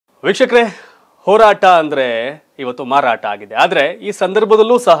ವೀಕ್ಷಕರೇ, ಹೋರಾಟ ಅಂದ್ರೆ ಇವತ್ತು ಮಾರಾಟ ಆಗಿದೆ. ಆದ್ರೆ ಈ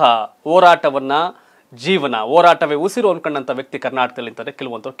ಸಂದರ್ಭದಲ್ಲೂ ಸಹ ಹೋರಾಟವನ್ನ ಹೋರಾಟವೇ ಉಸಿರು ಅನ್ಕೊಂಡಂತ ವ್ಯಕ್ತಿ ಕರ್ನಾಟಕದಲ್ಲಿ ಅಂತಾರೆ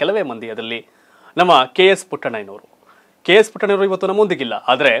ಕೆಲವೇ ಮಂದಿ. ಅದರಲ್ಲಿ ನಮ್ಮ KS ಪುಟ್ಟಣ್ಣಯ್ಯನವರು. KS ಪುಟ್ಟಣ್ಣಯ್ಯನವರು ಇವತ್ತು ನಮ್ಮ ಮುಂದಿಗಿಲ್ಲ.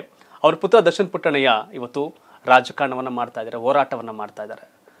 ಆದ್ರೆ ಅವ್ರ ಪುತ್ರ ದರ್ಶನ್ ಪುಟ್ಟಣ್ಣಯ್ಯ ಇವತ್ತು ರಾಜಕಾರಣವನ್ನ ಮಾಡ್ತಾ ಇದ್ದಾರೆ, ಹೋರಾಟವನ್ನ ಮಾಡ್ತಾ ಇದ್ದಾರೆ.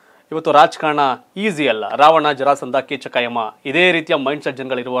 ಇವತ್ತು ರಾಜಕಾರಣ ಈಸಿ ಅಲ್ಲ. ರಾವಣ, ಜರಾಸಂಧ, ಕೀಚಕ, ಯಮ ಇದೇ ರೀತಿಯ ಮೈಂಡ್ ಸೆಟ್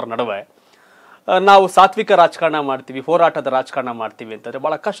ಜನಗಳಿರುವವರ ನಡುವೆ ನಾವು ಸಾತ್ವಿಕ ರಾಜಕಾರಣ ಮಾಡ್ತೀವಿ, ಹೋರಾಟದ ರಾಜಕಾರಣ ಮಾಡ್ತೀವಿ ಅಂತಂದ್ರೆ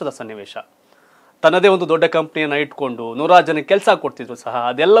ಬಹಳ ಕಷ್ಟದ ಸನ್ನಿವೇಶ. ತನ್ನದೇ ಒಂದು ದೊಡ್ಡ ಕಂಪ್ನಿಯನ್ನು ಇಟ್ಕೊಂಡು 100 ಜನಕ್ಕೆ ಕೆಲಸ ಕೊಡ್ತಿದ್ರು ಸಹ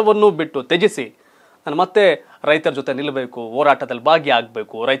ಅದೆಲ್ಲವನ್ನೂ ಬಿಟ್ಟು ತ್ಯಜಿಸಿ ನಾನು ಮತ್ತೆ ರೈತರ ಜೊತೆ ನಿಲ್ಲಬೇಕು, ಹೋರಾಟದಲ್ಲಿ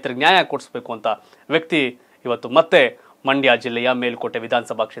ಭಾಗಿಯಾಗಬೇಕು, ರೈತರಿಗೆ ನ್ಯಾಯ ಕೊಡಿಸ್ಬೇಕು ಅಂತ ವ್ಯಕ್ತಿ ಇವತ್ತು ಮತ್ತೆ ಮಂಡ್ಯ ಜಿಲ್ಲೆಯ ಮೇಲ್ಕೋಟೆ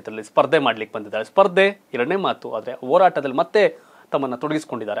ವಿಧಾನಸಭಾ ಕ್ಷೇತ್ರದಲ್ಲಿ ಸ್ಪರ್ಧೆ ಮಾಡ್ಲಿಕ್ಕೆ ಬಂದಿದ್ದಾರೆ. ಸ್ಪರ್ಧೆ ಎರಡನೇ ಮಾತು, ಆದರೆ ಹೋರಾಟದಲ್ಲಿ ಮತ್ತೆ ತಮ್ಮನ್ನ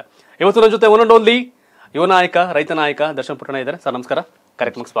ತೊಡಗಿಸಿಕೊಂಡಿದ್ದಾರೆ. ಇವತ್ತು ನನ್ನ ಜೊತೆ ಒನ್ ಅಂಡ್ ಓನ್ಲಿ ಯುವ ನಾಯಕ, ರೈತ ನಾಯಕ ದರ್ಶನ್ ಪುಟ್ಟಣ್ಣಯ್ಯ ಇದ್ದಾರೆ. ಸರ್ ನಮಸ್ಕಾರ,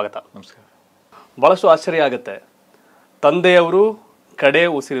 ಕಾರ್ಯಕ್ರಮಕ್ಕೆ ಸ್ವಾಗತ. ನಮಸ್ಕಾರ. ಬಹಳಷ್ಟು ಆಶ್ಚರ್ಯ ಆಗುತ್ತೆ. ತಂದೆಯವರು ಕಡೆ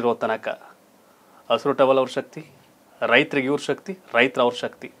ಉಸಿರಿರೋ ತನಕ ಹಸಿರು ಟವಲ್ ಅವ್ರ ಶಕ್ತಿ, ರೈತರಿಗೆ ಇವ್ರ ಶಕ್ತಿ, ರೈತರ ಅವ್ರ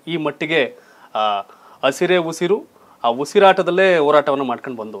ಶಕ್ತಿ, ಈ ಮಟ್ಟಿಗೆ ಹಸಿರೇ ಉಸಿರು, ಆ ಉಸಿರಾಟದಲ್ಲೇ ಹೋರಾಟವನ್ನು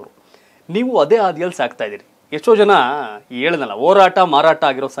ಮಾಡ್ಕೊಂಡು ಬಂದವರು. ನೀವು ಅದೇ ಹಾದಿಯಲ್ಲಿ ಸಾಕ್ತಾ ಇದ್ದೀರಿ. ಎಷ್ಟೋ ಜನ ಹೇಳಿದ್ನಲ್ಲ, ಹೋರಾಟ ಮಾರಾಟ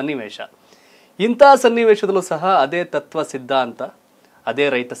ಆಗಿರೋ ಸನ್ನಿವೇಶ. ಇಂಥ ಸನ್ನಿವೇಶದಲ್ಲೂ ಸಹ ಅದೇ ತತ್ವ ಸಿದ್ಧಾಂತ, ಅದೇ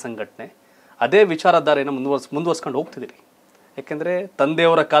ರೈತ ಸಂಘಟನೆ, ಅದೇ ವಿಚಾರಧಾರೆಯನ್ನು ಮುಂದುವರ್ಸ್ಕೊಂಡು ಹೋಗ್ತಿದ್ದೀರಿ. ಯಾಕೆಂದರೆ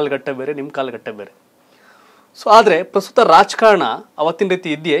ತಂದೆಯವರ ಕಾಲಘಟ್ಟ ಬೇರೆ, ನಿಮ್ಮ ಕಾಲಘಟ್ಟ ಬೇರೆ. ಸೊ ಆದರೆ ಪ್ರಸ್ತುತ ರಾಜಕಾರಣ ಅವತ್ತಿನ ರೀತಿ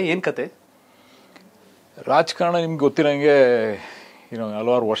ಇದೆಯೇ? ಏನು ಕತೆ? ರಾಜಕಾರಣ ನಿಮ್ಗೆ ಗೊತ್ತಿರಂಗೆ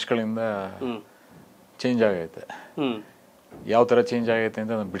ಹಲವಾರು ವರ್ಷಗಳಿಂದ ಚೇಂಜ್ ಆಗೈತೆ. ಯಾವ ಥರ ಚೇಂಜ್ ಆಗೈತೆ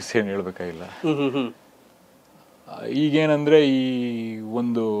ಅಂತ ನಾನು ಬಿಡಿಸಿ ಏನು ಹೇಳ್ಬೇಕಾಗಿಲ್ಲ. ಈಗೇನಂದರೆ ಈ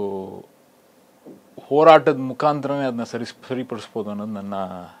ಒಂದು ಹೋರಾಟದ ಮುಖಾಂತರನೇ ಅದನ್ನ ಸರಿಪಡಿಸ್ಬೋದು ಅನ್ನೋದು ನನ್ನ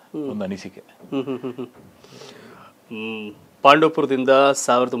ಒಂದು ಅನಿಸಿಕೆ. ಪಾಂಡವಪುರದಿಂದ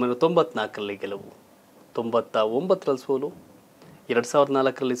 1994ರಲ್ಲಿ ಗೆಲುವು, 99ರಲ್ಲಿ ಸೋಲು,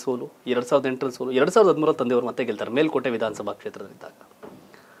 2004ರಲ್ಲಿ ಸೋಲು, 2008ರಲ್ಲಿ ಸೋಲು, 2013ರಲ್ಲಿ ತಂದೆಯವರು ಮತ್ತೆ ಗೆಲ್ತಾರೆ ಮೇಲ್ಕೋಟೆ ವಿಧಾನಸಭಾ ಕ್ಷೇತ್ರದಲ್ಲಿದ್ದಾಗ.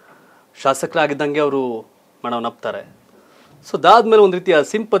 ಶಾಸಕರಾಗಿದ್ದಂಗೆ ಅವರು ಮನವನ್ನಪ್ತಾರೆ. ಸೊ ಅದಾದ್ಮೇಲೆ ಒಂದು ರೀತಿಯ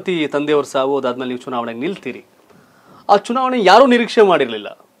ಸಿಂಪತಿ, ತಂದೆಯವ್ರ ಸಾವು, ಅದಾದ್ಮೇಲೆ ನೀವು ಚುನಾವಣೆಗೆ ನಿಲ್ತೀರಿ. ಆ ಚುನಾವಣೆ ಯಾರೂ ನಿರೀಕ್ಷೆ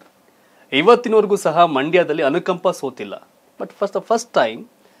ಮಾಡಿರಲಿಲ್ಲ. ಇವತ್ತಿನವರೆಗೂ ಸಹ ಮಂಡ್ಯದಲ್ಲಿ ಅನುಕಂಪ ಸೋತಿಲ್ಲ. ಬಟ್ ಫಸ್ಟ್ ಟೈಮ್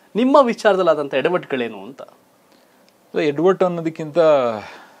ನಿಮ್ಮ ವಿಚಾರದಲ್ಲಿ ಆದಂಥ ಎಡವಟ್ಟುಗಳೇನು ಅಂತ? ಎಡವಟ್ಟು ಅನ್ನೋದಕ್ಕಿಂತ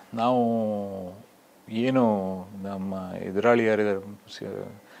ನಾವು ಏನು ನಮ್ಮ ಎದುರಾಳಿಯಾರಿದ್ದಾರೆ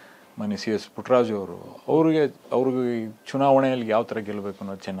ಮನೆ CS ಪುಟ್ಟರಾಜು ಅವ್ರಿಗೆ ಚುನಾವಣೆಯಲ್ಲಿ ಯಾವ ಥರ ಗೆಲ್ಲಬೇಕು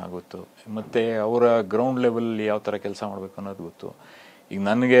ಅನ್ನೋದು ಚೆನ್ನಾಗಿ ಗೊತ್ತು. ಮತ್ತು ಅವರ ಗ್ರೌಂಡ್ ಲೆವೆಲಲ್ಲಿ ಯಾವ ಥರ ಕೆಲಸ ಮಾಡಬೇಕು ಅನ್ನೋದು ಗೊತ್ತು. ಈಗ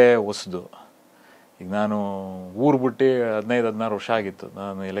ನನಗೆ ಹೊಸದು. ಈಗ ನಾನು ಊರು ಬಿಟ್ಟು 15-16 ವರ್ಷ ಆಗಿತ್ತು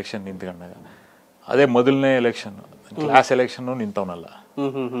ನಾನು ಎಲೆಕ್ಷನ್ ನಿಂತ್ಕೊಂಡಾಗ. ಅದೇ ಮೊದಲನೇ ಎಲೆಕ್ಷನ್, ಕ್ಲಾಸ್ ಎಲೆಕ್ಷನ್ನು ನಿಂತವನಲ್ಲ.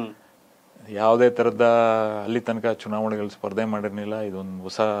 ಯಾವುದೇ ಥರದ ಅಲ್ಲಿ ತನಕ ಚುನಾವಣೆಗಳು ಸ್ಪರ್ಧೆ ಮಾಡಿರಲಿಲ್ಲ. ಇದೊಂದು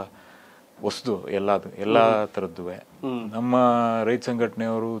ಹೊಸದು ಎಲ್ಲ ಥರದ್ದು. ನಮ್ಮ ರೈತ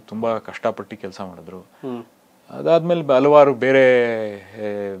ಸಂಘಟನೆಯವರು ತುಂಬ ಕಷ್ಟಪಟ್ಟು ಕೆಲಸ ಮಾಡಿದ್ರು. ಅದಾದ್ಮೇಲೆ ಹಲವಾರು ಬೇರೆ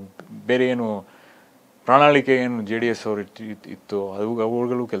ಏನು ಪ್ರಣಾಳಿಕೆ ಏನು JDS ಅವರು ಇತ್ತು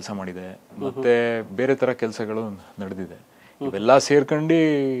ಅವುಗಳು ಕೆಲಸ ಮಾಡಿದೆ. ಮತ್ತೆ ಬೇರೆ ಥರ ಕೆಲಸಗಳು ನಡೆದಿದೆ. ಇವೆಲ್ಲ ಸೇರ್ಕೊಂಡು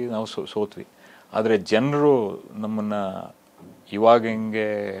ನಾವು ಸೋತ್ವಿ. ಆದರೆ ಜನರು ನಮ್ಮನ್ನ ಇವಾಗ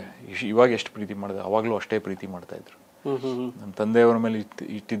ಎಷ್ಟು ಪ್ರೀತಿ ಮಾಡಿದೆ ಅವಾಗಲೂ ಅಷ್ಟೇ ಪ್ರೀತಿ ಮಾಡ್ತಾ ಇದ್ರು. ನಮ್ಮ ತಂದೆಯವರ ಮೇಲೆ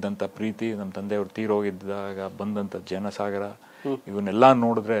ಇಟ್ಟಿದ್ದಂಥ ಪ್ರೀತಿ, ನಮ್ಮ ತಂದೆಯವರು ತೀರೋಗಿದ್ದಾಗ ಬಂದಂಥ ಜನಸಾಗರ, ಇವನ್ನೆಲ್ಲ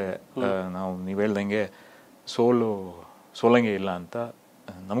ನೋಡಿದ್ರೆ ನೀವು ಹೇಳ್ದಂಗೆ ಸೋಲಂಗೆ ಇಲ್ಲ ಅಂತ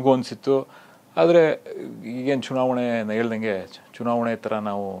ನಮಗೂ ಅನಿಸಿತ್ತು. ಆದರೆ ಈಗೇನು ಚುನಾವಣೆ ಥರ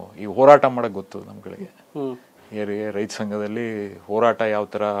ನಾವು ಈ ಹೋರಾಟ ಮಾಡೋಕ್ಕೆ ಗೊತ್ತು ನಮ್ಗಳಿಗೆ. ರೈತ ಸಂಘದಲ್ಲಿ ಹೋರಾಟ ಯಾವ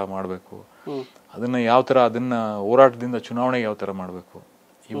ಥರ ಮಾಡಬೇಕು, ಅದನ್ನ ಹೋರಾಟದಿಂದ ಚುನಾವಣೆಗೆ ಯಾವ ಥರ ಮಾಡಬೇಕು,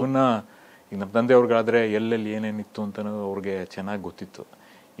 ಈಗ ನಮ್ಮ ತಂದೆಯವ್ರಿಗಾದ್ರೆ ಎಲ್ಲೆಲ್ಲಿ ಏನೇನಿತ್ತು ಅಂತಲೂ ಅವ್ರಿಗೆ ಚೆನ್ನಾಗಿ ಗೊತ್ತಿತ್ತು.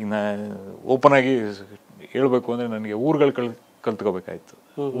 ಈಗ ಓಪನ್ ಆಗಿ ಹೇಳ್ಬೇಕು ಅಂದರೆ ನನಗೆ ಊರುಗಳು ಕಲ್ತ್ಕೋಬೇಕಾಯ್ತು.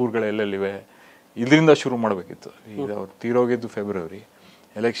 ಊರುಗಳು ಎಲ್ಲೆಲ್ಲಿವೆ ಇದರಿಂದ ಶುರು ಮಾಡಬೇಕಿತ್ತು. ಈಗ ಅವ್ರು ತೀರೋಗಿದ್ದು ಫೆಬ್ರವರಿ,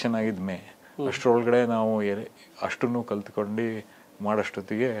 ಎಲೆಕ್ಷನ್ ಆಗಿದ್ದು ಮೇ. ಅಷ್ಟರೊಳಗಡೆ ನಾವು ಅಷ್ಟನ್ನು ಕಲ್ತ್ಕೊಂಡು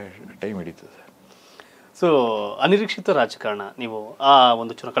ಮಾಡೋಷ್ಟೊತ್ತಿಗೆ ಟೈಮ್ ಹಿಡಿತದೆ. ಸೊ ಅನಿರೀಕ್ಷಿತ ರಾಜಕಾರಣ. ನೀವು ಆ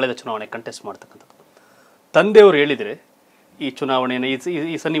ಒಂದು ಕಳೆದ ಚುನಾವಣೆ ಕಂಟೆಸ್ಟ್ ಮಾಡ್ತಕ್ಕಂಥದ್ದು, ತಂದೆಯವರು ಹೇಳಿದರೆ ಈ ಚುನಾವಣೆಯನ್ನು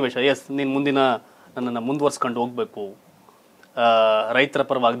ಈ ಸನ್ನಿವೇಶ, ನೀನು ನನ್ನನ್ನು ಮುಂದುವರ್ಸ್ಕೊಂಡು ಹೋಗ್ಬೇಕು, ರೈತರ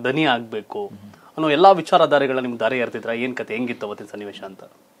ಪರವಾಗಿ ಧನಿ ಆಗಬೇಕು ಅನ್ನೋ ಎಲ್ಲ ವಿಚಾರಧಾರೆಗಳನ್ನ ನಿಮ್ಗೆ ದಾರಿ ಎರ್ತಿದ್ರ? ಏನು ಕತೆ, ಹೆಂಗಿತ್ತು ಅವತ್ತಿನ ಸನ್ನಿವೇಶ ಅಂತ?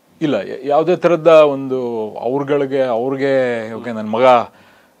 ಇಲ್ಲ, ಯಾವುದೇ ಥರದ ಒಂದು ಅವ್ರಿಗೆ ನನ್ನ ಮಗ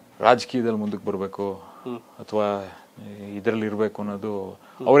ರಾಜಕೀಯದಲ್ಲಿ ಮುಂದಕ್ಕೆ ಬರಬೇಕು ಅಥವಾ ಇದರಲ್ಲಿ ಇರಬೇಕು ಅನ್ನೋದು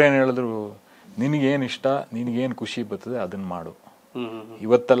ಅವ್ರೇನು ಹೇಳಿದ್ರು, ನಿನಗೇನು ಇಷ್ಟ, ನಿನಗೇನು ಖುಷಿ ಬರ್ತದೆ ಅದನ್ನ ಮಾಡು.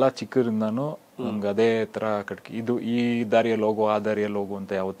 ಇವತ್ತೆಲ್ಲ ಚಿಕ್ಕದ್ರಿಂದಾನು ನಮ್ಗೆ ಅದೇ ಥರ ಈ ದಾರಿಯಲ್ಲಿ ಹೋಗು ಆ ದಾರಿಯಲ್ಲಿ ಹೋಗು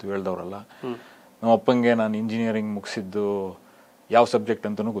ಅಂತ ಯಾವತ್ತು ಹೇಳ್ದವ್ರಲ್ಲ. ನಮ್ಮ ಅಪ್ಪಂಗೆ ನಾನು ಇಂಜಿನಿಯರಿಂಗ್ ಮುಗಿಸಿದ್ದು ಯಾವ ಸಬ್ಜೆಕ್ಟ್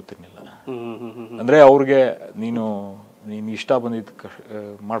ಅಂತಲೂ ಗೊತ್ತಿರಲಿಲ್ಲ. ಅಂದರೆ ಅವ್ರಿಗೆ ನೀನು ನೀನು ಇಷ್ಟ ಬಂದಿದ್ದು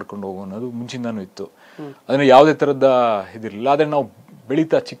ಮಾಡ್ಕೊಂಡು ಹೋಗು ಅನ್ನೋದು ಮುಂಚಿಂದಾನು ಇತ್ತು. ಅದನ್ನ ಯಾವುದೇ ಥರದ ಇದಿರಲಿಲ್ಲ. ಆದರೆ ನಾವು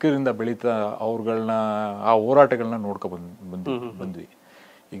ಚಿಕ್ಕದಿಂದ ಬೆಳೀತಾ ಅವ್ರುಗಳನ್ನ ಆ ಹೋರಾಟಗಳನ್ನ ಬಂದ್ವಿ.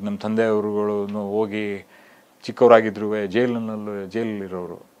 ಈಗ ನಮ್ಮ ತಂದೆಯವ್ರುಗಳು ಹೋಗಿ ಚಿಕ್ಕವರಾಗಿದ್ರು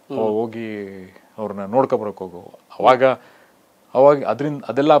ಜೈಲಲ್ಲಿರೋರು ಹೋಗಿ ಅವ್ರನ್ನ ನೋಡ್ಕೊಬರಕ್ಕೆ ಅವಾಗ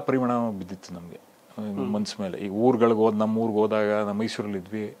ಅದೆಲ್ಲ ಪರಿಮಾಣ ಬಿದ್ದಿತ್ತು ನಮಗೆ ಮನ್ಸು ಮೇಲೆ. ಈಗ ನಮ್ಮ ಊರಿಗೆ ಹೋದಾಗ ನಮ್ಮ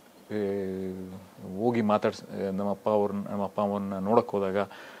ಮೈಸೂರಲ್ಲಿದ್ವಿ, ಹೋಗಿ ನಮ್ಮ ಅಪ್ಪ ಅವ್ರನ್ನ ನೋಡಕ್ಕೆ ಹೋದಾಗ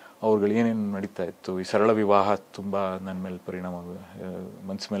ಅವ್ರುಗಳು ಏನೇನು ನಡೀತಾ ಇತ್ತು, ಈ ಸರಳ ವಿವಾಹ ತುಂಬ ನನ್ನ ಮೇಲೆ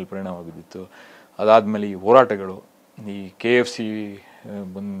ಮನ್ಸು ಮೇಲೆ ಪರಿಣಾಮ ಬಿದ್ದಿತ್ತು. ಅದಾದಮೇಲೆ ಈ ಹೋರಾಟಗಳು, ಈ KFC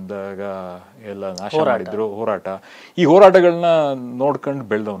ಬಂದಾಗ ಎಲ್ಲ ನಾಶ ಮಾಡಿದ್ರು ಹೋರಾಟ, ಈ ಹೋರಾಟಗಳನ್ನ ನೋಡ್ಕೊಂಡು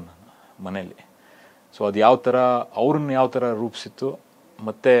ಬೆಳೆದವನು ನಾನು ಮನೇಲಿ. ಸೊ ಅದು ಅವ್ರನ್ನ ಯಾವ ಥರ ರೂಪಿಸಿತ್ತು.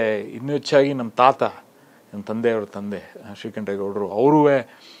 ಮತ್ತು ಇನ್ನೂ ಹೆಚ್ಚಾಗಿ ನಮ್ಮ ತಂದೆಯವ್ರ ತಂದೆ ಶ್ರೀಕಂಠೇಗೌಡರು ಅವರೂ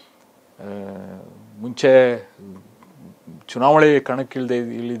ಮುಂಚೆ ಚುನಾವಣೆ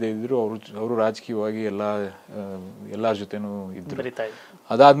ಇಳಿದೇ ಇದ್ರು ಅವರು ರಾಜಕೀಯವಾಗಿ ಎಲ್ಲರ ಜೊತೆನೂ ಇದ್ರು.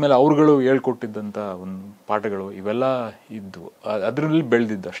 ಅದಾದ್ಮೇಲೆ ಅವ್ರುಗಳು ಹೇಳ್ಕೊಟ್ಟಿದ್ದಂಥ ಒಂದು ಪಾಠಗಳು ಇವೆಲ್ಲ ಇದ್ವು, ಅದರಲ್ಲಿ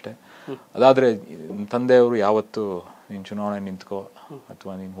ಬೆಳೆದಿದ್ದಷ್ಟೇ. ಅದಾದರೆ ತಂದೆಯವರು ಯಾವತ್ತು ನೀನು ಚುನಾವಣೆ ನಿಂತ್ಕೋ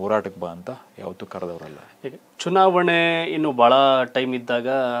ಅಥವಾ ನೀನು ಹೋರಾಟಕ್ಕೆ ಬಾ ಅಂತ ಯಾವತ್ತೂ ಕರೆದವರಲ್ಲ. ಚುನಾವಣೆ ಇನ್ನು ಭಾಳ ಟೈಮ್ ಇದ್ದಾಗ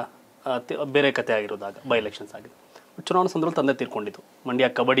ಬೇರೆ ಕತೆ ಆಗಿರೋದಾಗ ಬೈ ಎಲೆಕ್ಷನ್ಸ್ ಆಗಿದೆ. ಚುನಾವಣಾ ಸಂದರ್ಭದಲ್ಲಿ ತಂದೆ ತೀರ್ಕೊಂಡಿದ್ದು. ಮಂಡ್ಯ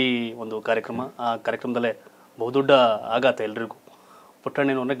ಕಬಡ್ಡಿ ಒಂದು ಕಾರ್ಯಕ್ರಮ, ಆ ಕಾರ್ಯಕ್ರಮದಲ್ಲೇ ಬಹುದೊಡ್ಡ ಆಘಾತ ಎಲ್ರಿಗೂ.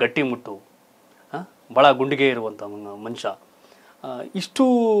 ಪುಟ್ಟಣ್ಣನವರೇ ಗಟ್ಟಿ ಮುಟ್ಟು, ಭಾಳ ಗುಂಡಿಗೆ ಇರುವಂಥ ಮನುಷ್ಯ, ಇಷ್ಟು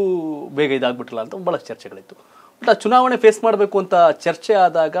ಬೇಗ ಇದಾಗ್ಬಿಟ್ರಲ್ಲ ಅಂತ ಭಾಳ ಚರ್ಚೆಗಳಿತ್ತು. ಬಟ್ ಆ ಚುನಾವಣೆ ಫೇಸ್ ಮಾಡಬೇಕು ಅಂತ ಚರ್ಚೆ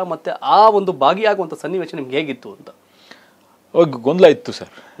ಆದಾಗ ಮತ್ತೆ ಆ ಒಂದು ಭಾಗಿಯಾಗುವಂಥ ಸನ್ನಿವೇಶ ನಿಮ್ಗೆ ಹೇಗಿತ್ತು ಅಂತ? ಅವಾಗ ಗೊಂದಲ ಇತ್ತು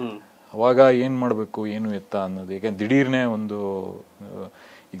ಸರ್. ಅವಾಗ ಏನು ಮಾಡಬೇಕು ಏನು ಎತ್ತ ಅನ್ನೋದು. ಯಾಕೆಂದ್ರೆ ದಿಢೀರ್ನೇ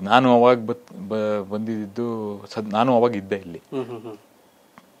ಈಗ ನಾನು ಅವಾಗ ಬಂದಿದ್ದು ನಾನು ಅವಾಗ ಇದ್ದೆ ಇಲ್ಲಿ.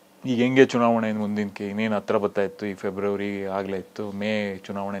 ಈಗ ಹೆಂಗೆ ಚುನಾವಣೆ ಮುಂದಿನಕ್ಕೆ ಇನ್ನೇನು ಹತ್ರ ಬರ್ತಾ ಇತ್ತು, ಈ ಫೆಬ್ರವರಿ ಆಗಲೇ ಇತ್ತು, ಮೇ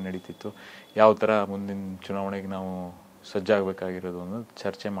ಚುನಾವಣೆ ನಡೀತಿತ್ತು, ಯಾವ ಥರ ಮುಂದಿನ ಚುನಾವಣೆಗೆ ನಾವು ಸಜ್ಜಾಗಬೇಕಾಗಿರೋದು ಅನ್ನೋದು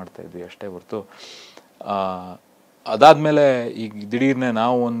ಚರ್ಚೆ ಮಾಡ್ತಾ ಇದ್ವಿ ಅಷ್ಟೇ ಹೊರತು. ಅದಾದಮೇಲೆ ಈಗ ದಿಢೀರ್ನೆ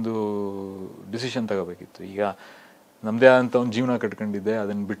ನಾವು ಒಂದು ಡಿಸಿಷನ್ ತಗೋಬೇಕಿತ್ತು. ಈಗ ನಮ್ಮದೇ ಆದಂಥ ಒಂದು ಜೀವನ ಕಟ್ಕೊಂಡಿದ್ದೆ,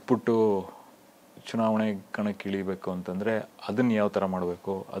 ಅದನ್ನು ಬಿಟ್ಬಿಟ್ಟು ಚುನಾವಣೆ ಕಣಕ್ಕೆ ಇಳಿಬೇಕು ಅಂತಂದರೆ ಅದನ್ನು ಯಾವ ಥರ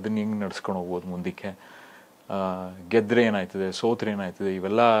ಮಾಡಬೇಕು, ಅದನ್ನು ಹೆಂಗೆ ನಡ್ಸ್ಕೊಂಡು ಹೋಗ್ಬೋದು ಮುಂದಕ್ಕೆ, ಗೆದ್ದರೆ ಏನಾಯ್ತದೆ ಸೋತ್ರೆ ಏನಾಯ್ತದೆ,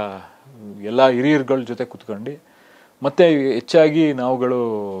 ಎಲ್ಲ ಹಿರಿಯರುಗಳ ಜೊತೆ ಕೂತ್ಕೊಂಡು ಮತ್ತು ಹೆಚ್ಚಾಗಿ ನಾವುಗಳು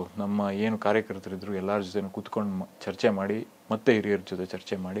ನಮ್ಮ ಏನು ಕಾರ್ಯಕರ್ತರಿದ್ರು ಎಲ್ಲರ ಜೊತೆ ಕೂತ್ಕೊಂಡು ಚರ್ಚೆ ಮಾಡಿ, ಮತ್ತೆ ಹಿರಿಯರ ಜೊತೆ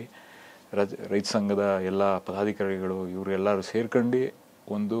ಚರ್ಚೆ ಮಾಡಿ, ರೈತ ಸಂಘದ ಎಲ್ಲ ಪದಾಧಿಕಾರಿಗಳು ಇವರೆಲ್ಲರೂ ಸೇರ್ಕೊಂಡು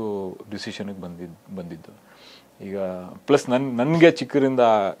ಒಂದು ಡಿಸಿಷನ್ಗೆ ಬಂದಿದ್ದು. ಈಗ ಪ್ಲಸ್ ನನಗೆ ಚಿಕ್ಕರಿಂದ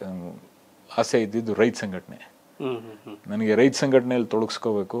ಆಸೆ ಇದ್ದಿದ್ದು ರೈತ ಸಂಘಟನೆ. ನನಗೆ ರೈತ ಸಂಘಟನೆಯಲ್ಲಿ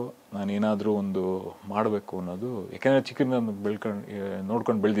ತೊಡಗಿಸ್ಕೋಬೇಕು, ನಾನು ಏನಾದರೂ ಒಂದು ಮಾಡಬೇಕು ಅನ್ನೋದು. ಯಾಕೆಂದರೆ ಚಿಕ್ಕರಿಂದ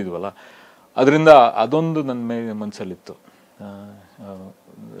ನೋಡ್ಕೊಂಡು ಬೆಳೆದಿದ್ವಲ್ಲ, ಅದರಿಂದ ಅದೊಂದು ನನ್ನ ಮನಸ್ಸಲ್ಲಿತ್ತು.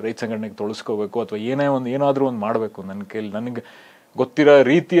 ರೈತ ಸಂಘಟನೆಗೆ ತೊಡಗಿಸ್ಕೋಬೇಕು ಅಥವಾ ಏನಾದರೂ ಒಂದು ಮಾಡಬೇಕು, ನನ್ನ ಕೈಲಿ ನನಗೆ ಗೊತ್ತಿರೋ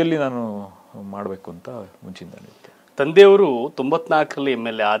ರೀತಿಯಲ್ಲಿ ನಾನು ಮಾಡಬೇಕು ಅಂತ ಮುಂಚಿಂದನಿತ್ತು. ತಂದೆಯವರು 94ರಲ್ಲಿ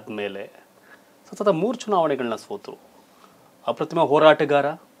MLA ಆದಮೇಲೆ ಸತತ 3 ಚುನಾವಣೆಗಳನ್ನ ಸೋತರು. ಅಪ್ರತಿಮ ಹೋರಾಟಗಾರ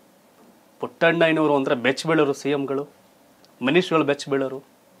ಪುಟ್ಟಣ್ಣಯ್ಯನವರು ಅಂದರೆ ಬೆಚ್ಚ ಬೀಳೋರು, CMಗಳು ಮಿನಿಸ್ಟ್ರುಗಳು ಬೆಚ್ಚ ಬೀಳೋರು,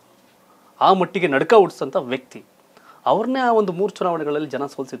 ಆ ಮಟ್ಟಿಗೆ ನಡ್ಕ ಹುಟ್ಟಿಸಂಥ ವ್ಯಕ್ತಿ. ಅವ್ರನ್ನೇ ಆ ಒಂದು 3 ಚುನಾವಣೆಗಳಲ್ಲಿ ಜನ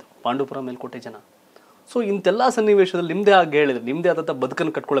ಸೋಲಿಸಿದ್ರು, ಪಾಂಡವಪುರ ಮೇಲ್ಕೋಟೆ ಜನ. ಸೊ ಇಂತೆಲ್ಲ ಸನ್ನಿವೇಶದಲ್ಲಿ ನಿಮ್ಮದೇ ಆಗಿ ಹೇಳಿದ್ರಿ, ನಿಮ್ಮದೇ ಆದಂಥ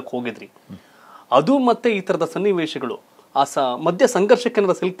ಬದುಕನ್ನು ಕಟ್ಕೊಳಕ್ಕೆ ಹೋಗಿದ್ರಿ. ಅದು ಮತ್ತೆ ಈ ಥರದ ಸನ್ನಿವೇಶಗಳು ಆ ಮಧ್ಯ ಸಂಘರ್ಷಕ್ಕೆ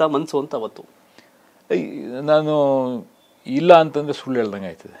ಸಿಲ್ತಾ ಮನಸ್ಸು ಅಂತ ಅವತ್ತು ನಾನು ಇಲ್ಲ ಅಂತಂದರೆ ಸುಳ್ಳು ಹೇಳ್ದಂಗೆ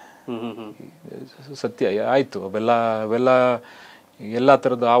ಆಯ್ತದೆ. ಸತ್ಯ ಆಯಿತು. ಅವೆಲ್ಲ ಎಲ್ಲ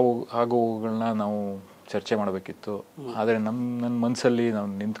ಥರದ ಆಗುಗಳನ್ನ ನಾವು ಚರ್ಚೆ ಮಾಡಬೇಕಿತ್ತು. ಆದರೆ ನನ್ನ ಮನಸ್ಸಲ್ಲಿ ನಾವು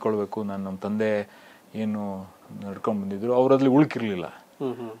ನಿಂತ್ಕೊಳ್ಬೇಕು. ನಮ್ಮ ತಂದೆ ಏನು ನಡ್ಕೊಂಡು ಬಂದಿದ್ರು ಅವರಲ್ಲಿ ಉಳ್ಕಿರ್ಲಿಲ್ಲ.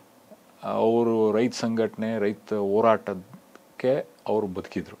 ಅವರು ರೈತ ಸಂಘಟನೆ, ರೈತ ಹೋರಾಟಕ್ಕೆ ಅವರು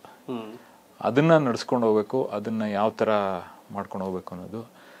ಬದುಕಿದ್ರು. ಅದನ್ನು ನಡ್ಸ್ಕೊಂಡು ಹೋಗ್ಬೇಕು, ಅದನ್ನು ಯಾವ ಥರ ಮಾಡ್ಕೊಂಡು ಹೋಗ್ಬೇಕು ಅನ್ನೋದು.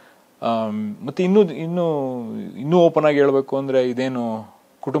 ಮತ್ತು ಇನ್ನೂ ಓಪನ್ ಆಗಿ ಹೇಳ್ಬೇಕು ಅಂದರೆ ಇದೇನು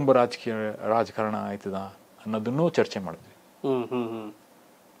ಕುಟುಂಬ ರಾಜಕಾರಣ ಆಯ್ತದ ಅನ್ನೋದನ್ನು ಚರ್ಚೆ ಮಾಡಿದ್ವಿ.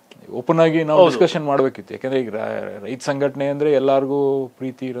 ಓಪನ್ ಆಗಿ ನಾವು ಡಿಸ್ಕಷನ್ ಮಾಡಬೇಕಿತ್ತು. ಯಾಕೆಂದರೆ ಈಗ ರೈತ ಸಂಘಟನೆ ಅಂದರೆ ಎಲ್ಲರಿಗೂ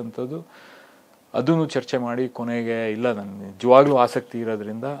ಪ್ರೀತಿ ಇರೋಂಥದ್ದು. ಅದನ್ನು ಚರ್ಚೆ ಮಾಡಿ ಕೊನೆಗೆ ಇಲ್ಲ, ನನ್ನ ನಿಜವಾಗ್ಲೂ ಆಸಕ್ತಿ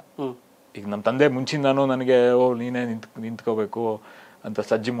ಇರೋದ್ರಿಂದ ಈಗ ನಮ್ಮ ತಂದೆ ಮುಂಚಿಂದಾನು ನನಗೆ ನೀನೇ ನಿಂತ್ಕೋಬೇಕು ಅಂತ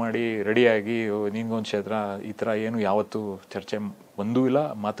ಸಜ್ಜು ಮಾಡಿ ರೆಡಿಯಾಗಿ ನಿನ್ಗೊಂದು ಕ್ಷೇತ್ರ ಈ ಥರ ಏನು ಯಾವತ್ತೂ ಚರ್ಚೆ ಬಂದೂ ಇಲ್ಲ,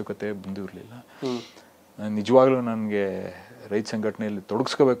 ಮಾತುಕತೆ ಬಂದೂ ಇರಲಿಲ್ಲ. ನಿಜವಾಗ್ಲೂ ನನಗೆ ರೈತ ಸಂಘಟನೆಯಲ್ಲಿ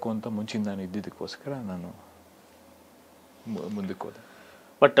ತೊಡಗಿಸ್ಕೋಬೇಕು ಅಂತ ಮುಂಚಿಂದ ನಾನು ಇದ್ದಿದ್ದಕ್ಕೋಸ್ಕರ ನಾನು ಮುಂದಕ್ಕೆ ಹೋದೆ.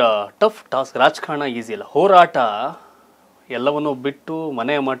 But tough task. ರಾಜಕಾರಣ ಈಸಿ ಇಲ್ಲ. ಹೋರಾಟ ಎಲ್ಲವನ್ನು ಬಿಟ್ಟು,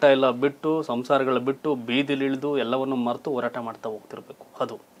 ಮನೆ ಮಠ ಎಲ್ಲ ಬಿಟ್ಟು, ಸಂಸಾರಗಳ ಬಿಟ್ಟು, ಬೀದಿಲಿ ಇಳಿದು ಎಲ್ಲವನ್ನು ಮರೆತು ಹೋರಾಟ ಮಾಡ್ತಾ ಹೋಗ್ತಿರ್ಬೇಕು.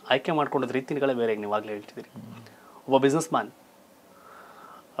 ಅದು ಆಯ್ಕೆ ಮಾಡ್ಕೊಂಡಿದ್ದ ರೀತಿಗಳೇ ಬೇರೆ, ನೀವಾಗಲೇ ಹೇಳ್ತಿದ್ದೀರಿ. ಒಬ್ಬ ಬಿಸ್ನೆಸ್ ಮ್ಯಾನ್,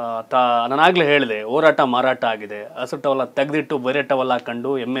 ನಾನಾಗಲೇ ಹೇಳಿದೆ ಹೋರಾಟ ಮಾರಾಟ ಆಗಿದೆ, ಹಸಿರು ಟವಲ್ಲ ತೆಗೆದಿಟ್ಟು ಬೇರೆ ಟವಲ್ ಹಾಕೊಂಡು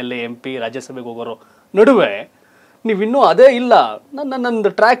MLA MP ರಾಜ್ಯಸಭೆಗೆ ಹೋಗೋರು ನಡುವೆ ನೀವಿನ್ನೂ ಅದೇ ಇಲ್ಲ.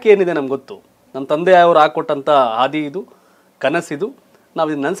 ನಂದು ಟ್ರ್ಯಾಕ್ ಏನಿದೆ ನಮ್ಗೆ ಗೊತ್ತು, ನಮ್ಮ ತಂದೆ ಅವರು ಹಾಕೊಟ್ಟಂಥ ಹಾದಿ ಇದು, ಕನಸಿದು, ನಾವು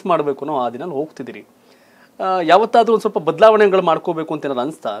ಇದನ್ನ ನನಸು ಮಾಡಬೇಕು ಅನ್ನೋ ಹಾದಿನಲ್ಲಿ ಹೋಗ್ತಿದ್ದೀರಿ. ಯಾವತ್ತಾದರೂ ಒಂದು ಸ್ವಲ್ಪ ಬದಲಾವಣೆಗಳು ಮಾಡ್ಕೋಬೇಕು ಅಂತ ಏನಾದ್ರು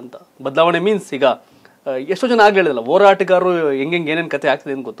ಅನಿಸ್ತಾ ಅಂತ? ಬದಲಾವಣೆ ಮೀನ್ಸ್ ಈಗ ಎಷ್ಟೋ ಜನ ಆಗಲೇ ಹೇಳಿದಲ್ಲ, ಹೋರಾಟಗಾರರು ಹೆಂಗೆ ಏನೇನು ಕತೆ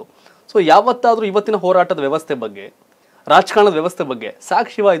ಆಗ್ತಿದೆ ಅಂತ ಗೊತ್ತು. ಸೊ ಯಾವತ್ತಾದರೂ ಇವತ್ತಿನ ಹೋರಾಟದ ವ್ಯವಸ್ಥೆ ಬಗ್ಗೆ, ರಾಜಕಾರಣದ ವ್ಯವಸ್ಥೆ ಬಗ್ಗೆ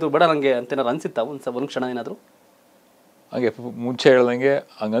ಸಾಕ್ಷಿವ ಇದು ಬೇಡ ನನಗೆ ಅಂತ ಏನಾದ್ರು ಅನಿಸುತ್ತಾ ಒಂದು ಕ್ಷಣ ಏನಾದರೂ? ಹಾಗೆ ಮುಂಚೆ ಹೇಳ್ದಂಗೆ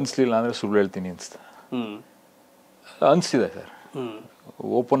ಹಂಗೆ ಅನಿಸ್ಲಿಲ್ಲ ಅಂದರೆ ಸುಳ್ಳು ಹೇಳ್ತೀನಿ ಅನಿಸ್ತಾ. ಅನಿಸಿದೆ ಸರ್,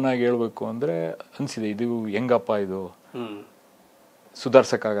 ಓಪನ್ ಆಗಿ ಹೇಳ್ಬೇಕು ಅಂದರೆ ಅನಿಸಿದೆ. ಇದು ಹೆಂಗಪ್ಪ ಇದು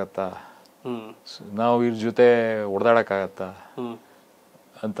ಸುಧಾರ್ಸಕ್ಕಾಗತ್ತಾ, ನಾವು ಇವ್ರ ಜೊತೆ ಹೊಡೆದಾಡಕ್ಕಾಗತ್ತಾ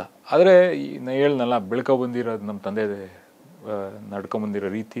ಅಂತ. ಆದರೆ ನಾ ಹೇಳ್ನಲ್ಲ, ಬೆಳ್ಕೊ ಬಂದಿರೋದು ನಮ್ಮ ತಂದೆ ನಡ್ಕೊಂಬಂದಿರೋ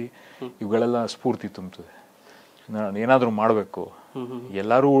ರೀತಿ ಇವುಗಳೆಲ್ಲ ಸ್ಫೂರ್ತಿ ತುಂಬ್ತದೆ. ನಾನು ಏನಾದರೂ ಮಾಡಬೇಕು.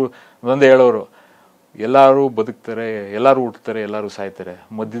 ಎಲ್ಲರೂ ಒಂದೇ ಹೇಳೋರು, ಎಲ್ಲರೂ ಬದುಕ್ತಾರೆ, ಎಲ್ಲರೂ ಹುಟ್ಟುತ್ತಾರೆ, ಎಲ್ಲರೂ ಸಾಯ್ತಾರೆ,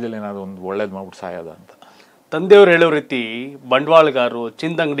 ಮಧ್ಯದಲ್ಲಿ ಏನಾದರೂ ಒಂದು ಒಳ್ಳೇದು ಮಾಡ್ಬಿಟ್ಟು ಸಾಯೋದ ಅಂತ. ತಂದೆಯವರು ಹೇಳೋ ರೀತಿ ಬಂಡವಾಳಗಾರರು,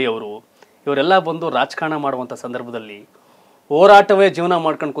 ಚಿಂದಂಗಡಿಯವರು ಇವರೆಲ್ಲ ಬಂದು ರಾಜಕಾರಣ ಮಾಡುವಂಥ ಸಂದರ್ಭದಲ್ಲಿ ಹೋರಾಟವೇ ಜೀವನ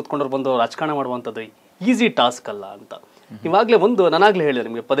ಮಾಡ್ಕೊಂಡು ಕೂತ್ಕೊಂಡವ್ರು ಬಂದು ರಾಜಕಾರಣ ಮಾಡುವಂಥದ್ದು ಈಸಿ ಟಾಸ್ಕ್ ಅಲ್ಲ ಅಂತ. ಇವಾಗಲೇ ನಾನಾಗಲೇ ಹೇಳಿದೆ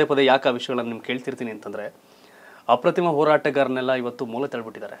ನಿಮಗೆ ಪದೇ ಪದೇ ಯಾಕೆ ಆ ವಿಷಯಗಳನ್ನು ನಿಮ್ಗೆ ಕೇಳ್ತಿರ್ತೀನಿ ಅಂತಂದರೆ, ಅಪ್ರತಿಮ ಹೋರಾಟಗಾರನೆಲ್ಲ ಇವತ್ತು ಮೂಲೆ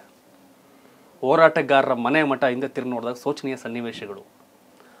ತಳ್ಳಿಬಿಟ್ಟಿದ್ದಾರೆ. ಹೋರಾಟಗಾರರ ಮನೆ ಮಠ ಹಿಂದೆ ತಿರುಗಿ ನೋಡಿದಾಗ ಶೋಚನೀಯ ಸನ್ನಿವೇಶಗಳು.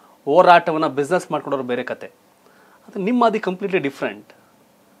 ಹೋರಾಟವನ್ನು ಬಿಸ್ನೆಸ್ ಮಾಡ್ಕೊಂಡವ್ರು ಬೇರೆ ಕತೆ. ಅದು ನಿಮ್ಮ ಅದು ಕಂಪ್ಲೀಟ್ಲಿ ಡಿಫ್ರೆಂಟ್.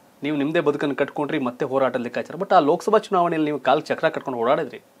 ನೀವು ನಿಮ್ಮದೇ ಬದುಕನ್ನು ಕಟ್ಕೊಂಡ್ರಿ, ಮತ್ತೆ ಹೋರಾಟದ ಲೆಕ್ಕಾಚಾರ. ಬಟ್ ಆ ಲೋಕಸಭಾ ಚುನಾವಣೆಯಲ್ಲಿ ನೀವು ಕಾಲು ಚಕ್ರ ಕಟ್ಕೊಂಡು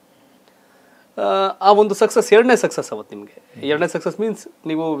ಓಡಾಡಿದ್ರಿ. ಆ ಒಂದು ಸಕ್ಸಸ್, ಎರಡನೇ ಸಕ್ಸಸ್ ಅವತ್ತು ನಿಮಗೆ. ಎರಡನೇ ಸಕ್ಸಸ್ ಮೀನ್ಸ್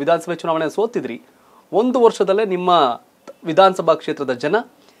ನೀವು ವಿಧಾನಸಭೆ ಚುನಾವಣೆ ಸೋತಿದ್ರಿ. 1 ವರ್ಷದಲ್ಲೇ ನಿಮ್ಮ ವಿಧಾನಸಭಾ ಕ್ಷೇತ್ರದ ಜನ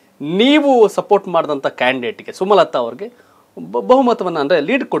ನೀವು ಸಪೋರ್ಟ್ ಮಾಡಿದಂಥ ಕ್ಯಾಂಡಿಡೇಟ್ಗೆ, ಸುಮಲತಾ ಅವ್ರಿಗೆ ಬಹುಮತವನ್ನು ಅಂದರೆ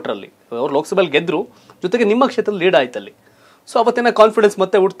ಲೀಡ್ ಕೊಟ್ರಲ್ಲಿ. ಅವ್ರು ಲೋಕಸಭೆಯಲ್ಲಿ ಗೆದ್ದರು, ಜೊತೆಗೆ ನಿಮ್ಮ ಕ್ಷೇತ್ರದಲ್ಲಿ ಲೀಡ್ ಆಯ್ತಲ್ಲಿ. ಸೊ ಅವತ್ತೇನೋ ಕಾನ್ಫಿಡೆನ್ಸ್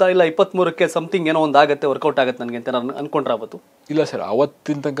ಮತ್ತೆ ಹುಡ್ತಾ ಇಲ್ಲ, 23ಕ್ಕೆ ಸಮಥಿಂಗ್ ಏನೋ ಒಂದು ಆಗುತ್ತೆ, ವರ್ಕೌಟ್ ಆಗುತ್ತೆ ನನಗೆ ಅಂತ ಅನ್ಕೊಂಡ್ರೆ ಅವತ್ತು? ಇಲ್ಲ ಸರ್,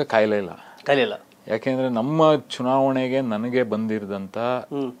 ಅವತ್ತಿನ ತನಕ ಕಾಯಿಲೆ ಇಲ್ಲ. ಯಾಕೆಂದರೆ ನಮ್ಮ ಚುನಾವಣೆಗೆ ನನಗೆ ಬಂದಿರದಂಥ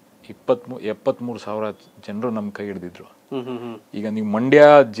 73,000 ಜನರು ನಮ್ಮ ಕೈ ಹಿಡಿದಿದ್ರು. ಈಗ ನೀವು ಮಂಡ್ಯ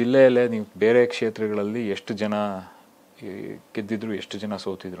ಜಿಲ್ಲೆಯಲ್ಲೇ ನೀವು ಬೇರೆ ಕ್ಷೇತ್ರಗಳಲ್ಲಿ ಎಷ್ಟು ಜನ ಗೆದ್ದಿದ್ರು, ಎಷ್ಟು ಜನ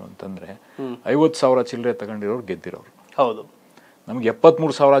ಸೋತಿದ್ರು ಅಂತಂದ್ರೆ 50,000 ಚಿಲ್ಲರೆ ತಗೊಂಡಿರೋರು ಗೆದ್ದಿರೋರು. ಹೌದು. ನಮ್ಗೆ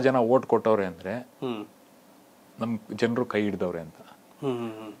 73,000 ಜನ ಓಟ್ ಕೊಟ್ಟವ್ರೆ ಅಂದ್ರೆ ನಮ್ ಜನರು ಕೈ ಹಿಡ್ದವ್ರೆ ಅಂತ.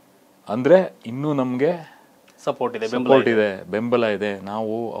 ಅಂದ್ರೆ ಇನ್ನೂ ನಮ್ಗೆ ಸಪೋರ್ಟ್ ಇದೆ, ಬೆಂಬಲ ಇದೆ.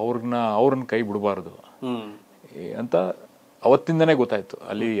 ನಾವು ಅವ್ರನ್ನ ಕೈ ಬಿಡಬಾರ್ದು ಅಂತ ಅವತ್ತಿಂದನೇ ಗೊತ್ತಾಯ್ತು.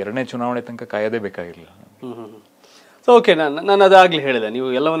 ಅಲ್ಲಿ ಎರಡನೇ ಚುನಾವಣೆ ತನಕ ಕಾಯೋದೇ ಬೇಕಾಗಿರ್ಲಿಲ್ಲ. ಸೊ ಓಕೆ, ನಾನು ಅದಾಗ್ಲಿ ಹೇಳಿದೆ, ನೀವು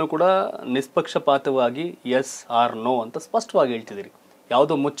ಎಲ್ಲವನ್ನು ಕೂಡ ನಿಷ್ಪಕ್ಷಪಾತವಾಗಿ ಎಸ್ ಆರ್ ನೋ ಅಂತ ಸ್ಪಷ್ಟವಾಗಿ ಹೇಳ್ತಿದ್ದೀರಿ.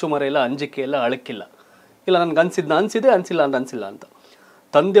 ಯಾವುದೋ ಮುಚ್ಚುಮರೆ ಇಲ್ಲ, ಅಂಜಿಕೆ ಇಲ್ಲ, ಅಳಕಿಲ್ಲ. ಇಲ್ಲ ನನ್ಗೆ ಅನ್ಸಿದೆ, ಅನ್ಸಿಲ್ಲ ಅಂದ್ರೆ ಅನ್ಸಿಲ್ಲ ಅಂತ.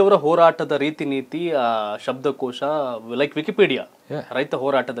 ತಂದೆಯವರ ಹೋರಾಟದ ರೀತಿ ನೀತಿ, ಶಬ್ದಕೋಶ, ಲೈಕ್ ವಿಕಿಪೀಡಿಯಾ, ರೈತ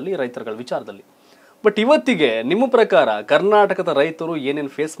ಹೋರಾಟದಲ್ಲಿ, ರೈತರುಗಳ ವಿಚಾರದಲ್ಲಿ. ಬಟ್ ಇವತ್ತಿಗೆ ನಿಮ್ಮ ಪ್ರಕಾರ ಕರ್ನಾಟಕದ ರೈತರು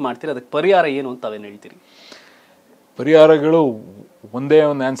ಏನೇನು ಫೇಸ್ ಮಾಡ್ತೀರಿ, ಅದಕ್ಕೆ ಪರಿಹಾರ ಏನು ಅಂತ ಅವೇನು ಹೇಳ್ತೀರಿ? ಪರಿಹಾರಗಳು ಒಂದೇ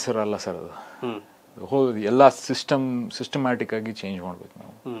ಒಂದು ಆನ್ಸರ್ ಅಲ್ಲ ಸರ್. ಅದು ಎಲ್ಲ ಸಿಸ್ಟಮ್ಯಾಟಿಕ್ ಆಗಿ ಚೇಂಜ್ ಮಾಡ್ಬೇಕು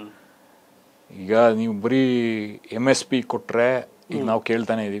ನಾವು. ಈಗ ನೀವು ಬರೀ MSP ಕೊಟ್ರೆ, ಈಗ ನಾವು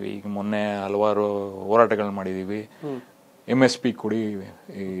ಕೇಳ್ತಾನೆ ಇದೀವಿ, ಈಗ ಮೊನ್ನೆ ಹಲವಾರು ಹೋರಾಟಗಳು ಮಾಡಿದೀವಿ, MSP ಕೊಡಿ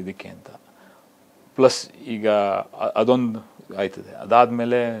ಇದಕ್ಕೆ ಅಂತ. ಪ್ಲಸ್ ಈಗ ಅದೊಂದು ಆಯ್ತದೆ.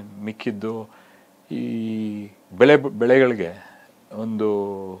 ಅದಾದ್ಮೇಲೆ ಮಿಕ್ಕಿದ್ದು ಈ ಬೆಳೆಗಳಿಗೆ ಒಂದು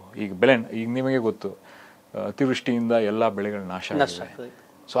ಈಗ ನಿಮಗೆ ಗೊತ್ತು, ಅತಿವೃಷ್ಟಿಯಿಂದ ಎಲ್ಲ ಬೆಳೆಗಳು ನಾಶ ಆಗಿದೆ.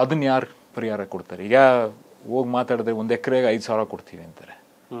 ಸೊ ಅದನ್ನ ಯಾರು ಪರಿಹಾರ ಕೊಡ್ತಾರೆ? ಈಗ ಹೋಗಿ ಮಾತಾಡಿದ್ರೆ 1 ಎಕರೆಗೆ 5,000 ಕೊಡ್ತೀವಿ ಅಂತಾರೆ.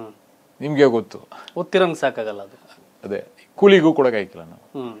 ನಿಮ್ಗೆ ಗೊತ್ತು, ಓದ್ತಿರಂಗ್ ಸಾಕಾಗಲ್ಲ ಅದು. ಅದೇ ಕೂಲಿಗೂ ಕೊಡೋಕ್ಕಾಯ್ತಿಲ್ಲ ನಾವು.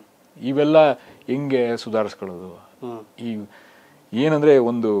 ಇವೆಲ್ಲ ಹೆಂಗೆ ಸುಧಾರಿಸ್ಕೊಳ್ಳೋದು? ಈ ಏನಂದ್ರೆ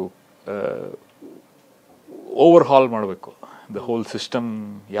ಒಂದು ಓವರ್ ಹಾಲ್ ಮಾಡಬೇಕು ದ ಹೋಲ್ ಸಿಸ್ಟಮ್.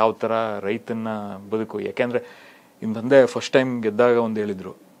 ಯಾವ ಥರ ರೈತನ ಬದುಕು. ಯಾಕೆಂದ್ರೆ ನಿಮ್ಮ ತಂದೆ ಫಸ್ಟ್ ಟೈಮ್ ಗೆದ್ದಾಗ ಒಂದು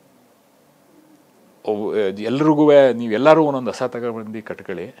ಹೇಳಿದ್ರು, ಎಲ್ರಿಗೂ ನೀವೆಲ್ಲರೂ ಒಂದೊಂದು ಹಸ ತಗೊಂಡ್ಬಂದು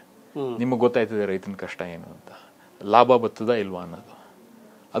ಕಟ್ಕೊಳ್ಳಿ, ನಿಮಗೆ ಗೊತ್ತಾಯ್ತದೆ ರೈತನ ಕಷ್ಟ ಏನು ಅಂತ, ಲಾಭ ಬರ್ತದ ಇಲ್ವಾ ಅನ್ನೋದು.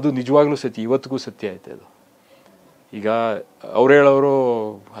 ಅದು ನಿಜವಾಗ್ಲೂ ಸತ್ಯ, ಇವತ್ತಿಗೂ ಸತ್ಯ ಐತೆ ಅದು. ಈಗ ಅವ್ರು ಹೇಳೋರು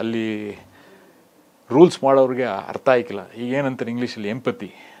ಅಲ್ಲಿ ರೂಲ್ಸ್ ಮಾಡೋರಿಗೆ ಅರ್ಥ ಆಯ್ಕಿಲ್ಲ. ಈಗ ಏನಂತಾರೆ ಇಂಗ್ಲೀಷಲ್ಲಿ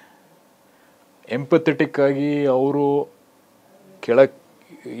ಎಂಪಥೆಟಿಕ್ ಆಗಿ ಅವರು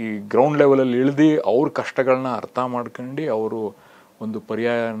ಈ ಗ್ರೌಂಡ್ ಲೆವೆಲಲ್ಲಿ ಇಳಿದು ಅವ್ರ ಕಷ್ಟಗಳನ್ನ ಅರ್ಥ ಮಾಡ್ಕೊಂಡು ಅವರು ಒಂದು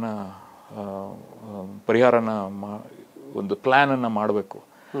ಪರಿಹಾರನ ಒಂದು ಪ್ಲಾನನ್ನು ಮಾಡಬೇಕು.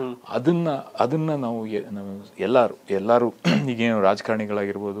 ಅದನ್ನ ನಾವು ಎಲ್ಲರೂ ಈಗೇನು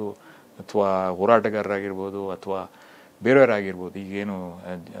ರಾಜಕಾರಣಿಗಳಾಗಿರ್ಬೋದು, ಅಥವಾ ಹೋರಾಟಗಾರರಾಗಿರ್ಬೋದು, ಅಥವಾ ಬೇರೆಯವರಾಗಿರ್ಬೋದು, ಈಗೇನು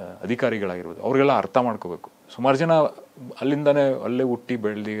ಅಧಿಕಾರಿಗಳಾಗಿರ್ಬೋದು, ಅವ್ರಿಗೆಲ್ಲ ಅರ್ಥ ಮಾಡ್ಕೋಬೇಕು. ಸುಮಾರು ಜನ ಅಲ್ಲೇ ಹುಟ್ಟಿ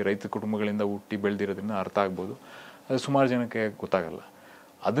ಬೆಳೆದು, ರೈತ ಕುಟುಂಬಗಳಿಂದ ಹುಟ್ಟಿ ಬೆಳೆದಿರೋದ್ರಿಂದ ಅರ್ಥ ಆಗ್ಬೋದು. ಅದು ಸುಮಾರು ಜನಕ್ಕೆ ಗೊತ್ತಾಗಲ್ಲ.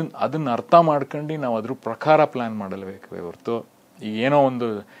 ಅದನ್ನ ಅರ್ಥ ಮಾಡ್ಕೊಂಡು ನಾವು ಅದ್ರ ಪ್ರಕಾರ ಪ್ಲ್ಯಾನ್ ಮಾಡಲೇಬೇಕೇ ಹೊರತು ಈಗ ಏನೋ ಒಂದು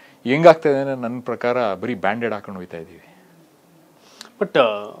ಹೆಂಗಾಗ್ತದೆ ಅಂದರೆ ನನ್ನ ಪ್ರಕಾರ ಬರೀ ಬ್ಯಾಂಡೆಡ್ ಹಾಕೊಂಡು ಹೋಗ್ತಾ ಇದ್ದೀವಿ. ಬಟ್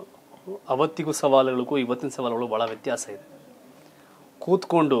ಅವತ್ತಿಗೂ ಸವಾಲುಗಳಿಗೂ ಇವತ್ತಿನ ಸವಾಲುಗಳು ಭಾಳ ವ್ಯತ್ಯಾಸ ಇದೆ.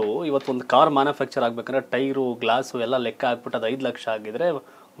 ಕೂತ್ಕೊಂಡು ಇವತ್ತೊಂದು ಕಾರ್ ಮ್ಯಾನುಫ್ಯಾಕ್ಚರ್ ಆಗಬೇಕಂದ್ರೆ ಟೈರು ಗ್ಲಾಸು ಎಲ್ಲ ಲೆಕ್ಕ ಹಾಕ್ಬಿಟ್ಟು ಅದು 5 ಲಕ್ಷ ಆಗಿದ್ರೆ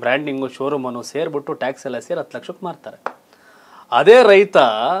ಬ್ರ್ಯಾಂಡಿಂಗು ಶೋರೂಮನ್ನು ಸೇರಿಬಿಟ್ಟು ಟ್ಯಾಕ್ಸ್ ಎಲ್ಲ ಸೇರಿ 10 ಲಕ್ಷಕ್ಕೆ ಮಾರ್ತಾರೆ. ಅದೇ ರೈತ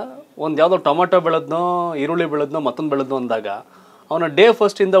ಒಂದು ಯಾವುದೋ ಟೊಮೆಟೊ ಬೆಳೆದ್ನೋ ಈರುಳ್ಳಿ ಬೆಳೆದ್ನೋ ಮತ್ತೊಂದು ಬೆಳೆದ್ನೋ ಅಂದಾಗ ಅವನ ಡೇ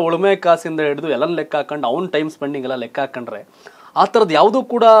ಫಸ್ಟಿಂದ ಉಳುಮೆ ಕಾಸಿಂದ ಹಿಡಿದು ಎಲ್ಲ ಲೆಕ್ಕ ಹಾಕೊಂಡು ಅವ್ನ ಟೈಮ್ ಸ್ಪೆಂಡಿಂಗ್ ಎಲ್ಲ ಲೆಕ್ಕ ಹಾಕೊಂಡ್ರೆ ಆ ಥರದ್ದು ಯಾವುದೂ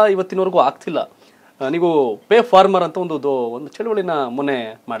ಕೂಡ ಇವತ್ತಿನವರೆಗೂ ಆಗ್ತಿಲ್ಲ. ನೀವು ಪೇ ಫಾರ್ಮರ್ ಅಂತ ಒಂದು ಚಳುವಳಿನ ಮೊನ್ನೆ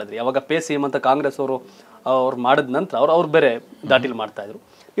ಮಾಡಿದ್ರಿ. ಯಾವಾಗ ಪೇ ಸಿಎಂ ಅಂತ ಕಾಂಗ್ರೆಸ್ ಅವ್ರು ಮಾಡಿದ ನಂತರ ಅವ್ರು ಬೇರೆ ದಾಟಿಲಿ ಮಾಡ್ತಾಯಿದ್ರು.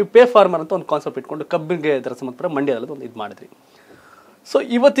 ನೀವು ಪೇ ಫಾರ್ಮರ್ ಅಂತ ಒಂದು ಕಾನ್ಸೆಪ್ಟ್ ಇಟ್ಕೊಂಡು ಕಬ್ಬಿಗೆ ಇದರ ಸಂಬಂಧಪಟ್ಟ ಮಂಡ್ಯದಲ್ಲಿ ಒಂದು ಇದು ಮಾಡಿದ್ರಿ. ಸೊ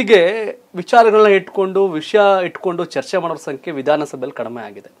ಇವತ್ತಿಗೆ ವಿಚಾರಗಳನ್ನ ವಿಷಯ ಇಟ್ಕೊಂಡು ಚರ್ಚೆ ಮಾಡೋರ ಸಂಖ್ಯೆ ವಿಧಾನಸಭೆಯಲ್ಲಿ ಕಡಿಮೆ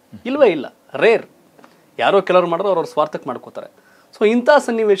ಆಗಿದೆ. ಇಲ್ವೇ ಇಲ್ಲ, ರೇರ್. ಯಾರೋ ಕೆಲವರು ಮಾಡಿದ್ರೆ ಅವ್ರವ್ರ ಸ್ವಾರ್ಥಕ್ಕೆ ಮಾಡ್ಕೋತಾರೆ. ಸೊ ಇಂಥ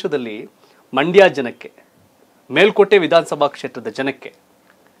ಸನ್ನಿವೇಶದಲ್ಲಿ ಮಂಡ್ಯ ಜನಕ್ಕೆ, ಮೇಲ್ಕೋಟೆ ವಿಧಾನಸಭಾ ಕ್ಷೇತ್ರದ ಜನಕ್ಕೆ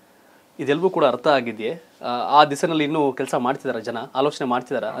ಇದೆಲ್ಲವೂ ಕೂಡ ಅರ್ಥ ಆಗಿದೆಯೇ? ಆ ದಿಸೆನಲ್ಲಿ ಇನ್ನೂ ಕೆಲಸ ಮಾಡ್ತಿದಾರ ಜನ, ಆಲೋಚನೆ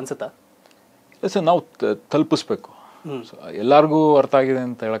ಮಾಡ್ತಿದಾರ ಅನ್ಸುತ್ತಾ? ಸರ್, ನಾವು ತಲುಪಿಸ್ಬೇಕು. ಎಲ್ಲರಿಗೂ ಅರ್ಥ ಆಗಿದೆ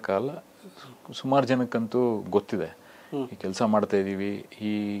ಅಂತ ಹೇಳೋಕ್ಕಾಗಲ್ಲ. ಸುಮಾರು ಜನಕ್ಕಂತೂ ಗೊತ್ತಿದೆ ಈ ಕೆಲಸ ಮಾಡ್ತಾ ಇದ್ದೀವಿ.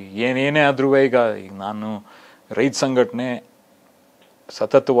 ಈ ಏನೇ ಆದ್ರೂ ಈಗ ನಾನು ರೈತ ಸಂಘಟನೆ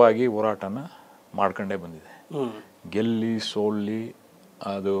ಸತತವಾಗಿ ಹೋರಾಟನ ಮಾಡ್ಕೊಂಡೇ ಬಂದಿದೆ. ಗೆಲ್ಲಿ ಸೋಲ್ಲಿ,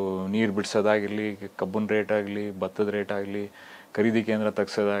 ಅದು ನೀರು ಬಿಡಿಸೋದಾಗಿರಲಿ, ಕಬ್ಬಿನ ರೇಟ್ ಆಗಲಿ, ಭತ್ತದ ರೇಟ್ ಆಗಲಿ, ಖರೀದಿ ಕೇಂದ್ರ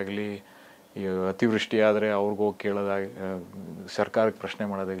ತೆಗ್ಸೋದಾಗಲಿ, ಅತಿವೃಷ್ಟಿ ಆದರೆ ಅವ್ರಿಗೂ ಕೇಳೋದಾಗಿ ಸರ್ಕಾರಕ್ಕೆ ಪ್ರಶ್ನೆ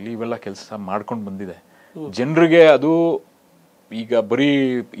ಮಾಡೋದಾಗಲಿ, ಇವೆಲ್ಲ ಕೆಲಸ ಮಾಡ್ಕೊಂಡು ಬಂದಿದೆ. ಜನರಿಗೆ ಅದು ಈಗ ಬರೀ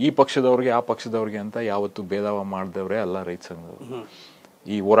ಈ ಪಕ್ಷದವ್ರಿಗೆ ಆ ಪಕ್ಷದವ್ರಿಗೆ ಅಂತ ಯಾವತ್ತು ಭೇದವ ಮಾಡಿದವ್ರೆ ಅಲ್ಲ ರೈತ ಸಂಘದವರು.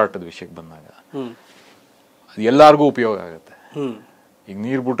 ಈ ಹೋರಾಟದ ವಿಷಯಕ್ಕೆ ಬಂದಾಗ ಅದು ಎಲ್ಲಾರ್ಗೂ ಉಪಯೋಗ ಆಗುತ್ತೆ. ಈಗ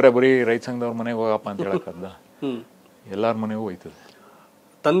ನೀರು ಬಿಟ್ರೆ ಬರೀ ರೈತ ಸಂಘದವ್ರ ಮನೆಗೆ ಹೋಗಪ್ಪ ಅಂತ ಹೇಳಕ್ಕಲ್ಲ, ಎಲ್ಲಾರ ಮನೆಗೂ ಹೋಯ್ತದೆ.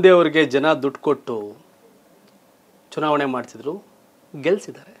 ತಂದೆಯವ್ರಿಗೆ ಜನ ದುಡ್ಡು ಕೊಟ್ಟು ಚುನಾವಣೆ ಮಾಡ್ತಿದ್ರು,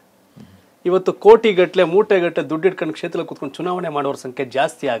 ಗೆಲ್ಸಿದ್ದಾರೆ. ಇವತ್ತು ಕೋಟಿಗಟ್ಟಲೆ ಮೂಟೆಗಟ್ಟಲೆ ದುಡ್ಡು ಇಟ್ಕೊಂಡು ಕ್ಷೇತ್ರದಲ್ಲಿ ಕೂತ್ಕೊಂಡು ಚುನಾವಣೆ ಮಾಡೋರ ಸಂಖ್ಯೆ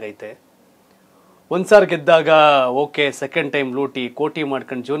ಜಾಸ್ತಿ ಆಗೈತೆ. ಒಂದ್ಸಾರಿ ಗೆದ್ದಾಗ ಓಕೆ, ಸೆಕೆಂಡ್ ಟೈಮ್ ಲೂಟಿ ಕೋಟಿ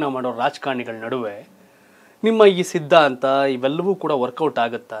ಮಾಡ್ಕೊಂಡು ಜೀವನ ಮಾಡೋ ರಾಜಕಾರಣಿಗಳ ನಡುವೆ ನಿಮ್ಮ ಈ ಸಿದ್ಧಾಂತ ಇವೆಲ್ಲವೂ ಕೂಡ ವರ್ಕೌಟ್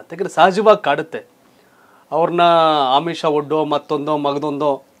ಆಗುತ್ತಾ ಅಂತ? ಯಾಕಂದ್ರೆ ಸಹಜವಾಗಿ ಕಾಡುತ್ತೆ. ಅವ್ರನ್ನ ಆಮಿಷ ಒಡ್ಡೋ ಮತ್ತೊಂದೋ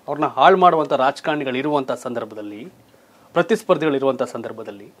ಮಗದೊಂದೋ ಅವ್ರನ್ನ ಹಾಳು ಮಾಡುವಂಥ ರಾಜಕಾರಣಿಗಳು ಇರುವಂಥ ಸಂದರ್ಭದಲ್ಲಿ, ಪ್ರತಿಸ್ಪರ್ಧಿಗಳಿರುವಂಥ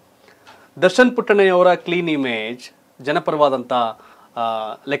ಸಂದರ್ಭದಲ್ಲಿ ದರ್ಶನ್ ಪುಟ್ಟಣ್ಣಯ್ಯ ಅವರ ಕ್ಲೀನ್ ಇಮೇಜ್, ಜನಪರವಾದಂಥ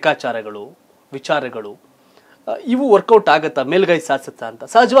ಲೆಕ್ಕಾಚಾರಗಳು, ವಿಚಾರಗಳು ಇವು ವರ್ಕೌಟ್ ಆಗುತ್ತಾ, ಮೇಲ್ಗೈ ಸಾಧಿಸುತ್ತಾ ಅಂತ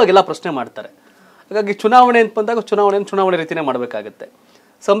ಸಹಜವಾಗಿ ಎಲ್ಲ ಪ್ರಶ್ನೆ ಮಾಡ್ತಾರೆ. ಹಾಗಾಗಿ ಚುನಾವಣೆ ಅಂತ ಬಂದಾಗ ಚುನಾವಣೆ ರೀತಿಯೇ ಮಾಡಬೇಕಾಗತ್ತೆ.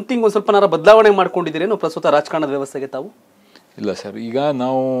 ಸಮಥಿಂಗ್ ಒಂದು ಸ್ವಲ್ಪ ಬದಲಾವಣೆ ಮಾಡ್ಕೊಂಡಿದ್ದೀರೇನು ಪ್ರಸ್ತುತ ರಾಜಕಾರಣದ ವ್ಯವಸ್ಥೆಗೆ ತಾವು? ಇಲ್ಲ ಸರ್, ಈಗ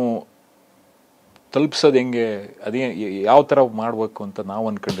ನಾವು ತಲುಪಿಸೋದು ಹೆಂಗೆ, ಅದೇ ಯಾವ ಥರ ಮಾಡಬೇಕು ಅಂತ ನಾವು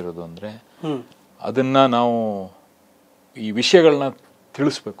ಅಂದ್ಕೊಂಡಿರೋದು ಅಂದರೆ, ಅದನ್ನ ನಾವು ಈ ವಿಷಯಗಳನ್ನ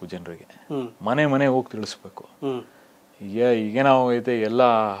ತಿಳಿಸ್ಬೇಕು ಜನರಿಗೆ, ಮನೆ ಹೋಗಿ ತಿಳಿಸ್ಬೇಕು. ಈಗೇನಾಗೈತೆ, ಎಲ್ಲ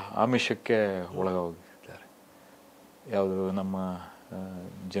ಆಮಿಷಕ್ಕೆ ಒಳಗೋಗಿದ್ದಾರೆ ಯಾವುದು ನಮ್ಮ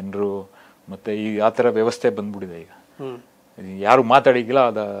ಜನರು. ಮತ್ತೆ ಈ ಆ ಥರ ವ್ಯವಸ್ಥೆ ಬಂದ್ಬಿಟ್ಟಿದೆ. ಈಗ ಯಾರು ಮಾತಾಡಿಗಿಲ್ಲ,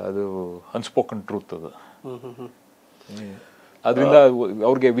 ಅದು ಅನ್ಸ್ಪೋಕನ್ ಟ್ರೂತ್ ಅದು. ಅದರಿಂದ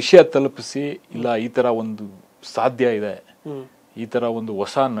ಅವ್ರಿಗೆ ವಿಷಯ ತಲುಪಿಸಿ, ಇಲ್ಲ ಈ ಥರ ಒಂದು ಸಾಧ್ಯ ಇದೆ, ಈ ಥರ ಒಂದು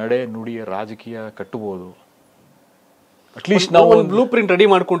ಹೊಸ ನಡೆ ನುಡಿಯ ರಾಜಕೀಯ ಕಟ್ಟಬಹುದು. ಅಟ್ಲೀಸ್ಟ್ ನಾವು ಒಂದು ಬ್ಲೂ ಪ್ರಿಂಟ್ ರೆಡಿ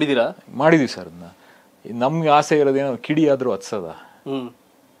ಮಾಡ್ಕೊಂಡಿದ್ದೀರಾ? ಮಾಡಿದೀವಿ ಸರ್. ಅದನ್ನ ನಮ್ಗೆ ಆಸೆ ಇರೋದೇನೋ ಕಿಡಿ ಆದ್ರೂ ಹತ್ಸದ,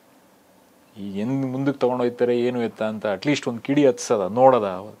 ಈ ಎಂದ್ ಮುಂದಕ್ಕೆ ತಗೊಂಡೋಗ್ತಾರೆ ಏನು ಎತ್ತ ಅಂತ ಅಟ್ಲೀಸ್ಟ್ ಒಂದು ಕಿಡಿ ಹತ್ಸದ, ನೋಡೋದ,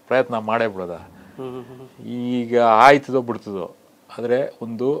 ಪ್ರಯತ್ನ ಮಾಡೇ ಬಿಡೋದ. ಈಗ ಆಯ್ತದೋ ಬಿಡ್ತದೋ, ಆದರೆ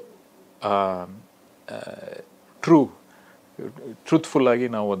ಒಂದು ಟ್ರೂತ್ಫುಲ್ ಆಗಿ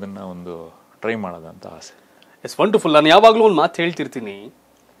ನಾವು ಅದನ್ನ ಒಂದು ಟ್ರೈ ಮಾಡೋದಂತ ಆಸೆ. S, wonderful. ನಾನು ಯಾವಾಗಲೂ ಒಂದು ಮಾತು ಹೇಳ್ತಿರ್ತೀನಿ,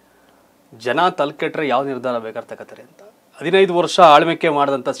 ಜನ ತಲೆಕೆಟ್ರೆ ಯಾವ ನಿರ್ಧಾರ ಬೇಕಾದ್ರೆ ತಗೋತಾರೆ ಅಂತ. 15 ವರ್ಷ ಆಳ್ವಿಕೆ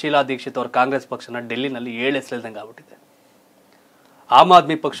ಮಾಡಿದಂಥ ಶೀಲಾ ದೀಕ್ಷಿತ್ ಅವ್ರ ಕಾಂಗ್ರೆಸ್ ಪಕ್ಷನ ಡೆಲ್ಲಿನಲ್ಲಿ 7 ಹೆಸರಿಲ್ದಂಗೆ ಆಗ್ಬಿಟ್ಟಿದೆ. ಆಮ್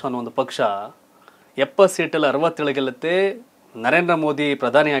ಆದ್ಮಿ ಪಕ್ಷ ಅನ್ನೋ ಒಂದು ಪಕ್ಷ 70 ಸೀಟಲ್ಲಿ 67 ಗೆಲ್ಲುತ್ತೆ. ನರೇಂದ್ರ ಮೋದಿ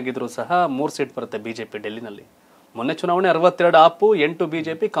ಪ್ರಧಾನಿ ಆಗಿದ್ರು ಸಹ 3 ಸೀಟ್ ಬರುತ್ತೆ ಬಿಜೆಪಿ ಡೆಲ್ಲಿನಲ್ಲಿ. ಮೊನ್ನೆ ಚುನಾವಣೆ 62 ಆಪು, 8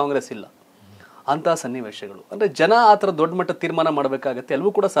 ಬಿಜೆಪಿ, ಕಾಂಗ್ರೆಸ್ ಇಲ್ಲ. ಅಂತ ಸನ್ನಿವೇಶಗಳು ಅಂದ್ರೆ ಜನ ಆ ಥರ ದೊಡ್ಡ ಮಟ್ಟ ತೀರ್ಮಾನ ಮಾಡಬೇಕಾಗತ್ತೆ.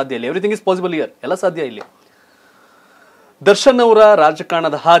 ಎಲ್ಲವೂ ಕೂಡ ಸಾಧ್ಯ ಇಲ್ಲ. ಎವ್ರಿಥಿಂಗ್ ಇಸ್ ಪಾಸಿಬಲ್ ಇಯರ್, ಎಲ್ಲ ಸಾಧ್ಯ ಇಲ್ಲಿ. ದರ್ಶನ್ ಅವರ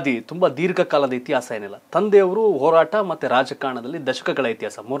ರಾಜಕಾರಣದ ಹಾದಿ ತುಂಬಾ ದೀರ್ಘಕಾಲದ ಇತಿಹಾಸ ಏನಿಲ್ಲ. ತಂದೆಯವರು ಹೋರಾಟ ಮತ್ತೆ ರಾಜಕಾರಣದಲ್ಲಿ ದಶಕಗಳ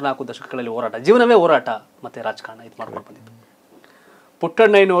ಇತಿಹಾಸ, 3-4 ದಶಕಗಳಲ್ಲಿ ಹೋರಾಟ, ಜೀವನವೇ ಹೋರಾಟ ಮತ್ತೆ ರಾಜಕಾರಣ ಇದು ಮಾಡ್ಕೊಂಡು ಬಂದಿತ್ತು.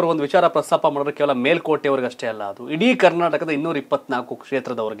 ಪುಟ್ಟಣ್ಣಯ್ಯನವರು ಒಂದು ವಿಚಾರ ಪ್ರಸ್ತಾಪ ಮಾಡಿದ್ರೆ ಕೇವಲ ಮೇಲ್ಕೋಟೆಯವ್ರಿಗೆ ಅಷ್ಟೇ ಅಲ್ಲ, ಅದು ಇಡೀ ಕರ್ನಾಟಕದ 224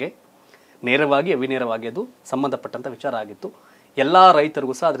 ಕ್ಷೇತ್ರದವರಿಗೆ ನೇರವಾಗಿ ಅವಿನೇರವಾಗಿ ಅದು ಸಂಬಂಧಪಟ್ಟಂತ ವಿಚಾರ ಆಗಿತ್ತು. ಎಲ್ಲಾ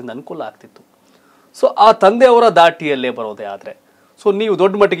ರೈತರಿಗೂ ಸಹ ಅದರಿಂದ ಅನುಕೂಲ ಆಗ್ತಿತ್ತು. ಸೊ ಆ ತಂದೆಯವರ ದಾಟಿಯಲ್ಲೇ ಬರೋದೇ ಆದರೆ, ಸೊ ನೀವು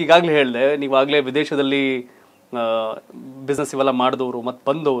ದೊಡ್ಡ ಮಟ್ಟಿಗೆ ಈಗಾಗಲೇ ಹೇಳಿದೆ, ನೀವಾಗಲೇ ವಿದೇಶದಲ್ಲಿ ಬಿಸ್ನೆಸ್ ಇವೆಲ್ಲ ಮಾಡಿದವರು ಮತ್ತು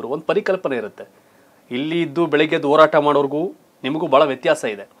ಬಂದವರು, ಒಂದು ಪರಿಕಲ್ಪನೆ ಇರುತ್ತೆ. ಇಲ್ಲಿ ಇದ್ದು ಬೆಳಿಗ್ಗೆ ಎದ್ದು ಹೋರಾಟ ಮಾಡೋರ್ಗೂ ನಿಮಗೂ ಬಹಳ ವ್ಯತ್ಯಾಸ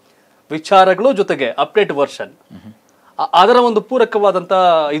ಇದೆ. ವಿಚಾರಗಳು ಜೊತೆಗೆ ಅಪ್ಡೇಟ್ ವರ್ಷನ್. ಅದರ ಒಂದು ಪೂರಕವಾದಂತ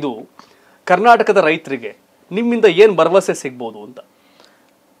ಇದು ಕರ್ನಾಟಕದ ರೈತರಿಗೆ ನಿಮ್ಮಿಂದ ಏನ್ ಭರವಸೆ ಸಿಗ್ಬೋದು ಅಂತ.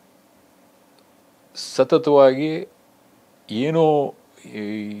 ಸತತವಾಗಿ ಏನೋ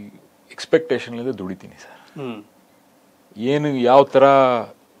ಎಕ್ಸ್ಪೆಕ್ಟೇಷನ್ ಇಲ್ಲದೆ ದುಡಿತೀನಿ ಸರ್. ಏನು ಯಾವ ಥರ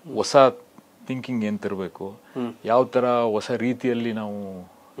ಹೊಸ ಥಿಂಕಿಂಗ್ ಏನು ತರಬೇಕು, ಯಾವ ಥರ ಹೊಸ ರೀತಿಯಲ್ಲಿ ನಾವು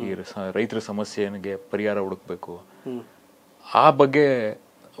ಈ ರೈತರ ಸಮಸ್ಯೆಗೆ ಪರಿಹಾರ ಹುಡುಕ್ಬೇಕು, ಆ ಬಗ್ಗೆ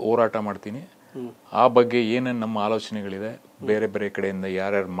ಹೋರಾಟ ಮಾಡ್ತೀನಿ. ಆ ಬಗ್ಗೆ ಏನೇನು ನಮ್ಮ ಆಲೋಚನೆಗಳಿದೆ, ಬೇರೆ ಬೇರೆ ಕಡೆಯಿಂದ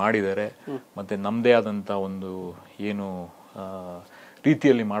ಯಾರ್ಯಾರು ಮಾಡಿದ್ದಾರೆ, ಮತ್ತು ನಮ್ಮದೇ ಆದಂಥ ಒಂದು ಏನು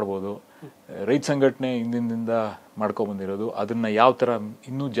ರೀತಿಯಲ್ಲಿ ಮಾಡ್ಬೋದು, ರೈತ ಸಂಘಟನೆ ಹಿಂದಿನಿಂದ ಮಾಡ್ಕೊಬಂದಿರೋದು, ಅದನ್ನು ಯಾವ ಥರ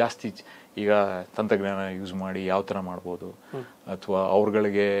ಇನ್ನೂ ಜಾಸ್ತಿ ಈಗ ತಂತ್ರಜ್ಞಾನ ಯೂಸ್ ಮಾಡಿ ಯಾವ ಥರ ಮಾಡ್ಬೋದು, ಅಥವಾ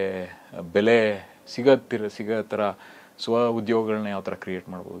ಅವ್ರಗಳಿಗೆ ಬೆಲೆ ಸಿಗೋ ಥರ ಸ್ವ ಉದ್ಯೋಗಗಳನ್ನ ಯಾವ ಥರ ಕ್ರಿಯೇಟ್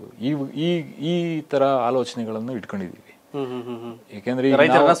ಮಾಡ್ಬೋದು, ಈ ಥರ ಆಲೋಚನೆಗಳನ್ನು ಇಟ್ಕೊಂಡಿದ್ದೀವಿ. ಯಾಕೆಂದ್ರೆ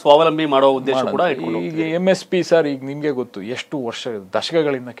ಸ್ವಾವಲಂಬಿ ಮಾಡೋ ಉದ್ದೇಶ ಕೂಡ ಈಗ MSP ಸರ್, ಈಗ ನಿಮ್ಗೆ ಗೊತ್ತು ಎಷ್ಟು ವರ್ಷ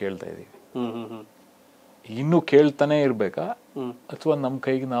ದಶಕಗಳಿಂದ ಕೇಳ್ತಾ ಇದೀವಿ. ಇನ್ನು ಕೇಳ್ತಾನೆ ಇರ್ಬೇಕಾ, ಅಥವಾ ನಮ್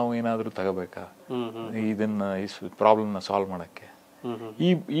ಕೈಗೆ ನಾವು ಏನಾದ್ರೂ ತಗೋಬೇಕಾ ಇದನ್ನ ಪ್ರಾಬ್ಲಮ್ ನ ಸಾಲ್ವ್ ಮಾಡಕ್ಕೆ?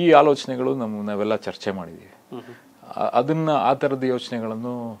 ಈ ಆಲೋಚನೆಗಳು ನಾವೆಲ್ಲ ಚರ್ಚೆ ಮಾಡಿದೀವಿ. ಅದನ್ನ ಆ ತರದ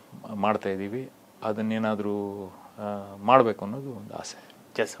ಯೋಚನೆಗಳನ್ನು ಮಾಡ್ತಾ ಇದೀವಿ. ಅದನ್ನೇನಾದ್ರೂ ಮಾಡ್ಬೇಕು ಅನ್ನೋದು ಒಂದು ಆಸೆ.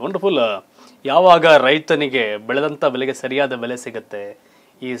 S, wonderful. ಯಾವಾಗ ರೈತನಿಗೆ ಬೆಳೆದಂತ ಬೆಲೆಗೆ ಸರಿಯಾದ ಬೆಲೆ ಸಿಗುತ್ತೆ,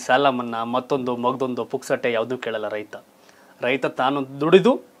 ಈ ಸಾಲ ಮನ್ನಾ ಮತ್ತೊಂದು ಮಗದೊಂದು ಪುಕ್ಸಟ್ಟೆ ಯಾವುದೂ ಕೇಳಲ್ಲ ರೈತ ತಾನು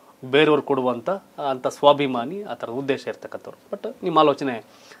ದುಡಿದು ಬೇರೆಯವ್ರು ಕೊಡುವಂತ ಅಂತ ಸ್ವಾಭಿಮಾನಿ, ಆ ಥರದ ಉದ್ದೇಶ ಇರ್ತಕ್ಕಂಥವ್ರು. ಬಟ್ ನಿಮ್ಮ ಆಲೋಚನೆ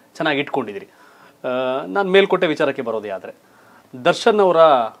ಚೆನ್ನಾಗಿ ಇಟ್ಕೊಂಡಿದ್ದೀರಿ. ನಾನು ಮೇಲ್ಕೋಟೆ ವಿಚಾರಕ್ಕೆ ಬರೋದೇ ಆದರೆ, ದರ್ಶನ್ ಅವರ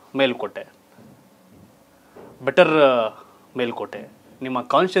ಮೇಲ್ಕೋಟೆ ಬೆಟರ್ ಮೇಲ್ಕೋಟೆ, ನಿಮ್ಮ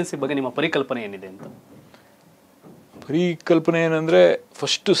ಕಾನ್ಶಿಯನ್ಸಿ ಬಗ್ಗೆ ನಿಮ್ಮ ಪರಿಕಲ್ಪನೆ ಏನಿದೆ ಅಂತ? ಪರಿಕಲ್ಪನೆ ಏನಂದರೆ,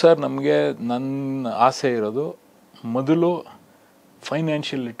 ಫಸ್ಟು ಸರ್ ನಮಗೆ ನನ್ನ ಆಸೆ ಇರೋದು ಮೊದಲು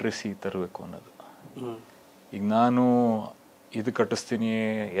ಫೈನಾನ್ಷಿಯಲ್ ಲಿಟ್ರಸಿ ತರಬೇಕು ಅನ್ನೋದು. ಈಗ ನಾನು ಇದು ಕಟ್ಟಿಸ್ತೀನಿ,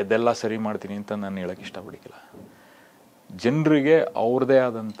 ಎದೆಲ್ಲ ಸರಿ ಮಾಡ್ತೀನಿ ಅಂತ ನಾನು ಹೇಳಕ್ಕೆ ಇಷ್ಟಪಡಿಲ್ಲ. ಜನರಿಗೆ ಅವ್ರದ್ದೇ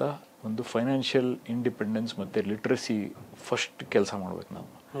ಆದಂಥ ಒಂದು ಫೈನಾನ್ಷಿಯಲ್ ಇಂಡಿಪೆಂಡೆನ್ಸ್ ಮತ್ತು ಲಿಟ್ರಸಿ ಫಸ್ಟ್ ಕೆಲಸ ಮಾಡ್ಬೇಕು ನಾವು.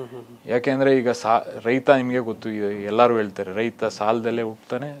 ಯಾಕೆಂದರೆ ಈಗ ರೈತ ನಿಮಗೆ ಗೊತ್ತು, ಎಲ್ಲರೂ ಹೇಳ್ತಾರೆ ರೈತ ಸಾಲದಲ್ಲೇ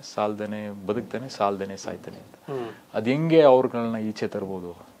ಹುಟ್ಟುತ್ತಾನೆ, ಸಾಲದೇನೆ ಬದುಕ್ತಾನೆ, ಸಾಲದೇನೆ ಸಾಯ್ತಾನೆ ಅಂತ. ಅದು ಹೆಂಗೆ ಅವ್ರುಗಳನ್ನ ಈಚೆ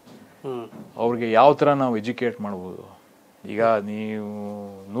ತರ್ಬೋದು, ಅವ್ರಿಗೆ ಯಾವ ಥರ ನಾವು ಎಜುಕೇಟ್ ಮಾಡ್ಬೋದು? ಈಗ ನೀವು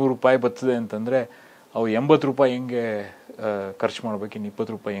 100 ರೂಪಾಯಿ ಬರ್ತದೆ ಅಂತಂದರೆ ಅವು 80 ರೂಪಾಯಿ ಹೆಂಗೆ ಖರ್ಚು ಮಾಡ್ಬೇಕು, ಇನ್ನು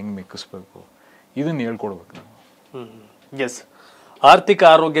 20 ರೂಪಾಯಿ ಹೆಂಗೆ ಮಿಕ್ಕಿಸ್ಬೇಕು, ಇದನ್ನು ಹೇಳ್ಕೊಡ್ಬೇಕು ನಾವು. ಎಸ್, ಆರ್ಥಿಕ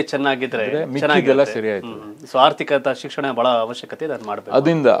ಆರೋಗ್ಯ ಚೆನ್ನಾಗಿದ್ರೆ ಮಿಕ್ಕಿದ್ದೆಲ್ಲ ಸರಿ ಆಯ್ತು. ಸೊ ಆರ್ಥಿಕ ಶಿಕ್ಷಣ ಬಹಳ ಅವಶ್ಯಕತೆ ಇದೆ, ಮಾಡಬೇಕು.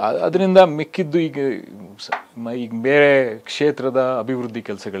 ಅದರಿಂದ ಮಿಕ್ಕಿದ್ದು ಈಗ ಬೇರೆ ಕ್ಷೇತ್ರದ ಅಭಿವೃದ್ಧಿ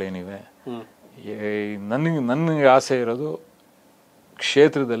ಕೆಲಸಗಳೇನಿವೆ, ನನಗೆ ಆಸೆ ಇರೋದು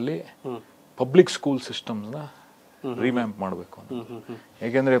ಕ್ಷೇತ್ರದಲ್ಲಿ ಪಬ್ಲಿಕ್ ಸ್ಕೂಲ್ ಸಿಸ್ಟಮ್ಸ್ನ ರಿವ್ಯಾಂಪ್ ಮಾಡಬೇಕು.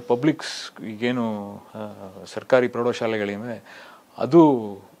 ಯಾಕೆಂದರೆ ಈಗೇನು ಸರ್ಕಾರಿ ಪ್ರೌಢಶಾಲೆಗಳಿವೆ ಅದು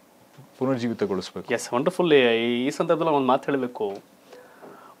ಪುನರ್ಜೀವಿತಗೊಳಿಸ್ಬೇಕು. S, wonderful. ಈ ಸಂದರ್ಭದಲ್ಲಿ ಒಂದು ಮಾತು ಹೇಳಬೇಕು.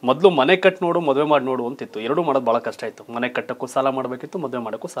 ಮೊದಲು ಮನೆ ಕಟ್ಟು ನೋಡು, ಮದುವೆ ಮಾಡಿ ನೋಡು ಅಂತಿತ್ತು. ಎರಡೂ ಮಾಡೋದು ಭಾಳ ಕಷ್ಟ ಇತ್ತು. ಮನೆ ಕಟ್ಟಕ್ಕೂ ಸಾಲ ಮಾಡಬೇಕಿತ್ತು, ಮದುವೆ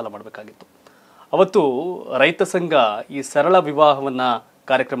ಮಾಡೋಕ್ಕೂ ಸಾಲ ಮಾಡಬೇಕಾಗಿತ್ತು. ಅವತ್ತು ರೈತ ಸಂಘ ಈ ಸರಳ ವಿವಾಹವನ್ನು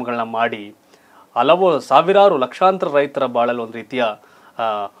ಕಾರ್ಯಕ್ರಮಗಳನ್ನ ಮಾಡಿ ಹಲವು ಸಾವಿರಾರು ಲಕ್ಷಾಂತರ ರೈತರ ಬಾಳಲು ಒಂದು ರೀತಿಯ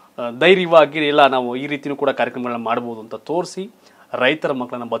ಧೈರ್ಯವಾಗಿ ಇಲ್ಲ ನಾವು ಈ ರೀತಿಯೂ ಕೂಡ ಕಾರ್ಯಕ್ರಮಗಳನ್ನ ಮಾಡ್ಬೋದು ಅಂತ ತೋರಿಸಿ ರೈತರ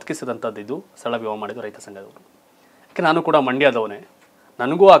ಮಕ್ಕಳನ್ನ ಬದುಕಿಸಿದಂಥದ್ದು ಇದು ಸರಳ ವಿವಾಹ ಮಾಡಿದ್ದು ರೈತ ಸಂಘದವರು. ಯಾಕೆ ನಾನು ಕೂಡ ಮಂಡ್ಯದವನೇ,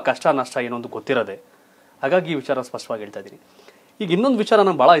 ನನಗೂ ಆ ಕಷ್ಟ ನಷ್ಟ ಏನೋ ಒಂದು ಗೊತ್ತಿರೋದೆ. ಹಾಗಾಗಿ ಈ ವಿಚಾರ ಸ್ಪಷ್ಟವಾಗಿ ಹೇಳ್ತಾ ಇದ್ದೀನಿ. ಈಗ ಇನ್ನೊಂದು ವಿಚಾರ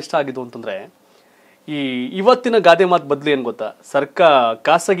ನಂಗೆ ಭಾಳ ಇಷ್ಟ ಆಗಿದ್ದು ಅಂತಂದರೆ, ಈ ಇವತ್ತಿನ ಗಾದೆ ಮಾತು ಬದಲು ಏನು ಗೊತ್ತಾ,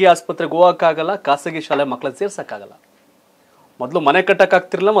 ಖಾಸಗಿ ಆಸ್ಪತ್ರೆಗೆ ಹೋಗೋಕ್ಕಾಗಲ್ಲ, ಖಾಸಗಿ ಶಾಲೆ ಮಕ್ಕಳನ್ನ ಸೇರ್ಸೋಕ್ಕಾಗಲ್ಲ. ಮೊದಲು ಮನೆ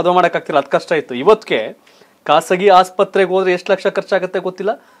ಕಟ್ಟೋಕ್ಕಾಗ್ತಿರಲಿಲ್ಲ, ಮದುವೆ ಮಾಡೋಕ್ಕಾಗ್ತಿರಲ್ಲ, ಅದು ಕಷ್ಟ ಇತ್ತು. ಇವತ್ತಿಗೆ ಖಾಸಗಿ ಆಸ್ಪತ್ರೆಗೆ ಹೋದ್ರೆ ಎಷ್ಟು ಲಕ್ಷ ಖರ್ಚಾಗುತ್ತೆ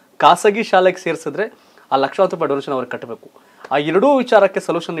ಗೊತ್ತಿಲ್ಲ, ಖಾಸಗಿ ಶಾಲೆಗೆ ಸೇರಿಸಿದ್ರೆ ಆ ಲಕ್ಷಾಂತರ ರೂಪಾಯಿ ಡೊನೇಷನ್ ಅವ್ರಿಗೆ ಕಟ್ಟಬೇಕು. ಆ ಎರಡೂ ವಿಚಾರಕ್ಕೆ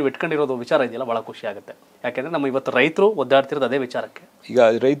ಸೊಲ್ಯೂಷನ್ ನೀವು ಇಟ್ಕೊಂಡಿರೋದು ವಿಚಾರ ಇದೆಯಲ್ಲ, ಭಾಳ ಖುಷಿ ಆಗುತ್ತೆ. ಯಾಕೆಂದರೆ ನಮ್ಮ ಇವತ್ತು ರೈತರು ಒದ್ದಾಡ್ತಿರೋದು ಅದೇ ವಿಚಾರಕ್ಕೆ. ಈಗ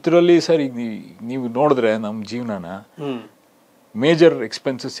ರೈತರಲ್ಲಿ ಸರ್, ಈಗ ನೀವು ನೋಡಿದ್ರೆ ನಮ್ಮ ಜೀವನನ ಮೇಜರ್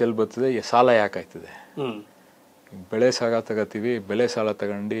ಎಕ್ಸ್ಪೆನ್ಸಸ್ ಎಲ್ಲಿ ಬರ್ತದೆ, ಸಾಲ ಯಾಕಾಯ್ತದೆ? ಬೆಳೆ ಸಾಲ ತಗೋತೀವಿ, ಬೆಳೆ ಸಾಲ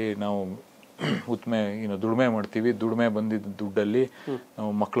ತಗೊಂಡು ನಾವು ದುಡಿಮೆ ಮಾಡ್ತೀವಿ, ದುಡಿಮೆ ಬಂದಿದ್ದ ದುಡ್ಡಲ್ಲಿ ನಾವು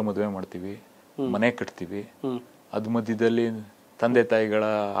ಮಕ್ಕಳು ಮದುವೆ ಮಾಡ್ತೀವಿ, ಮನೆ ಕಟ್ತೀವಿ. ಅದ್ ಮಧ್ಯದಲ್ಲಿ ತಂದೆ ತಾಯಿಗಳ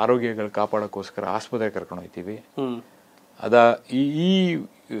ಆರೋಗ್ಯಗಳು ಕಾಪಾಡೋಕ್ಕೋಸ್ಕರ ಆಸ್ಪತ್ರೆಗೆ ಕರ್ಕೊಂಡು ಹೋಗ್ತೀವಿ. ಈ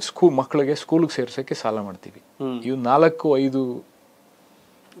ಮಕ್ಕಳಿಗೆ ಸ್ಕೂಲ್ಗೆ ಸೇರ್ಸೋಕ್ಕೆ ಸಾಲ ಮಾಡ್ತೀವಿ. ಇವು 4-5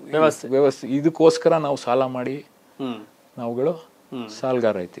 ವ್ಯವಸ್ಥೆ. ಇದಕ್ಕೋಸ್ಕರ ನಾವು ಸಾಲ ಮಾಡಿ ನಾವುಗಳು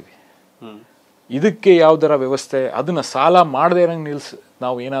ಸಾಲಗಾರ ಆಯ್ತೀವಿ. ಇದಕ್ಕೆ ಯಾವ್ದಾರ ವ್ಯವಸ್ಥೆ, ಅದನ್ನ ಸಾಲ ಮಾಡದೇ ಇರಂಗ್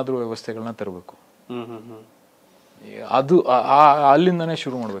ನಾವು ಏನಾದ್ರೂ ವ್ಯವಸ್ಥೆಗಳನ್ನ ತರಬೇಕು. ಅದು ಅಲ್ಲಿಂದನೇ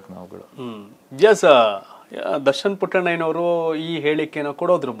ಶುರು ಮಾಡ್ಬೇಕು ನಾವುಗಳು. ಎಸ್, ದರ್ಶನ್ ಪುಟ್ಟಣ್ಣಯ್ಯನವರು ಈ ಹೇಳಿಕೆಯನ್ನು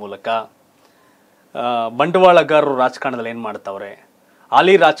ಕೊಡೋದ್ರ ಮೂಲಕ ಬಂಡವಾಳಗಾರರು ರಾಜಕಾರಣದಲ್ಲಿ ಏನು ಮಾಡ್ತಾವ್ರೆ,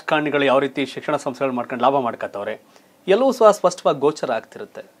 ಹಾಲಿ ರಾಜಕಾರಣಿಗಳು ಯಾವ ರೀತಿ ಶಿಕ್ಷಣ ಸಂಸ್ಥೆಗಳು ಮಾಡ್ಕೊಂಡು ಲಾಭ ಮಾಡ್ಕೊತಾವ್ರೆ, ಎಲ್ಲವೂ ಸಹ ಸ್ಪಷ್ಟವಾಗಿ ಗೋಚರ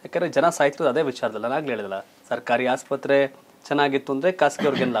ಆಗ್ತಿರುತ್ತೆ. ಯಾಕಂದರೆ ಜನ ಸಾಯ್ತಿರೋದು ಅದೇ ವಿಚಾರದಲ್ಲಿ. ನಾನು ಆಗಲೇ ಹೇಳಿದಲ್ಲ, ಸರ್ಕಾರಿ ಆಸ್ಪತ್ರೆ ಚೆನ್ನಾಗಿತ್ತು ಅಂದರೆ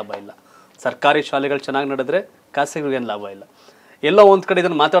ಖಾಸಗಿಯವ್ರಿಗೇನು ಲಾಭ ಇಲ್ಲ, ಸರ್ಕಾರಿ ಶಾಲೆಗಳು ಚೆನ್ನಾಗಿ ನಡೆದ್ರೆ ಖಾಸಗಿಯವ್ರಿಗೇನು ಲಾಭ ಇಲ್ಲ. ಎಲ್ಲೋ ಒಂದು ಕಡೆ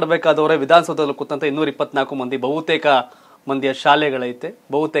ಇದನ್ನು ಮಾತಾಡಬೇಕಾದವರೇ ವಿಧಾನಸೌಧದಲ್ಲಿ ಕೂತಂತ 224 ಮಂದಿ, ಬಹುತೇಕ ಮಂದಿಯ ಶಾಲೆಗಳೈತೆ,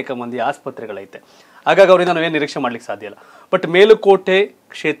 ಬಹುತೇಕ ಮಂದಿಯ ಆಸ್ಪತ್ರೆಗಳೈತೆ. ಹಾಗಾಗಿ ಅವರಿಂದ ನಾವೇನು ನಿರೀಕ್ಷೆ ಮಾಡ್ಲಿಕ್ಕೆ ಸಾಧ್ಯ ಇಲ್ಲ. ಬಟ್ ಮೇಲುಕೋಟೆ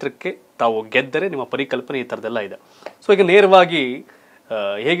ಕ್ಷೇತ್ರಕ್ಕೆ ತಾವು ಗೆದ್ದರೆ ನಿಮ್ಮ ಪರಿಕಲ್ಪನೆ ಈ ಥರದ್ದೆಲ್ಲ ಇದೆ. ಸೊ ಈಗ ನೇರವಾಗಿ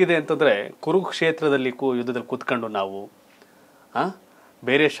ಹೇಗಿದೆ ಅಂತಂದರೆ, ಕುರುಕ್ಷೇತ್ರದಲ್ಲಿ ಯುದ್ಧದಲ್ಲಿ ಕೂತ್ಕೊಂಡು ನಾವು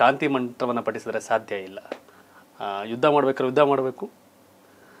ಬೇರೆ ಶಾಂತಿ ಮಂತ್ರವನ್ನು ಪಠಿಸಿದ್ರೆ ಸಾಧ್ಯ ಇಲ್ಲ. ಯುದ್ಧ ಮಾಡ್ಬೇಕಾದ್ರೆ ಯುದ್ಧ ಮಾಡಬೇಕು,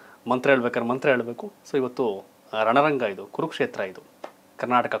 ಮಂತ್ರ ಹೇಳ್ಬೇಕಾದ್ರೆ ಮಂತ್ರ ಹೇಳಬೇಕು. ಸೊ ಇವತ್ತು ರಣರಂಗ ಇದು, ಕುರುಕ್ಷೇತ್ರ ಇದು,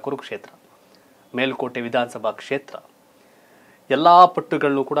 ಕರ್ನಾಟಕ ಕುರುಕ್ಷೇತ್ರ, ಮೇಲುಕೋಟೆ ವಿಧಾನಸಭಾ ಕ್ಷೇತ್ರ. ಎಲ್ಲ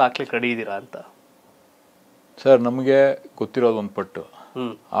ಪಟ್ಟುಗಳನ್ನು ಕೂಡ ಹಾಕ್ಲಿಕ್ಕೆ ರೆಡಿ ಇದ್ದೀರಾ ಅಂತ? ಸರ್, ನಮಗೆ ಗೊತ್ತಿರೋದು ಒಂದು ಪಟ್ಟು.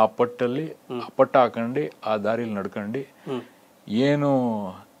 ಆ ಪಟ್ಟಲ್ಲಿ ಆ ಪಟ್ಟ ಹಾಕೊಂಡು ಆ ದಾರಿಲಿ ನಡ್ಕೊಂಡು ಏನು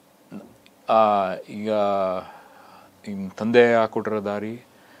ಈಗ ತಂದೆ ಹಾಕೊಟ್ಟಿರೋ ದಾರಿ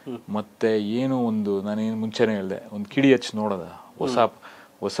ಮತ್ತೆ ಏನು ಒಂದು ನಾನೇನು ಮುಂಚೆನೇ ಹೇಳಿದೆ, ಒಂದು ಕಿಡಿ ಹಚ್ಚಿ ನೋಡೋದ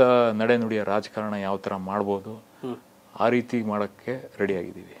ಹೊಸ ನಡೆ ನುಡಿಯ ರಾಜಕಾರಣ ಯಾವ ಥರ ಮಾಡ್ಬೋದು ಆ ರೀತಿ ಮಾಡೋಕ್ಕೆ ರೆಡಿ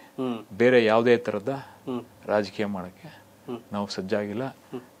ಆಗಿದ್ದೀವಿ. ಬೇರೆ ಯಾವುದೇ ಥರದ ರಾಜಕೀಯ ಮಾಡೋಕ್ಕೆ ನಾವು ಸಜ್ಜಾಗಿಲ್ಲ,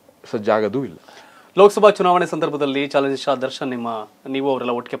 ಸಜ್ಜಾಗೋದೂ ಇಲ್ಲ. ಲೋಕಸಭಾ ಚುನಾವಣೆ ಸಂದರ್ಭದಲ್ಲಿ ಚಾಲೆಂಜ್ ದರ್ಶನ್ ನೀವು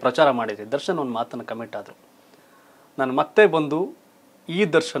ಅವರೆಲ್ಲ ಒಟ್ಟಿಗೆ ಪ್ರಚಾರ ಮಾಡಿದ್ರಿ. ದರ್ಶನ್ ಒಂದು ಮಾತನ್ನು ಕಮೆಂಟ್ ಆದರು, ನಾನು ಮತ್ತೆ ಬಂದು ಈ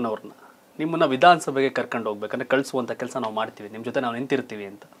ದರ್ಶನ್ ಅವ್ರನ್ನ ನಿಮ್ಮನ್ನ ವಿಧಾನಸಭೆಗೆ ಕರ್ಕೊಂಡು ಹೋಗ್ಬೇಕಂದ್ರೆ ಕಳಿಸುವಂಥ ಕೆಲಸ ನಾವು ಮಾಡ್ತೀವಿ, ನಿಮ್ಮ ಜೊತೆ ನಾವು ನಿಂತಿರ್ತೀವಿ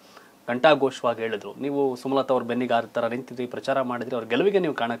ಅಂತ ಘಂಟಾಘೋಷವಾಗಿ ಹೇಳಿದ್ರು. ನೀವು ಸುಮಲತಾ ಅವ್ರ ಬೆನ್ನಿಗೆ ಆ ಥರ ನಿಂತಿದ್ರಿ, ಪ್ರಚಾರ ಮಾಡಿದ್ರಿ, ಅವ್ರ ಗೆಲುವಿಗೆ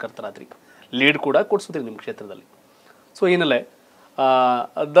ನೀವು ಕಾರಣಕರ್ತರಾದ್ರಿ, ಲೀಡ್ ಕೂಡ ಕೊಡಿಸಿದ್ರಿ ನಿಮ್ಮ ಕ್ಷೇತ್ರದಲ್ಲಿ. ಸೊ ಏನಲ್ಲೇ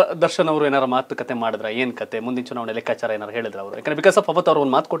ದರ್ಶನ್ ಅವರು ಏನಾರು ಮಾತುಕತೆ ಮಾಡಿದ್ರ, ಏನು ಕತೆ, ಮುಂದಿನ ಚುನಾವಣೆ ಲೆಕ್ಕಾಚಾರ ಏನಾರು ಹೇಳಿದ್ರು ಅವರು? ಯಾಕಂದ್ರೆ ಬಿಕಾಸ್ ಆಫ್ ಅವತ್ತು ಅವ್ರು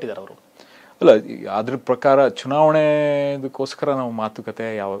ಒಂದು ಮಾತು ಕೊಟ್ಟಿದ್ದಾರೆ ಅವರು. ಅಲ್ಲ, ಅದ್ರ ಪ್ರಕಾರ ಚುನಾವಣೆದಕ್ಕೋಸ್ಕರ ನಾವು ಮಾತುಕತೆ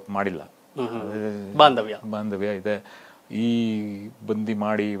ಯಾವ ಮಾಡಿಲ್ಲ. ಬಾಂಧವ್ಯ ಇದೆ, ಈ ಬಂದಿ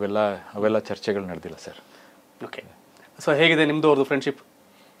ಮಾಡಿ ಅವೆಲ್ಲ ಚರ್ಚೆಗಳು ನಡೆದಿಲ್ಲ ಸರ್. ಓಕೆ. ಸೊ ಹೇಗಿದೆ ನಿಮ್ದು ಅವ್ರದ್ದು ಫ್ರೆಂಡ್ಶಿಪ್?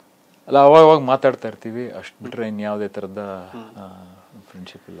 ಅಲ್ಲ, ಅವಾಗ ಮಾತಾಡ್ತಾ ಇರ್ತೀವಿ, ಅಷ್ಟು ಬಿಟ್ರೆ ಇನ್ಯಾವುದೇ ಥರದ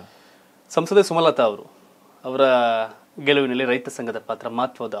ಫ್ರೆಂಡ್ಶಿಪ್ ಇಲ್ಲ. ಸಂಸದೆ ಸುಮಲತಾ ಅವರ ಗೆಲುವಿನಲ್ಲಿ ರೈತ ಸಂಘದ ಪಾತ್ರ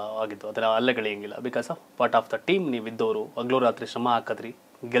ಮಹತ್ವವಾಗಿದ್ದು, ಅದರ ಅಲ್ಲೆಗಳಿಯಂಗಿಲ್ಲ. Because of part of the team ನೀವಿದ್ದವರು, ಹಗಲು ರಾತ್ರಿ ಶ್ರಮ ಹಾಕಿದ್ರಿ,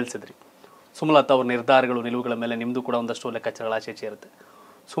 ಗೆಲ್ಸಿದ್ರಿ. ಸುಮಲತಾ ಅವ್ರ ನಿರ್ಧಾರಗಳು, ನಿಲುವುಗಳ ಮೇಲೆ ನಿಮ್ಮದು ಕೂಡ ಒಂದಷ್ಟು ಲೆಕ್ಕಾಚಾರಗಳ ಆಚೆ ಇರುತ್ತೆ.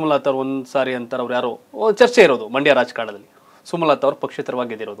 ಸುಮಲತಾ ಅವ್ರು ಒಂದು ಸಾರಿ ಅಂತಾರೆ, ಅವ್ರು ಯಾರೋ ಚರ್ಚೆ ಇರೋದು ಮಂಡ್ಯ ರಾಜಕಾರಣದಲ್ಲಿ, ಸುಮಲತಾ ಅವ್ರು ಪಕ್ಷೇತರವಾಗಿ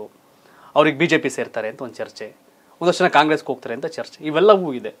ಗೆದ್ದಿರೋದು, ಅವ್ರಿಗೆ BJP ಸೇರ್ತಾರೆ ಅಂತ ಒಂದು ಚರ್ಚೆ, ಒಂದಷ್ಟು ಜನ ಕಾಂಗ್ರೆಸ್ಗೆ ಹೋಗ್ತಾರೆ ಅಂತ ಚರ್ಚೆ, ಇವೆಲ್ಲವೂ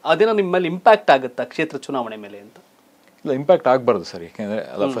ಇದೆ. ಅದೇನೋ ನಿಮ್ಮ ಮೇಲೆ ಇಂಪ್ಯಾಕ್ಟ್ ಆಗುತ್ತಾ ಕ್ಷೇತ್ರ ಚುನಾವಣೆ ಮೇಲೆ ಅಂತ? ಇಲ್ಲ, ಇಂಪ್ಯಾಕ್ಟ್ ಆಗಬಾರ್ದು ಸರ್. ಯಾಕೆಂದರೆ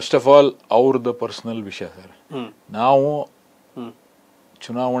ಅಲ್ಲ, ಫಸ್ಟ್ ಆಫ್ ಆಲ್ ಅವ್ರದ್ದು ಪರ್ಸನಲ್ ವಿಷಯ ಸರ್. ನಾವು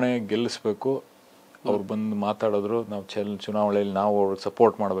ಚುನಾವಣೆ ಗೆಲ್ಲಿಸ್ಬೇಕು, ಅವ್ರು ಬಂದು ಮಾತಾಡಿದ್ರು, ನಾವು ಚುನಾವಣೆಯಲ್ಲಿ ನಾವು ಅವ್ರಿಗೆ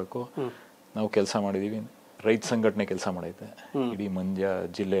ಸಪೋರ್ಟ್ ಮಾಡಬೇಕು. ನಾವು ಕೆಲಸ ಮಾಡಿದ್ದೀವಿ, ರೈತ ಸಂಘಟನೆ ಕೆಲಸ ಮಾಡೈತೆ ಇಡೀ ಮಂಡ್ಯ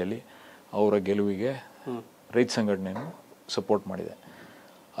ಜಿಲ್ಲೆಯಲ್ಲಿ. ಅವರ ಗೆಲುವಿಗೆ ರೈತ ಸಂಘಟನೆಯನ್ನು ಸಪೋರ್ಟ್ ಮಾಡಿದೆ.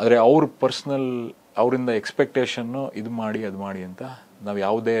 ಆದರೆ ಅವ್ರ ಪರ್ಸ್ನಲ್ ಅವರಿಂದ ಎಕ್ಸ್ಪೆಕ್ಟೇಷನ್ನು ಇದು ಮಾಡಿ ಅದು ಮಾಡಿ ಅಂತ ನಾವು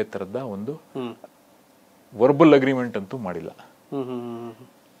ಯಾವುದೇ ಥರದ ಒಂದು ವರ್ಬಲ್ ಅಗ್ರಿಮೆಂಟ್ ಅಂತೂ ಮಾಡಿಲ್ಲ.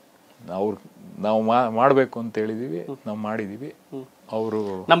 ನಾವು ಮಾಡಬೇಕು ಅಂತ ಹೇಳಿದೀವಿ, ನಾವು ಮಾಡಿದೀವಿ. ಅವರು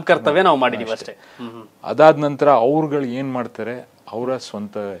ನಮ್ಮ ಕರ್ತವ್ಯ ನಾವು ಮಾಡಿದೀವಿ ಅಷ್ಟೇ. ಅದಾದ ನಂತರ ಅವ್ರುಗಳು ಏನು ಮಾಡ್ತಾರೆ ಅವರ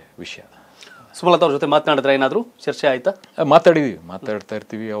ಸ್ವಂತ ವಿಷಯ. ಸುಮಲತಾ ಅವ್ರ ಜೊತೆ ಮಾತನಾಡಿದ್ರೆ ಏನಾದರೂ ಚರ್ಚೆ ಆಯ್ತಾ? ಮಾತಾಡ್ತಾ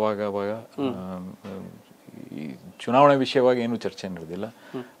ಇರ್ತೀವಿ ಅವಾಗ ಈ ಚುನಾವಣೆ ವಿಷಯವಾಗಿ ಏನು ಚರ್ಚೆ ನಡೆದಿಲ್ಲ,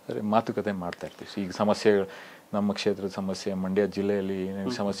 ಆದರೆ ಮಾತುಕತೆ ಮಾಡ್ತಾ ಇರ್ತೀವಿ. ಈಗ ಸಮಸ್ಯೆಗಳು, ನಮ್ಮ ಕ್ಷೇತ್ರದ ಸಮಸ್ಯೆ, ಮಂಡ್ಯ ಜಿಲ್ಲೆಯಲ್ಲಿ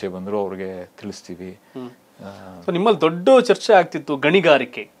ಏನೇನು ಸಮಸ್ಯೆ ಬಂದರೂ ಅವ್ರಿಗೆ ತಿಳಿಸ್ತೀವಿ. ಸೊ ನಿಮ್ಮಲ್ಲಿ ದೊಡ್ಡ ಚರ್ಚೆ ಆಗ್ತಿತ್ತು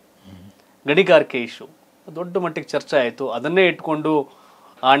ಗಣಿಗಾರಿಕೆ ಇಶ್ಯೂ, ದೊಡ್ಡ ಮಟ್ಟಿಗೆ ಚರ್ಚೆ ಆಯಿತು. ಅದನ್ನೇ ಇಟ್ಕೊಂಡು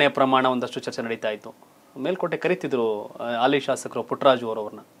ಆಣೆಯ ಪ್ರಮಾಣ ಒಂದಷ್ಟು ಚರ್ಚೆ ನಡೀತಾ ಇತ್ತು. ಮೇಲ್ಕೋಟೆ ಕರೀತಿದ್ರು ಹಾಲಿ ಶಾಸಕರು ಪುಟ್ಟರಾಜು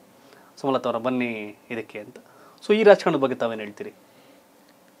ಅವರವ್ರನ್ನ, ಸುಮಲತಾ ಅವರ ಬನ್ನಿ ಇದಕ್ಕೆ ಅಂತ. ಸೊ ಈ ರಾಜಕಾರಣದ ಬಗ್ಗೆ ತಾವೇನು ಹೇಳ್ತೀರಿ?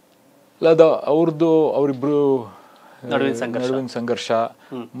 ಅಲ್ಲ, ಅದು ಅವರಿಬ್ರು ನಡುವಿನ ಸಂಘರ್ಷ,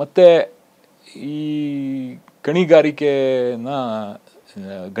 ಮತ್ತೆ ಈ ಗಣಿಗಾರಿಕೆ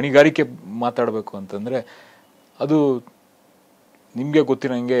ಮಾತಾಡಬೇಕು ಅಂತಂದ್ರೆ ಅದು ನಿಮ್ಗೆ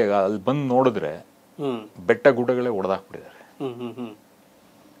ಗೊತ್ತಿರಂಗೆ ಅಲ್ಲಿ ಬಂದು ನೋಡಿದ್ರೆ ಬೆಟ್ಟ ಗುಡ್ಡಗಳೇ ಹೊಡೆದಾಕ್ಬಿಟ್ಟಿದ್ದಾರೆ,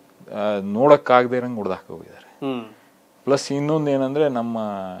 ನೋಡಕ್ಕಾಗದೇ ಇರಂಗೆ ಹೊಡೆದಾಕ್ ಹೋಗಿದ್ದಾರೆ. ಪ್ಲಸ್ ಇನ್ನೊಂದು ಏನಂದ್ರೆ, ನಮ್ಮ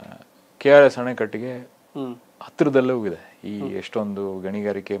KRS ಅಣೆಕಟ್ಟಿಗೆ ಹತ್ತಿರದಲ್ಲೇ ಹೋಗಿದೆ ಈ ಎಷ್ಟೊಂದು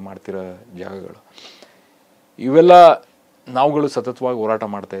ಗಣಿಗಾರಿಕೆ ಮಾಡ್ತಿರೋ ಜಾಗಗಳು. ಇವೆಲ್ಲ ನಾವುಗಳು ಸತತವಾಗಿ ಹೋರಾಟ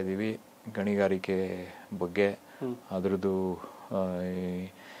ಮಾಡ್ತಾ ಇದ್ದೀವಿ ಗಣಿಗಾರಿಕೆ ಬಗ್ಗೆ. ಅದರದ್ದು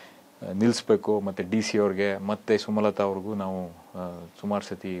ನಿಲ್ಲಿಸ್ಬೇಕು, ಮತ್ತು DC ಅವ್ರಿಗೆ ಮತ್ತು ಸುಮಲತಾ ಅವ್ರಿಗೂ ನಾವು ಸುಮಾರು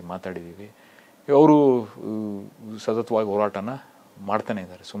ಸತಿ ಮಾತಾಡಿದ್ದೀವಿ. ಅವರು ಸತತವಾಗಿ ಹೋರಾಟನ ಮಾಡ್ತಾನೆ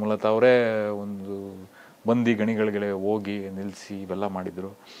ಇದ್ದಾರೆ. ಸುಮಲತಾ ಅವರೇ ಒಂದು ಬಂದು ಗಣಿಗಳಿಗೆ ಹೋಗಿ ನಿಲ್ಲಿಸಿ ಇವೆಲ್ಲ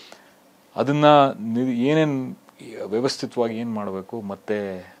ಮಾಡಿದರು. ಅದನ್ನು ವ್ಯವಸ್ಥಿತವಾಗಿ ಏನು ಮಾಡಬೇಕು, ಮತ್ತು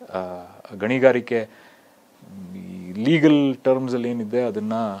ಗಣಿಗಾರಿಕೆ ಲೀಗಲ್ ಟರ್ಮ್ಸಲ್ಲಿ ಏನಿದೆ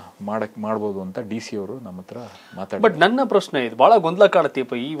ಅದನ್ನು ಮಾಡ್ಬೋದು ಅಂತ DC ಅವರು ನಮ್ಮ ಹತ್ರ ಮಾತಾಡಿ. ಬಟ್ ನನ್ನ ಪ್ರಶ್ನೆ ಇದು ಭಾಳ ಗೊಂದಲ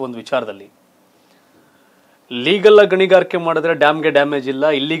ಕಾಡುತ್ತೀಪ ಈ ಒಂದು ವಿಚಾರದಲ್ಲಿ. ಲೀಗಲ್ ಗಣಿಗಾರಿಕೆ ಮಾಡಿದ್ರೆ ಡ್ಯಾಮ್ಗೆ ಡ್ಯಾಮೇಜ್ ಇಲ್ಲ,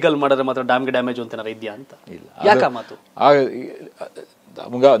 ಇಲ್ಲೀಗಲ್ ಮಾಡಿದ್ರೆ ಮಾತ್ರ ಡ್ಯಾಮ್ಗೆ ಡ್ಯಾಮೇಜ್ ಅಂತ ಏನಾರ ಇದೆಯಾ ಅಂತ? ಇಲ್ಲ, ಯಾಕ ಮಾತು?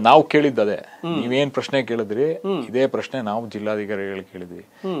 ನಾವು ಕೇಳಿದ್ದದೆ, ನೀವೇನ್ ಪ್ರಶ್ನೆ ಕೇಳಿದ್ರಿ ಇದೇ ಪ್ರಶ್ನೆ ನಾವು ಜಿಲ್ಲಾಧಿಕಾರಿಗಳು ಕೇಳಿದ್ವಿ.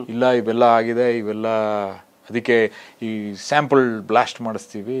 ಇಲ್ಲ ಇವೆಲ್ಲ ಆಗಿದೆ, ಇವೆಲ್ಲ ಅದಕ್ಕೆ ಈ ಸ್ಯಾಂಪಲ್ ಬ್ಲಾಸ್ಟ್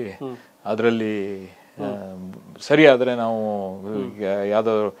ಮಾಡಿಸ್ತೀವಿ, ಅದರಲ್ಲಿ ಸರಿ ಆದರೆ ನಾವು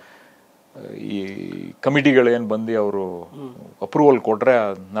ಯಾವುದೋ ಈ ಕಮಿಟಿಗಳೇನು ಬಂದು ಅವರು ಅಪ್ರೂವಲ್ ಕೊಟ್ರೆ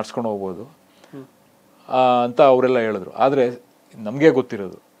ನಡ್ಸ್ಕೊಂಡು ಹೋಗ್ಬೋದು ಅಂತ ಅವರೆಲ್ಲ ಹೇಳಿದ್ರು. ಆದರೆ ನಮಗೆ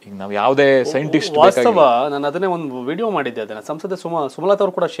ಗೊತ್ತಿರೋದು, ಈಗ ನಾವು ಯಾವುದೇ ಸೈಂಟಿಸ್ಟ್ ವಾಸ್ತವ, ನಾನು ಅದನ್ನೇ ಒಂದು ವಿಡಿಯೋ ಮಾಡಿದ್ದೆ, ಅದನ್ನ ಸಂಸದೆ ಸುಮಲತಾ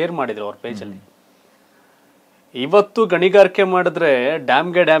ಅವರು ಕೂಡ ಶೇರ್ ಮಾಡಿದ್ರು ಅವ್ರ ಪೇಜಲ್ಲಿ. ಇವತ್ತು ಗಣಿಗಾರಿಕೆ ಮಾಡಿದ್ರೆ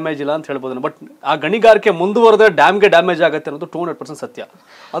ಡ್ಯಾಮ್ಗೆ ಡ್ಯಾಮೇಜ್ ಇಲ್ಲ ಅಂತ ಹೇಳ್ಬೋದು, ಬಟ್ ಆ ಗಣಿಗಾರಿಕೆ ಮುಂದುವರೆದ್ರೆ ಡ್ಯಾಮ್ಗೆ ಡ್ಯಾಮೇಜ್ ಆಗುತ್ತೆ ಅನ್ನೋದು 200% ಸತ್ಯ.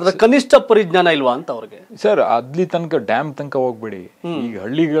 ಅದ್ರ ಕನಿಷ್ಠ ಪರಿಜ್ಞಾನ ಇಲ್ವಾ ಅಂತ ಅವ್ರಿಗೆ? ಸರ್, ಅಲ್ಲಿ ತನಕ ಡ್ಯಾಮ್ ತನಕ ಹೋಗ್ಬೇಡಿ. ಈಗ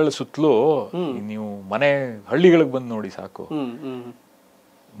ಹಳ್ಳಿಗಳ ಸುತ್ತಲೂ ನೀವು ಹಳ್ಳಿಗಳಿಗೆ ಬಂದು ನೋಡಿ ಸಾಕು,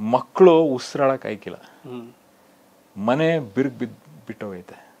 ಮಕ್ಕಳು ಉಸಿರಾಡಕ್ ಆಯ್ಕಿಲ್ಲ, ಮನೆ ಬಿರುಗ್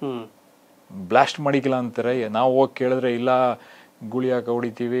ಬಿಟ್ಟೋಗೈತೆ, ಬ್ಲಾಸ್ಟ್ ಮಾಡಿಕಿಲ್ಲ ಅಂತಾರೆ. ನಾವು ಹೋಗಿ ಕೇಳಿದ್ರೆ ಇಲ್ಲ ಗುಳಿ ಹಾಕ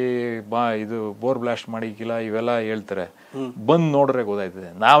ಹೊಡಿತೀವಿ, ಇದು ಬೋರ್ ಬ್ಲಾಸ್ಟ್ ಮಾಡಿಕಿಲ್ಲ, ಇವೆಲ್ಲ ಹೇಳ್ತಾರೆ. ಬಂದ್ ನೋಡ್ರೆ ಗೊತ್ತಾಯ್ತದೆ.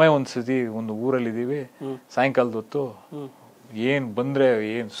 ನಾವೇ ಒಂದ್ಸತಿ ಒಂದು ಊರಲ್ಲಿದ್ದೀವಿ, ಸಾಯಂಕಾಲದ ಹೊತ್ತು ಏನ್ ಬಂದ್ರೆ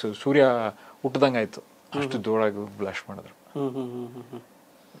ಏನ್ ಸೂರ್ಯ ಹುಟ್ಟದಂಗಾಯ್ತು, ಅಷ್ಟು ಜೋರಾಗಿ ಬ್ಲಾಸ್ಟ್ ಮಾಡಿದ್ರು.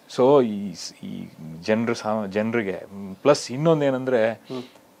 ಸೊ ಈ ಜನರಿಗೆ ಪ್ಲಸ್ ಇನ್ನೊಂದೇನಂದ್ರೆ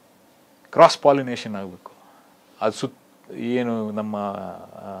ಕ್ರಾಸ್ ಪಾಲಿನೇಷನ್ ಆಗಬೇಕು. ಅದು ಏನು ನಮ್ಮ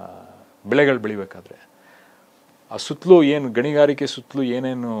ಬೆಳೆಗಳು ಬೆಳಿಬೇಕಾದ್ರೆ ಆ ಸುತ್ತಲೂ ಏನು ಗಣಿಗಾರಿಕೆ ಸುತ್ತಲೂ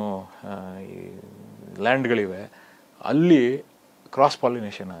ಏನೇನು ಲ್ಯಾಂಡ್ಗಳಿವೆ ಅಲ್ಲಿ ಕ್ರಾಸ್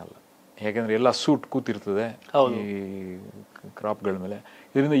ಪಾಲಿನೇಷನ್ ಆಗಲ್ಲ. ಯಾಕೆಂದ್ರೆ ಎಲ್ಲ ಸೂಟ್ ಕೂತಿರ್ತದೆ ಈ ಕ್ರಾಪ್ಗಳ ಮೇಲೆ.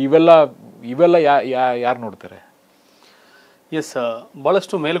 ಇದರಿಂದ ಇವೆಲ್ಲ ಯಾರು ನೋಡ್ತಾರೆ? ಎಸ್,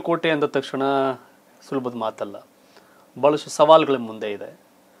 ಭಾಳಷ್ಟು ಮೇಲುಕೋಟೆ ಅಂದ ತಕ್ಷಣ ಸುಲಭದ ಮಾತಲ್ಲ, ಭಾಳಷ್ಟು ಸವಾಲುಗಳ ಮುಂದೆ ಇದೆ.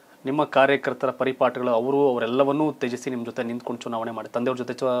 ನಿಮ್ಮ ಕಾರ್ಯಕರ್ತರ ಪರಿಪಾಠಗಳು ಅವರೆಲ್ಲವನ್ನೂ ತ್ಯಜಿಸಿ ನಿಮ್ಮ ಜೊತೆ ನಿಂತ್ಕೊಂಡು ಚುನಾವಣೆ ಮಾಡಿ, ತಂದೆಯವ್ರ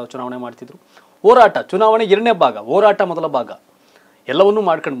ಜೊತೆ ಚುನಾವಣೆ ಮಾಡ್ತಿದ್ರು. ಹೋರಾಟ, ಚುನಾವಣೆ 2ನೇ ಭಾಗ, ಹೋರಾಟ ಮೊದಲ ಭಾಗ, ಎಲ್ಲವನ್ನೂ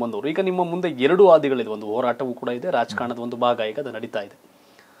ಮಾಡ್ಕೊಂಡು ಬಂದವರು. ಈಗ ನಿಮ್ಮ ಮುಂದೆ 2 ಹಾದಿಗಳಿದೆ, ಒಂದು ಹೋರಾಟವೂ ಕೂಡ ಇದೆ, ರಾಜಕಾರಣದ ಒಂದು ಭಾಗ ಈಗ ಅದು ನಡೀತಾ ಇದೆ.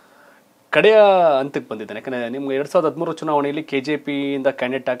 ಕಡೆಯ ಹಂತಕ್ಕೆ ಬಂದಿದ್ದೇನೆ, ಯಾಕಂದರೆ ನಿಮ್ಗೆ 2013 ಚುನಾವಣೆಯಲ್ಲಿ KJPಯಿಂದ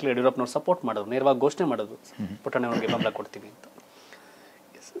ಕ್ಯಾಂಡಿಡೇಟ್ ಹಾಕಲಿ ಯಡಿಯೂರಪ್ಪನವ್ರು ಸಪೋರ್ಟ್ ಮಾಡೋದು, ನೇರವಾಗಿ ಘೋಷಣೆ ಮಾಡೋದು ಪುಟ್ಟಣ್ಣವ್ರಿಗೆ ಬೆಂಬಲ ಕೊಡ್ತೀವಿ ಅಂತ.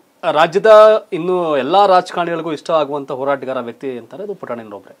 ರಾಜ್ಯದ ಇನ್ನು ಎಲ್ಲ ರಾಜಕಾರಣಿಗಳಿಗೂ ಇಷ್ಟ ಆಗುವಂಥ ಹೋರಾಟಗಾರ ವ್ಯಕ್ತಿ ಅಂತಾರೆ ಅದು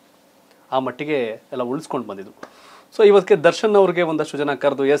ಪುಟ್ಟಣ್ಣನವರೊಬ್ಬರೇ. ಆ ಮಟ್ಟಿಗೆ ಎಲ್ಲ ಉಳಿಸ್ಕೊಂಡು ಬಂದಿದ್ರು. ಸೊ ಇವತ್ತಿಗೆ ದರ್ಶನ್ ಅವ್ರಿಗೆ ಒಂದಷ್ಟು ಜನ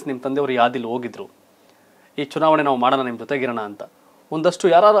ಕರೆದು, ಎಸ್ ನಿಮ್ಮ ತಂದೆಯವರು ಯಾದಿಲ್ಲಿ ಹೋಗಿದ್ರು, ಈ ಚುನಾವಣೆ ನಾವು ಮಾಡೋಣ, ನಿಮ್ಮ ಜೊತೆಗಿರೋಣ ಅಂತ ಒಂದಷ್ಟು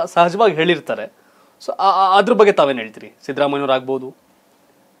ಯಾರು ಸಹಜವಾಗಿ ಹೇಳಿರ್ತಾರೆ. ಸೊ ಅದ್ರ ಬಗ್ಗೆ ತಾವೇನು ಹೇಳ್ತೀರಿ? ಸಿದ್ದರಾಮಯ್ಯವ್ರು ಆಗ್ಬೋದು,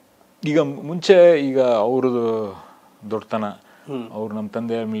 ಈಗ ಮುಂಚೆ ಈಗ ಅವ್ರದ್ದು ದೊಡ್ಡತನ, ಅವ್ರು ನಮ್ಮ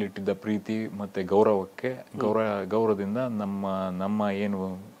ತಂದೆಯ ಮೇಲೆ ಇಟ್ಟಿದ್ದ ಪ್ರೀತಿ ಮತ್ತೆ ಗೌರವದಿಂದ ನಮ್ಮ ಏನು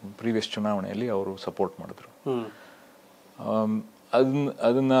ಪ್ರೀವಿಯಸ್ ಚುನಾವಣೆಯಲ್ಲಿ ಅವರು ಸಪೋರ್ಟ್ ಮಾಡಿದ್ರು.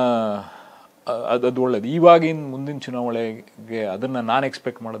 ಅದು ಒಳ್ಳೇದು. ಇವಾಗಿನ ಮುಂದಿನ ಚುನಾವಣೆಗೆ ಅದನ್ನ ನಾನು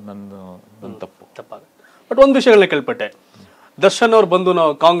ಎಕ್ಸ್ಪೆಕ್ಟ್ ಮಾಡೋದು ನನ್ನ ತಪ್ಪಾಗುತ್ತೆ. ಬಟ್ ಒಂದು ವಿಷಯಗಳನ್ನ ಕೇಳ್ಪಟ್ಟೆ, ದರ್ಶನ್ ಅವ್ರು ಬಂದು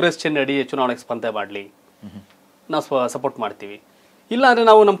ನಾವು ಕಾಂಗ್ರೆಸ್ ಚಿಹ್ನೆ ಚುನಾವಣೆಗೆ ಸ್ಪರ್ಧೆ ಮಾಡಲಿ, ನಾವು ಸಪೋರ್ಟ್ ಮಾಡ್ತೀವಿ, ಇಲ್ಲ ಅಂದ್ರೆ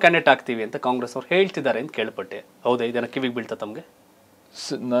ನಾವು ನಮ್ಮ ಕ್ಯಾಂಡಿಡೇಟ್ ಆಗ್ತೀವಿ ಅಂತ ಕಾಂಗ್ರೆಸ್ ಅವ್ರು ಹೇಳ್ತಿದ್ದಾರೆ ಅಂತ ಕೇಳ್ಪಟ್ಟೆ. ಹೌದಾ? ಇದನ್ನ ಕಿವಿಗೆ ಬೀಳ್ತಾ ತಮಗೆ?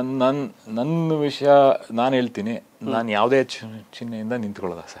 ನನ್ನ ವಿಷಯ ನಾನು ಹೇಳ್ತೀನಿ, ನಾನು ಯಾವುದೇ ಚಿಹ್ನೆಯಿಂದ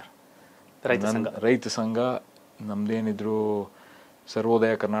ನಿಂತ್ಕೊಳ್ಳೋದ ಸರ್. ರೈತ ಸಂಘ ನಮ್ದೇನಿದ್ರು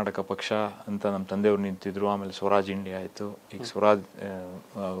ಸರ್ವೋದಯ ಕರ್ನಾಟಕ ಪಕ್ಷ ಅಂತ ನಮ್ಮ ತಂದೆಯವ್ರು ನಿಂತಿದ್ರು, ಆಮೇಲೆ ಸ್ವರಾಜ್ ಇಂಡಿಯಾ ಆಯಿತು,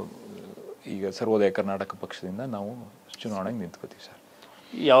 ಈಗ ಸರ್ವೋದಯ ಕರ್ನಾಟಕ ಪಕ್ಷದಿಂದ ನಾವು ಚುನಾವಣೆಗೆ ನಿಂತ್ಕೋತೀವಿ ಸರ್.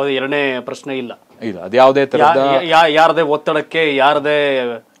 ಯಾವುದೇ ಎರಡನೇ ಪ್ರಶ್ನೆ ಇಲ್ಲ. ಅದು ಯಾವುದೇ ತರಹದ ಯಾರದೇ ಒತ್ತಡಕ್ಕೆ, ಯಾರದೇ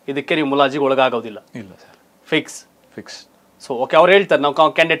ಇದಕ್ಕೆ ನೀವು ಮುಲಾಜಿಗೆ ಒಳಗಾಗೋದಿಲ್ಲ? ಇಲ್ಲ ಸರ್, ಫಿಕ್ಸ್. ಸೊ ಓಕೆ, ಅವ್ರು ಹೇಳ್ತಾರೆ ನಾವು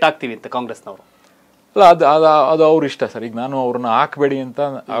ಕ್ಯಾಂಡಿಡೇಟ್ ಆಗ್ತೀವಿ ಅಂತ ಕಾಂಗ್ರೆಸ್ನವರು. ಅಲ್ಲ, ಅದು ಅವ್ರ ಇಷ್ಟ ಸರ್. ಈಗ ನಾನು ಅವ್ರನ್ನ ಹಾಕಬೇಡಿ ಅಂತ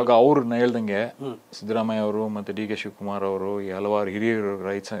ಆಗ ಅವ್ರನ್ನ ಹೇಳ್ದಂಗೆ ಸಿದ್ದರಾಮಯ್ಯ ಅವರು ಮತ್ತೆ DK ಶಿವಕುಮಾರ್ ಅವರು, ಈ ಹಲವಾರು ಹಿರಿಯರು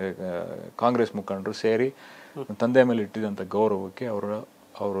ಕಾಂಗ್ರೆಸ್ ಮುಖಂಡರು ಸೇರಿ ತಂದೆ ಮೇಲೆ ಇಟ್ಟಿದಂಥ ಗೌರವಕ್ಕೆ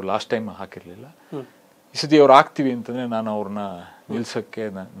ಅವರು ಲಾಸ್ಟ್ ಟೈಮ್ ಹಾಕಿರ್ಲಿಲ್ಲ. ಈ ಸತಿ ಅವ್ರು ಆಗ್ತೀವಿ ಅಂತಂದ್ರೆ ನಾನು ಅವ್ರನ್ನ ನಿಲ್ಸಕ್ಕೆ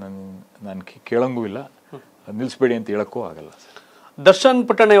ನಾನು ಕೇಳಂಗೂ ಇಲ್ಲ, ನಿಲ್ಸ್ಬೇಡಿ ಅಂತ ಹೇಳಕ್ಕೂ ಆಗಲ್ಲ ಸರ್. ದರ್ಶನ್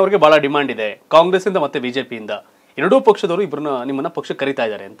ಪುಟ್ಟಣ್ಣಯ್ಯ ಅವ್ರಿಗೆ ಬಹಳ ಡಿಮಾಂಡ್ ಇದೆ ಕಾಂಗ್ರೆಸ್ ಇಂದ ಮತ್ತೆ ಬಿಜೆಪಿಯಿಂದ. ಎರಡೂ ಪಕ್ಷದವರು ನಿಮ್ಮನ್ನ ಪಕ್ಷಕ್ಕೆ ಕರೀತಾ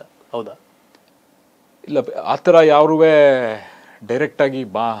ಇದ್ದಾರೆ ಅಂತ, ಹೌದಾ? ಇಲ್ಲ, ಆ ಥರ ಯಾರೂ ಡೈರೆಕ್ಟ್ ಆಗಿ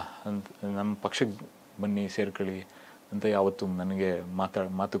ಬಾ ಅಂತ ನಮ್ಮ ಪಕ್ಷಕ್ಕೆ ಬನ್ನಿ ಸೇರ್ಕೊಳ್ಳಿ ಅಂತ ಯಾವತ್ತೂ ನನಗೆ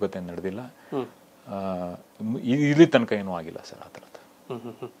ಮಾತುಕತೆ ನಡೆದಿಲ್ಲ. ಇಲ್ಲಿ ತನಕ ಏನೂ ಆಗಿಲ್ಲ ಸರ್ ಆ ಥರದ್ದು.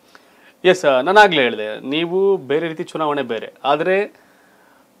 ಎಸ್, ನಾನಾಗಲೇ ಹೇಳಿದೆ, ನೀವು ಬೇರೆ ರೀತಿ ಚುನಾವಣೆ ಬೇರೆ, ಆದರೆ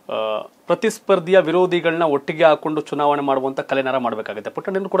ಪ್ರತಿಸ್ಪರ್ಧಿಯ ವಿರೋಧಿಗಳನ್ನ ಒಟ್ಟಿಗೆ ಹಾಕೊಂಡು ಚುನಾವಣೆ ಮಾಡುವಂಥ ಕಲೆನಾರ ಮಾಡಬೇಕಾಗುತ್ತೆ.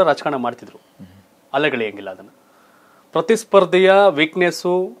 ಪುಟ್ಟಣ್ಣರು ಕೂಡ ರಾಜಕಾರಣ ಮಾಡ್ತಿದ್ರು, ಅಲೆಗಳಿ ಹೆಂಗಿಲ್ಲ ಅದನ್ನು. ಪ್ರತಿಸ್ಪರ್ಧೆಯ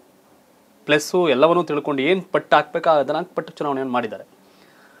ವೀಕ್ನೆಸ್ಸು ಪ್ಲಸ್ಸು ಎಲ್ಲವನ್ನೂ ತಿಳ್ಕೊಂಡು ಏನು ಪಟ್ಟು ಹಾಕ್ಬೇಕಾ ಅದನ್ನ ಪಟ್ಟು ಚುನಾವಣೆಯನ್ನು ಮಾಡಿದ್ದಾರೆ.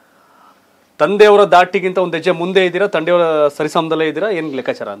 ತಂದೆಯವರ ದಾಟಿಗಿಂತ ಒಂದು ಹೆಜ್ಜೆ ಮುಂದೆ ಇದ್ದೀರಾ, ತಂದೆಯವರ ಸರಿಸಮದಲ್ಲೇ ಇದ್ದೀರಾ, ಏನು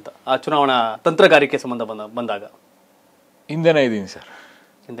ಲೆಕ್ಕಾಚಾರ ಅಂತ ಆ ಚುನಾವಣಾ ತಂತ್ರಗಾರಿಕೆ ಸಂಬಂಧ ಬಂದಾಗ? ಹಿಂದೆನೇ ಇದ್ದೀನಿ ಸರ್,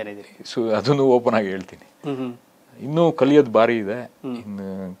 ಹಿಂದೆನೇ ಇದ್ದೀರಿ. ಅದನ್ನು ಓಪನ್ ಆಗಿ ಹೇಳ್ತೀನಿ. ಇನ್ನೂ ಕಲಿಯೋದು ಭಾರಿ ಇದೆ. ಇನ್ನು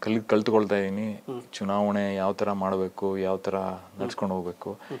ಕಲ್ತ್ಕೊಳ್ತಾ ಇದ್ದೀನಿ. ಚುನಾವಣೆ ಯಾವ ಥರ ಮಾಡಬೇಕು, ಯಾವ ಥರ ನಡ್ಸ್ಕೊಂಡು ಹೋಗ್ಬೇಕು.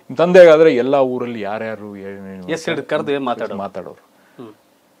 ತಂದೆಗಾದ್ರೆ ಎಲ್ಲ ಊರಲ್ಲಿ ಯಾರ್ಯಾರು ಕರೆದು ಮಾತಾಡೋರು,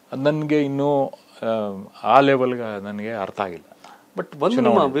 ಅದು ನನಗೆ ಇನ್ನೂ ಆ ಲೆವೆಲ್ಗೆ ನನಗೆ ಅರ್ಥ ಆಗಿಲ್ಲ. ಬಟ್ ಒಂದು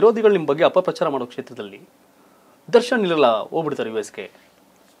ನಿಮ್ಮ ವಿರೋಧಿಗಳು ನಿಮ್ಮ ಬಗ್ಗೆ ಅಪಪ್ರಚಾರ ಮಾಡೋ ಕ್ಷೇತ್ರದಲ್ಲಿ ದರ್ಶನ್ ಇರಲ್ಲ, ಹೋಗ್ಬಿಡ್ತಾರೆ US-ಗೆ.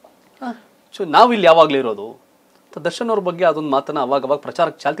 ನಾವಿಲ್ಲಿ ಯಾವಾಗಲೂ ಇರೋದು. ದರ್ಶನ್ ಅವ್ರ ಬಗ್ಗೆ ಅದೊಂದು ಮಾತನ್ನ ಅವಾಗ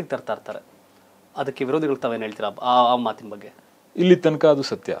ಪ್ರಚಾರಕ್ಕೆ ಚಾಲ್ತಿಗೆ ತರ್ತಾ ಇರ್ತಾರೆ. ಅದಕ್ಕೆ ವಿರೋಧಿಗಳು ತಾವೇನು ಹೇಳ್ತೀರಾ ಆ ಮಾತಿನ ಬಗ್ಗೆ? ಇಲ್ಲಿ ತನಕ ಅದು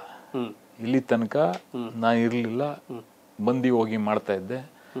ಸತ್ಯ. ಇಲ್ಲಿ ತನಕ ನಾನು ಇರಲಿಲ್ಲ, ಬಂದು ಹೋಗಿ ಮಾಡ್ತಾ ಇದ್ದೆ.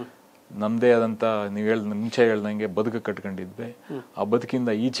 ನಮ್ಮದೇ ಆದಂಥ ನೀವು ಮುಂಚೆ ಹೇಳ್ದಂಗೆ ಬದುಕು ಕಟ್ಕೊಂಡಿದ್ವಿ. ಆ ಬದುಕಿಂದ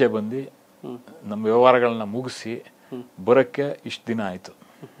ಈಚೆ ಬಂದು ನಮ್ಮ ವ್ಯವಹಾರಗಳನ್ನ ಮುಗಿಸಿ ಬರೋಕ್ಕೆ ಇಷ್ಟು ದಿನ ಆಯಿತು.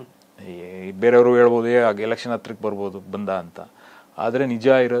 ಬೇರೆಯವರು ಹೇಳ್ಬೋದು ಎಲೆಕ್ಷನ್ ಹತ್ರಕ್ಕೆ ಬರ್ಬೋದು ಬಂದ ಅಂತ. ಆದರೆ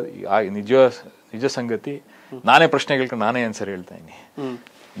ನಿಜ ಸಂಗತಿ, ನಾನೇ ಪ್ರಶ್ನೆ ಕೇಳ್ಕೊಂಡು ನಾನೇ ಆನ್ಸರ್ ಹೇಳ್ತಾ ಇದ್ದೀನಿ.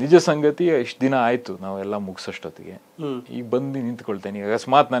 ನಿಜ ಸಂಗತಿ ಇಷ್ಟು ದಿನ ಆಯಿತು ನಾವೆಲ್ಲ ಮುಗಿಸೋಷ್ಟೊತ್ತಿಗೆ. ಈಗ ಬಂದು ನಿಂತ್ಕೊಳ್ತೇನೆ.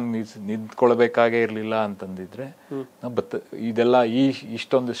 ಅಕಸ್ಮಾತ್ ನಾನು ನಿಂತ್ಕೊಳ್ಬೇಕಾಗೇ ಇರಲಿಲ್ಲ ಅಂತಂದಿದ್ರೆ ಇದೆಲ್ಲ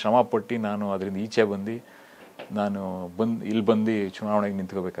ಇಷ್ಟೊಂದು ಶ್ರಮ ಪಟ್ಟು ನಾನು ಅದರಿಂದ ಈಚೆ ಬಂದು ಇಲ್ಲಿ ಬಂದು ಚುನಾವಣೆಗೆ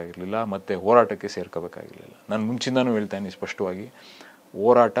ನಿಂತ್ಕೋಬೇಕಾಗಿರ್ಲಿಲ್ಲ, ಮತ್ತು ಹೋರಾಟಕ್ಕೆ ಸೇರ್ಕೋಬೇಕಾಗಿರ್ಲಿಲ್ಲ. ನಾನು ಮುಂಚಿಂದನೂ ಹೇಳ್ತಾ ಇದ್ದೀನಿ ಸ್ಪಷ್ಟವಾಗಿ,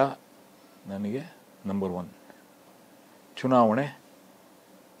 ಹೋರಾಟ ನನಗೆ ನಂಬರ್ 1. ಚುನಾವಣೆ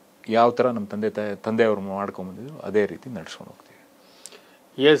ಯಾವ ಥರ ನಮ್ಮ ತಂದೆಯವರು ಮಾಡ್ಕೊಂಬಂದಿದ್ರು ಅದೇ ರೀತಿ ನಡ್ಸ್ಕೊಂಡು ಹೋಗ್ತೀವಿ.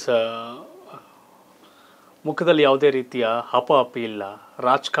 ಎಸ್, ಮುಖದಲ್ಲಿ ಯಾವುದೇ ರೀತಿಯ ಅಪಿ ಇಲ್ಲ,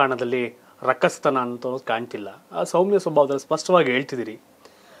 ರಾಜಕಾರಣದಲ್ಲಿ ರಕ್ಕಸ್ತನ ಅಂತ ಕಾಣ್ತಿಲ್ಲ. ಆ ಸೌಮ್ಯ ಸ್ವಭಾವದಲ್ಲಿ ಸ್ಪಷ್ಟವಾಗಿ ಹೇಳ್ತಿದ್ದೀರಿ.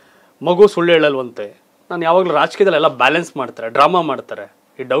 ಮಗು ಸುಳ್ಳು ಹೇಳಲ್ವಂತೆ. ನಾನು ಯಾವಾಗಲೂ ರಾಜಕೀಯದಲ್ಲಿ ಎಲ್ಲ ಬ್ಯಾಲೆನ್ಸ್ ಮಾಡ್ತಾರೆ, ಡ್ರಾಮಾ ಮಾಡ್ತಾರೆ,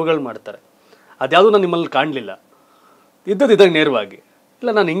 ಈ ಡವ್ಗಳು ಮಾಡ್ತಾರೆ. ಅದ್ಯಾವುದೂ ನಾನು ನಿಮ್ಮಲ್ಲಿ ಕಾಣಲಿಲ್ಲ. ಇದ್ದಾಗ ನೇರವಾಗಿ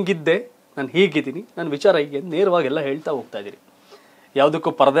ಇಲ್ಲ, ನಾನು ಹಿಂಗಿದ್ದೆ, ನಾನು ಹೀಗಿದ್ದೀನಿ, ನನ್ನ ವಿಚಾರ ಹೀಗೆ ನೇರವಾಗಿ ಎಲ್ಲ ಹೇಳ್ತಾ ಹೋಗ್ತಾ ಇದ್ದೀರಿ.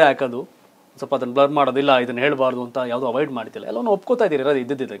 ಯಾವುದಕ್ಕೂ ಪರದೆ ಹಾಕೋದು, ಸ್ವಲ್ಪ ಅದನ್ನು ಬ್ಲರ್ ಮಾಡೋದಿಲ್ಲ, ಇದನ್ನು ಹೇಳಬಾರ್ದು ಅಂತ ಯಾವುದೂ ಅವಾಯ್ಡ್ ಮಾಡ್ತಿಲ್ಲ, ಎಲ್ಲವನ್ನೂ ಒಪ್ಕೋತಾ ಇದ್ದೀರಿ. ಇರೋದು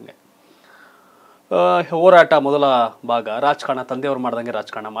ಇದ್ದಿದ್ದಂಗೆ ಹೋರಾಟ ಮೊದಲ ಭಾಗ, ರಾಜಕಾರಣ ತಂದೆಯವ್ರು ಮಾಡ್ದಂಗೆ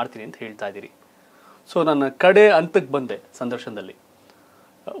ರಾಜಕಾರಣ ಮಾಡ್ತೀನಿ ಅಂತ ಹೇಳ್ತಾ ಇದ್ದೀರಿ. ಸೊ ನನ್ನ ಕಡೆ ಹಂತಕ್ಕೆ ಬಂದೆ ಸಂದರ್ಶನದಲ್ಲಿ.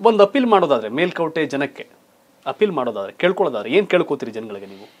 ಒಂದು ಅಪೀಲ್ ಮಾಡೋದಾದರೆ, ಮೇಲ್ಕೋಟೆ ಜನಕ್ಕೆ ಅಪೀಲ್ ಮಾಡೋದಾದರೆ, ಕೇಳ್ಕೊಳ್ಳೋದಾದ್ರೆ ಏನು ಕೇಳ್ಕೋತೀರಿ ಜನಗಳಿಗೆ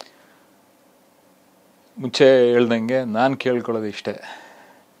ನೀವು? ಮುಂಚೆ ಹೇಳ್ದಂಗೆ ನಾನು ಕೇಳ್ಕೊಳ್ಳೋದು ಇಷ್ಟೇ,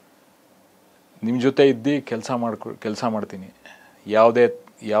 ನಿಮ್ಮ ಜೊತೆ ಇದ್ದು ಕೆಲಸ ಮಾಡ್ತೀನಿ.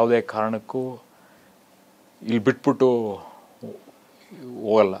 ಯಾವುದೇ ಕಾರಣಕ್ಕೂ ಇಲ್ಲಿ ಬಿಟ್ಬಿಟ್ಟು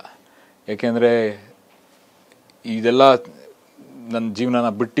ಹೋಗಲ್ಲ. ಯಾಕೆಂದರೆ ಇದೆಲ್ಲ ನನ್ನ ಜೀವನನ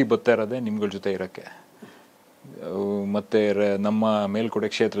ಬಿಟ್ಟು ಬರ್ತಾ ಇರೋದೇ ನಿಮ್ಗಳ ಜೊತೆ ಇರೋಕ್ಕೆ, ಮತ್ತು ನಮ್ಮ ಮೇಲ್ಕೋಟೆ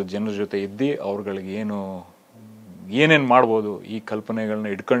ಕ್ಷೇತ್ರದ ಜನರ ಜೊತೆ ಇದ್ದು ಅವ್ರುಗಳಿಗೆ ಏನೇನು ಮಾಡ್ಬೋದು ಈ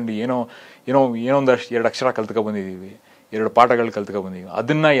ಕಲ್ಪನೆಗಳನ್ನ ಇಟ್ಕೊಂಡು ಏನೊಂದಷ್ಟು 2 ಅಕ್ಷರ ಕಲ್ತ್ಕೊಬಂದಿದ್ದೀವಿ, 2 ಪಾಠಗಳು ಕಲ್ತ್ಕೊಬಂದಿದ್ದೀವಿ.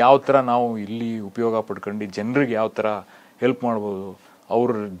 ಅದನ್ನು ಯಾವ ಥರ ನಾವು ಇಲ್ಲಿ ಉಪಯೋಗ ಪಡ್ಕೊಂಡು ಜನರಿಗೆ ಯಾವ ಥರ ಹೆಲ್ಪ್ ಮಾಡ್ಬೋದು,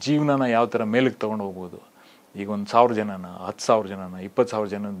 ಅವ್ರ ಜೀವನನ ಯಾವ ಥರ ಮೇಲಕ್ಕೆ ತೊಗೊಂಡು ಹೋಗ್ಬೋದು. ಈಗ 1,000 ಜನನ, 10,000 ಜನನ, 20,000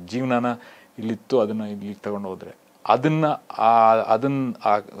 ಜನ ಜೀವನನ ಇಲ್ಲಿತ್ತು, ಅದನ್ನು ಇಲ್ಲಿಗೆ ತಗೊಂಡು ಹೋದರೆ ಅದನ್ನು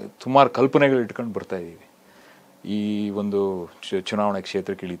ಸುಮಾರು ಕಲ್ಪನೆಗಳು ಇಟ್ಕೊಂಡು ಬರ್ತಾಯಿದ್ದೀವಿ. ಈ ಒಂದು ಚುನಾವಣೆ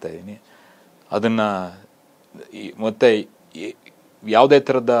ಕ್ಷೇತ್ರಕ್ಕೆ ಇಳಿತಾ ಇದ್ದೀನಿ. ಅದನ್ನು ಮತ್ತು ಯಾವುದೇ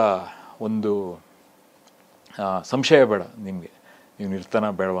ಥರದ ಒಂದು ಸಂಶಯ ಬೇಡ ನಿಮಗೆ, ನೀವು ಇರ್ತಾನ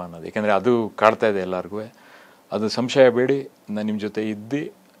ಬೇಡವಾ ಅನ್ನೋದು. ಯಾಕೆಂದರೆ ಅದು ಕಾಡ್ತಾ ಇದೆ ಎಲ್ಲರಿಗೂ. ಅದು ಸಂಶಯ ಬೇಡಿ, ನಾನು ನಿಮ್ಮ ಜೊತೆ ಇದ್ದು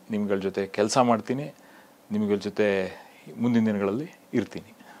ನಿಮ್ಗಳ ಜೊತೆ ಕೆಲಸ ಮಾಡ್ತೀನಿ, ನಿಮ್ಗಳ ಜೊತೆ ಮುಂದಿನ ದಿನಗಳಲ್ಲಿ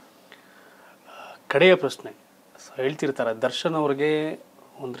ಇರ್ತೀನಿ. ಕಡೆಯ ಪ್ರಶ್ನೆ ಹೇಳ್ತಿರ್ತಾರೆ, ದರ್ಶನ್ ಅವ್ರಿಗೆ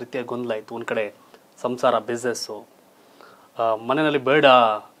ಒಂದು ರೀತಿಯ ಗೊಂದಲ ಆಯಿತು. ಒಂದು ಕಡೆ ಸಂಸಾರ, ಬಿಸ್ನೆಸ್ಸು, ಮನೆಯಲ್ಲಿ ಬೇಡ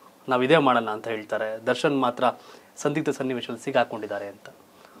ನಾವು ಇದೇ ಮಾಡೋಣ ಅಂತ ಹೇಳ್ತಾರೆ. ದರ್ಶನ್ ಮಾತ್ರ ಸಂದಿಗ್ಧ ಸನ್ನಿವೇಶದಲ್ಲಿ ಸಿಗಾಕೊಂಡಿದ್ದಾರೆ ಅಂತ.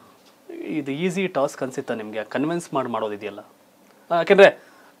 ಇದು ಈಸಿ ಟಾಸ್ಕ್ ಅನಿಸುತ್ತಾ ನಿಮಗೆ ಕನ್ವಿನ್ಸ್ ಮಾಡೋದಿದೆಯಲ್ಲ? ಯಾಕೆಂದರೆ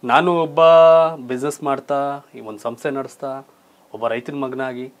ನಾನು ಒಬ್ಬ ಬಿಸ್ನೆಸ್ ಮಾಡ್ತಾ, ಈ ಒಂದು ಸಂಸ್ಥೆ ನಡೆಸ್ತಾ, ಒಬ್ಬ ರೈತನ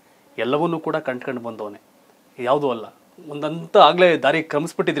ಮಗನಾಗಿ ಎಲ್ಲವನ್ನೂ ಕೂಡ ಕಂಡ್ಕೊಂಡು ಬಂದವನೇ, ಯಾವುದೂ ಅಲ್ಲ. ಒಂದಂತ ಆಗಲೇ ದಾರಿ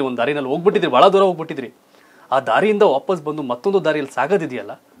ಕ್ರಮಿಸ್ಬಿಟ್ಟಿದ್ರಿ, ಒಂದು ದಾರಿನಲ್ಲಿ ಹೋಗ್ಬಿಟ್ಟಿದ್ರಿ, ಭಾಳ ದೂರ ಹೋಗ್ಬಿಟ್ಟಿದ್ರಿ. ಆ ದಾರಿಯಿಂದ ವಾಪಸ್ ಬಂದು ಮತ್ತೊಂದು ದಾರಿಯಲ್ಲಿ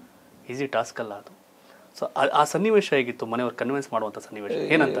ಸಾಗೋದಿದೆಯಲ್ಲ, ಈಸಿ ಟಾಸ್ಕ್ ಅಲ್ಲ ಅದು. ಸೊ ಆ ಸನ್ನಿವೇಶ ಹೇಗಿತ್ತು, ಮನೆಯವ್ರು ಕನ್ವಿನ್ಸ್ ಮಾಡುವಂಥ ಸನ್ನಿವೇಶ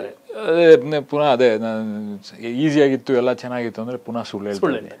ಏನಂತಾರೆ? ಪುನಃ ಅದೇ ಈಸಿಯಾಗಿತ್ತು, ಎಲ್ಲ ಚೆನ್ನಾಗಿತ್ತು ಅಂದರೆ ಪುನಃ ಸುಳ್ಳು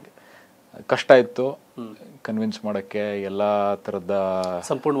ಕಷ್ಟ ಇತ್ತು ಕನ್ವಿನ್ಸ್ ಮಾಡೋಕ್ಕೆ. ಎಲ್ಲ ಥರದ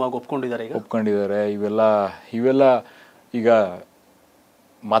ಸಂಪೂರ್ಣವಾಗಿ ಒಪ್ಕೊಂಡಿದ್ದಾರೆ. ಇವೆಲ್ಲ ಈಗ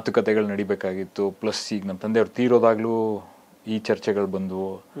ಮಾತುಕತೆಗಳು ನಡಿಬೇಕಾಗಿತ್ತು. ಪ್ಲಸ್ ಈಗ ನಮ್ಮ ತಂದೆಯವ್ರು ತೀರೋದಾಗ್ಲೂ ಈ ಚರ್ಚೆಗಳು ಬಂದವು.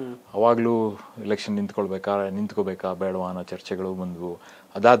 ಅವಾಗಲೂ ಎಲೆಕ್ಷನ್ ನಿಂತ್ಕೋಬೇಕಾ ಬೇಡವಾ ಅನ್ನೋ ಚರ್ಚೆಗಳು ಬಂದವು.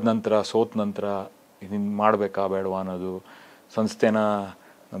 ಅದಾದ ನಂತರ ಸೋತ ನಂತರ ಇದನ್ನು ಮಾಡಬೇಕಾ ಬೇಡವಾ ಅನ್ನೋದು, ಸಂಸ್ಥೆನ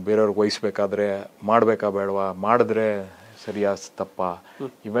ಬೇರೆಯವ್ರಿಗೆ ವಹಿಸ್ಬೇಕಾದ್ರೆ ಮಾಡಬೇಕಾ ಬೇಡವಾ, ಮಾಡಿದ್ರೆ ಸರಿಯಾ ತಪ್ಪ,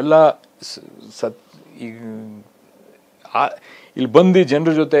 ಇವೆಲ್ಲ ಈಗ ಇಲ್ಲಿ ಬಂದು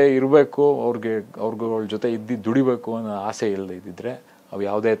ಜನರ ಜೊತೆ ಇರಬೇಕು, ಅವ್ರಗಳ ಜೊತೆ ದುಡಿಬೇಕು ಅನ್ನೋ ಆಸೆ ಇಲ್ಲದೆ ಇದ್ದಿದ್ರೆ ಅವು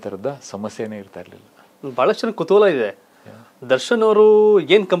ಯಾವುದೇ ಥರದ ಸಮಸ್ಯೆನೇ ಇರ್ತಾ ಇರಲಿಲ್ಲ. ಭಾಳಷ್ಟು ಜನ ಕುತೂಹಲ ಇದೆ, ದರ್ಶನ್ ಅವರು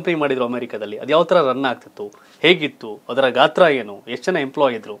ಏನು ಕಂಪ್ನಿ ಮಾಡಿದ್ರು ಅಮೆರಿಕಾದಲ್ಲಿ, ಅದು ಯಾವ ಥರ ರನ್ ಆಗ್ತಿತ್ತು, ಹೇಗಿತ್ತು, ಅದರ ಗಾತ್ರ ಏನು, ಎಷ್ಟು ಜನ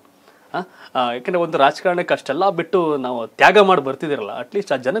ಎಂಪ್ಲಾಯ್ ಇದ್ರು? ಯಾಕೆಂದರೆ ಒಂದು ರಾಜಕಾರಣಕ್ಕೆ ಅಷ್ಟೆಲ್ಲ ಬಿಟ್ಟು ನಾವು ತ್ಯಾಗ ಮಾಡಿ ಬರ್ತಿದ್ದೀರಲ್ಲ,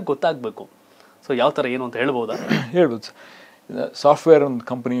 ಅಟ್ಲೀಸ್ಟ್ ಆ ಜನಕ್ಕೆ ಗೊತ್ತಾಗಬೇಕು. ಸೊ ಯಾವ ಥರ ಏನು ಅಂತ ಹೇಳ್ಬೋದಾ? ಹೇಳ್ಬೋದು. ಸಾಫ್ಟ್ವೇರ್ ಒಂದು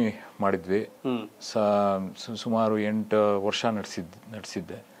ಕಂಪ್ನಿ ಮಾಡಿದ್ವಿ, ಸುಮಾರು 8 ವರ್ಷ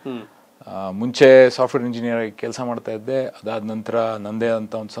ನಡೆಸಿದ್ದೆ. ಮುಂಚೆ ಸಾಫ್ಟ್ವೇರ್ ಇಂಜಿನಿಯರ್ ಆಗಿ ಕೆಲಸ ಮಾಡ್ತಾ ಇದ್ದೆ. ಅದಾದ ನಂತರ ನನ್ನದೇ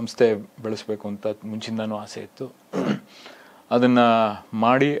ಅಂತ ಒಂದು ಸಂಸ್ಥೆ ಬೆಳೆಸಬೇಕು ಅಂತ ಮುಂಚಿಂದನೂ ಆಸೆ ಇತ್ತು. ಅದನ್ನು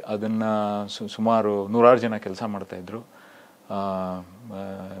ಮಾಡಿ ಅದನ್ನು ಸುಮಾರು 100 ಜನ ಕೆಲಸ ಮಾಡ್ತಾಯಿದ್ರು.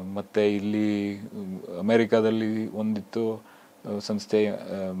 ಮತ್ತು ಇಲ್ಲಿ ಅಮೇರಿಕಾದಲ್ಲಿ ಒಂದಿತ್ತು ಸಂಸ್ಥೆ,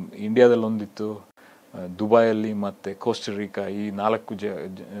 ಇಂಡಿಯಾದಲ್ಲಿ ಒಂದಿತ್ತು, ದುಬೈಯಲ್ಲಿ ಮತ್ತು ಕೋಸ್ಟರಿಕಾ, ಈ 4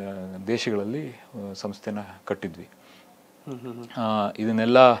 ದೇಶಗಳಲ್ಲಿ ಸಂಸ್ಥೆನ ಕಟ್ಟಿದ್ವಿ.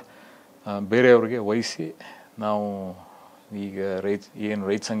 ಇದನ್ನೆಲ್ಲ ಬೇರೆಯವ್ರಿಗೆ ವಹಿಸಿ ನಾವು ಈಗ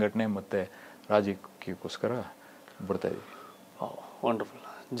ರೈತ ಸಂಘಟನೆ ಮತ್ತು ರಾಜಕೀಯಕ್ಕೋಸ್ಕರ ಬಿಡ್ತಾಯಿದ್ವಿ. ವಂಡರ್ಫುಲ್.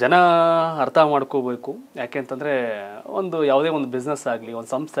 ಜನ ಅರ್ಥ ಮಾಡ್ಕೋಬೇಕು. ಯಾಕೆ ಅಂತಂದರೆ ಒಂದು ಯಾವುದೇ ಒಂದು ಬಿಸ್ನೆಸ್ ಆಗಲಿ, ಒಂದು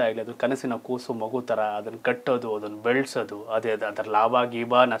ಸಂಸ್ಥೆ ಆಗಲಿ, ಅದು ಕನಸಿನ ಕೂಸು ಮಗು ಥರ ಅದನ್ನು ಕಟ್ಟೋದು, ಅದನ್ನು ಬೆಳೆಸೋದು, ಅದರ ಲಾಭ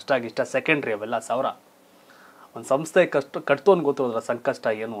ಗೀಭ ನಷ್ಟ ಗಿಷ್ಟ ಸೆಕೆಂಡ್ರಿ, ಅವೆಲ್ಲ ಸಾವಿರ. ಒಂದು ಸಂಸ್ಥೆ ಕಟ್ತು ಅಂತ ಗೊತ್ತು ಅದರ ಸಂಕಷ್ಟ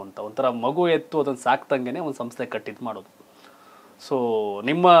ಏನು ಅಂತ. ಒಂಥರ ಮಗು ಎತ್ತು ಅದನ್ನು ಸಾಕ್ತಂಗೆ ಒಂದು ಸಂಸ್ಥೆ ಕಟ್ಟಿದ್ದು ಮಾಡೋದು. ಸೊ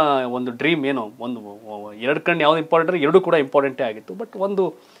ನಿಮ್ಮ ಒಂದು ಡ್ರೀಮ್ ಏನು, ಒಂದು 2 ಕಣ್ಣು ಯಾವುದು ಇಂಪಾರ್ಟೆಂಟ್, 2 ಕೂಡ ಇಂಪಾರ್ಟೆಂಟೇ ಆಗಿತ್ತು. ಬಟ್ ಒಂದು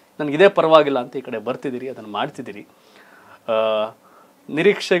ನನಗಿದೇ ಪರವಾಗಿಲ್ಲ ಅಂತ ಈ ಕಡೆ ಬರ್ತಿದ್ದೀರಿ, ಅದನ್ನು ಮಾಡ್ತಿದ್ದೀರಿ.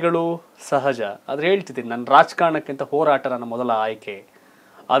 ನಿರೀಕ್ಷೆಗಳು ಸಹಜ, ಆದರೆ ಹೇಳ್ತಿದ್ದೀನಿ, ನನ್ನ ರಾಜಕಾರಣಕ್ಕಿಂತ ಹೋರಾಟ ನನ್ನ ಮೊದಲ ಆಯ್ಕೆ.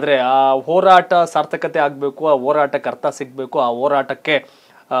 ಆದರೆ ಆ ಹೋರಾಟ ಸಾರ್ಥಕತೆ ಆಗಬೇಕು, ಆ ಹೋರಾಟಕ್ಕೆ ಅರ್ಥ ಸಿಗಬೇಕು, ಆ ಹೋರಾಟಕ್ಕೆ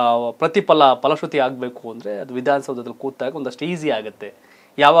ಫಲಶ್ರುತಿ ಆಗಬೇಕು ಅಂದರೆ ಅದು ವಿಧಾನಸೌಧದಲ್ಲಿ ಕೂತಾಗ ಒಂದಷ್ಟು ಈಸಿ ಆಗುತ್ತೆ.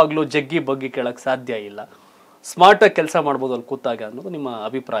 ಯಾವಾಗಲೂ ಜಗ್ಗಿ ಬಗ್ಗಿ ಕೇಳೋಕ್ಕೆ ಸಾಧ್ಯ ಇಲ್ಲ. ಸ್ಮಾರ್ಟಾಗಿ ಕೆಲಸ ಮಾಡ್ಬೋದು ಅಲ್ಲಿ ಕೂತಾಗ ಅನ್ನೋದು ನಿಮ್ಮ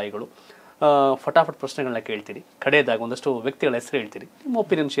ಅಭಿಪ್ರಾಯಗಳು. ಫಟಾಫಟ್ ಪ್ರಶ್ನೆಗಳನ್ನ ಕೇಳ್ತೀನಿ. ಕಡೆಯದಾಗ ಒಂದಷ್ಟು ವ್ಯಕ್ತಿಗಳ ಹೆಸರು ಹೇಳ್ತೀನಿ, ನಿಮ್ಮ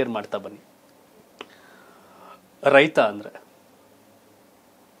ಒಪಿನಿಯನ್ ಶೇರ್ ಮಾಡ್ತಾ ಬನ್ನಿ. ರೈತ ಅಂದರೆ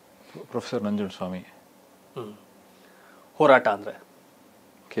ಪ್ರೊಫೆಸರ್ ನಂಜುಂಡಸ್ವಾಮಿ. ಹೋರಾಟ ಅಂದರೆ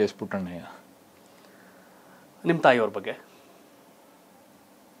KS ಪುಟ್ಟಣ್ಣಯ್ಯ. ನಿಮ್ಮ ತಾಯಿಯವ್ರ ಬಗ್ಗೆ?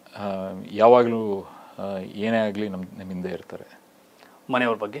 ಯಾವಾಗಲೂ ಏನೇ ಆಗಲಿ ನಮ್ಮ ಹಿಂದೆ ಇರ್ತಾರೆ.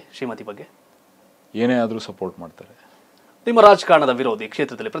 ಮನೆಯವ್ರ ಬಗ್ಗೆ, ಶ್ರೀಮತಿ ಬಗ್ಗೆ? ಏನೇ ಆದರೂ ಸಪೋರ್ಟ್ ಮಾಡ್ತಾರೆ. ನಿಮ್ಮ ರಾಜಕಾರಣದ ವಿರೋಧಿ,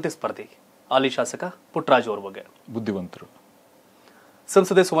 ಕ್ಷೇತ್ರದಲ್ಲಿ ಪ್ರತಿಸ್ಪರ್ಧಿ, ಹಾಲಿ ಶಾಸಕ ಪುಟ್ಟರಾಜು ಅವ್ರ ಬಗ್ಗೆ? ಬುದ್ಧಿವಂತರು.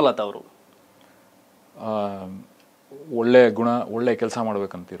 ಸಂಸದೆ ಸುಮಲತಾ ಅವರು? ಒಳ್ಳೆ ಗುಣ, ಒಳ್ಳೆ ಕೆಲಸ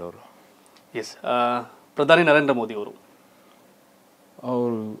ಮಾಡ್ಬೇಕಂತಿರೋರು. ಎಸ್. ಪ್ರಧಾನಿ ನರೇಂದ್ರ ಮೋದಿ ಅವರು?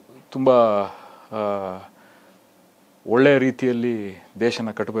 ಅವರು ತುಂಬ ಒಳ್ಳೆಯ ರೀತಿಯಲ್ಲಿ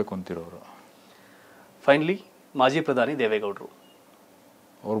ದೇಶನ ಕಟ್ಟಬೇಕು ಅಂತಿರೋರು. ಫೈನಲಿ ಮಾಜಿ ಪ್ರಧಾನಿ ದೇವೇಗೌಡರು?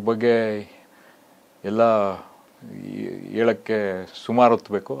 ಅವ್ರ ಬಗ್ಗೆ ಎಲ್ಲ ಹೇಳಕ್ಕೆ ಸುಮಾರು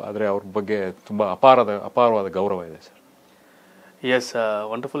ಹೊತ್ತಬೇಕು, ಆದರೆ ಅವ್ರ ಬಗ್ಗೆ ತುಂಬ ಅಪಾರವಾದ ಗೌರವ ಇದೆ ಸರ್. S,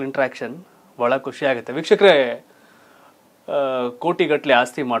 wonderful interaction. ಭಾಳ ಖುಷಿ ಆಗುತ್ತೆ ವೀಕ್ಷಕರೇ. ಕೋಟಿಗಟ್ಟಲೆ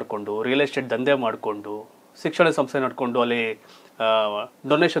ಆಸ್ತಿ ಮಾಡಿಕೊಂಡು, ರಿಯಲ್ ಎಸ್ಟೇಟ್ ದಂಧೆ ಮಾಡಿಕೊಂಡು, ಶಿಕ್ಷಣ ಸಂಸ್ಥೆ ನಡ್ಕೊಂಡು, ಅಲ್ಲಿ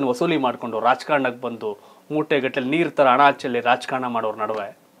ಡೊನೇಷನ್ ವಸೂಲಿ ಮಾಡಿಕೊಂಡು, ರಾಜಕಾರಣಕ್ಕೆ ಬಂದು ಮೂಟೆಗಟ್ಟಲೆ ನೀರು ಥರ ಹಣ ಹಚ್ಚಲ್ಲಿ ರಾಜಕಾರಣ ಮಾಡೋರ ನಡುವೆ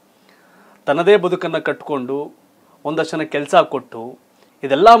ತನ್ನದೇ ಬದುಕನ್ನು ಕಟ್ಕೊಂಡು ಒಂದಷ್ಟು ಜನ ಕೆಲಸ ಕೊಟ್ಟು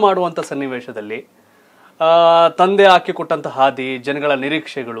ಇದೆಲ್ಲ ಮಾಡುವಂಥ ಸನ್ನಿವೇಶದಲ್ಲಿ ತಂದೆ ಹಾಕಿಕೊಟ್ಟಂಥ ಹಾದಿ, ಜನಗಳ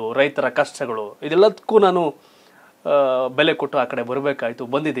ನಿರೀಕ್ಷೆಗಳು, ರೈತರ ಕಷ್ಟಗಳು, ಇದೆಲ್ಲದಕ್ಕೂ ನಾನು ಬೆಲೆ ಕೊಟ್ಟು ಆ ಕಡೆ ಬರಬೇಕಾಯ್ತು,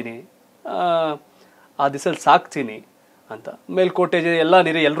 ಬಂದಿದ್ದೀನಿ, ಆ ದಿಸಲ್ಲಿ ಸಾಕ್ತೀನಿ ಅಂತ ಮೇಲ್ಕೋಟೆ ಎಲ್ಲ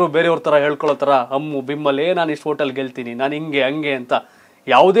ಎಲ್ಲರೂ ಬೇರೆಯವ್ರ ಥರ ಹೇಳ್ಕೊಳ್ಳೋ ಥರ ಹಮ್ಮು ಬಿಮ್ಮಲ್ಲೇ ನಾನು ಇಷ್ಟು ಹೋಟೆಲ್ ಗೆಲ್ತೀನಿ, ನಾನು ಹಿಂಗೆ ಹಂಗೆ ಅಂತ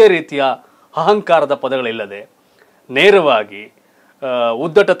ಯಾವುದೇ ರೀತಿಯ ಅಹಂಕಾರದ ಪದಗಳಿಲ್ಲದೆ, ನೇರವಾಗಿ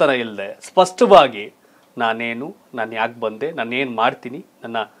ಉದ್ದಟತನ ಇಲ್ಲದೆ ಸ್ಪಷ್ಟವಾಗಿ ನಾನೇನು, ನಾನು ಯಾಕೆ ಬಂದೆ, ನಾನೇನು ಮಾಡ್ತೀನಿ,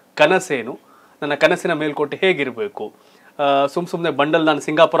 ನನ್ನ ಕನಸೇನು, ನನ್ನ ಕನಸಿನ ಮೇಲ್ಕೋಟೆ ಹೇಗಿರಬೇಕು, ಸುಮ್ಮನೆ ಬಂಡಲ್ ನಾನು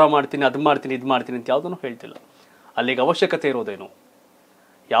ಸಿಂಗಾಪುರ ಮಾಡ್ತೀನಿ, ಅದು ಮಾಡ್ತೀನಿ, ಇದು ಮಾಡ್ತೀನಿ ಅಂತ ಯಾವುದನ್ನು ಹೇಳ್ತಿಲ್ಲ. ಅಲ್ಲಿಗೆ ಅವಶ್ಯಕತೆ ಇರೋದೇನು,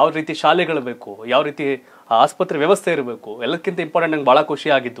 ಯಾವ ರೀತಿ ಶಾಲೆಗಳು ಬೇಕು, ಯಾವ ರೀತಿ ಆಸ್ಪತ್ರೆ ವ್ಯವಸ್ಥೆ ಇರಬೇಕು, ಎಲ್ಲಕ್ಕಿಂತ ಇಂಪಾರ್ಟೆಂಟ್ ನಂಗೆ ಭಾಳ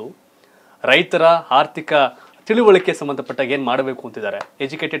ಖುಷಿಯಾಗಿದ್ದು ರೈತರ ಆರ್ಥಿಕ ತಿಳುವಳಿಕೆ ಸಂಬಂಧಪಟ್ಟಾಗ ಏನು ಮಾಡಬೇಕು ಅಂತಿದ್ದಾರೆ,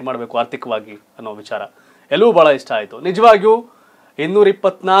 ಎಜುಕೇಟೆಡ್ ಮಾಡಬೇಕು ಆರ್ಥಿಕವಾಗಿ ಅನ್ನೋ ವಿಚಾರ ಎಲ್ಲವೂ ಭಾಳ ಇಷ್ಟ ಆಯಿತು. ನಿಜವಾಗಿಯೂ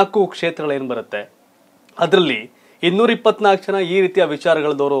 224 ಕ್ಷೇತ್ರಗಳೇನು ಬರುತ್ತೆ, ಅದರಲ್ಲಿ 224 ಜನ ಈ ರೀತಿಯ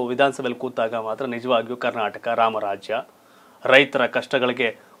ವಿಚಾರಗಳದವರು ವಿಧಾನಸಭೆಯಲ್ಲಿ ಕೂತಾಗ ಮಾತ್ರ ನಿಜವಾಗಿಯೂ ಕರ್ನಾಟಕ ರಾಮರಾಜ್ಯ, ರೈತರ ಕಷ್ಟಗಳಿಗೆ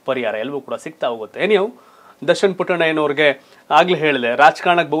ಪರಿಹಾರ ಎಲ್ಲವೂ ಕೂಡ ಸಿಗ್ತಾ ಹೋಗುತ್ತೆ. ನೀವು ದರ್ಶನ್ ಪುಟ್ಟಣ್ಣಯ್ಯನವ್ರಿಗೆ ಆಗಲೇ ಹೇಳಿದೆ,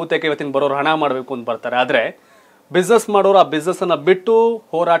 ರಾಜಕಾರಣಕ್ಕೆ ಬಹುತೇಕ ಇವತ್ತಿನ ಬರೋರು ಹಣ ಮಾಡಬೇಕು ಅಂತ ಬರ್ತಾರೆ, ಆದರೆ ಬಿಸ್ನೆಸ್ ಮಾಡೋರು ಆ ಬಿಸ್ನೆಸ್ಸನ್ನು ಬಿಟ್ಟು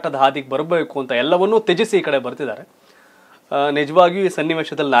ಹೋರಾಟದ ಹಾದಿಗೆ ಬರಬೇಕು ಅಂತ ಎಲ್ಲವನ್ನೂ ತ್ಯಜಿಸಿ ಈ ಕಡೆ ಬರ್ತಿದ್ದಾರೆ. ನಿಜವಾಗಿಯೂ ಈ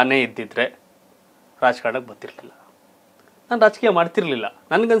ಸನ್ನಿವೇಶದಲ್ಲಿ ನಾನೇ ಇದ್ದಿದ್ರೆ ರಾಜಕಾರಣಕ್ಕೆ ಬರ್ತಿರ್ಲಿಲ್ಲ. ನಾನು ರಾಜಕೀಯ ಮಾಡ್ತಿರ್ಲಿಲ್ಲ.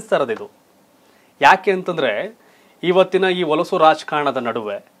 ನನಗನ್ಸ್ತಾ ಇರೋದು ಇದು. ಯಾಕೆ ಅಂತಂದರೆ ಇವತ್ತಿನ ಈ ಹೊಲಸು ರಾಜಕಾರಣದ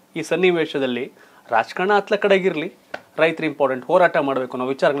ನಡುವೆ ಈ ಸನ್ನಿವೇಶದಲ್ಲಿ ರಾಜಕಾರಣ ಹತ್ಲ ಕಡೆಗಿರಲಿ, ರೈತರು ಇಂಪಾರ್ಟೆಂಟ್, ಹೋರಾಟ ಮಾಡಬೇಕು ಅನ್ನೋ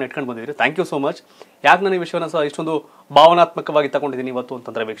ವಿಚಾರಗಳನ್ನ ಇಟ್ಕೊಂಡು ಬಂದಿದ್ದೀರಿ. Thank you so much. ಯಾಕೆ ನಾನು ಈ ವಿಷಯವನ್ನು ಸಹ ಇಷ್ಟೊಂದು ಭಾವನಾತ್ಮಕವಾಗಿ ತಗೊಂಡಿದ್ದೀನಿ ಇವತ್ತು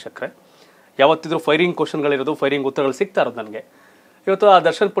ಅಂತಂದರೆ ವೀಕ್ಷಕರೇ, ಯಾವತ್ತಿದ್ರೂ ಫೈರಿಂಗ್ ಕ್ವಶನ್ಗಳಿರೋದು, ಫೈರಿಂಗ್ ಉತ್ತರಗಳು ಸಿಗ್ತಾ ಇರೋದು ನನಗೆ. ಇವತ್ತು ಆ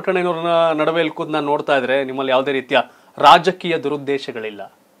ದರ್ಶನ್ ಪುಟ್ಟಣ್ಣಯ್ಯನವ್ರನ್ನ ನಡುವೆ ಕೂತು ನಾನು ನೋಡ್ತಾ ಇದ್ರೆ ನಿಮ್ಮಲ್ಲಿ ಯಾವುದೇ ರೀತಿಯ ರಾಜಕೀಯ ದುರುದ್ದೇಶಗಳಿಲ್ಲ.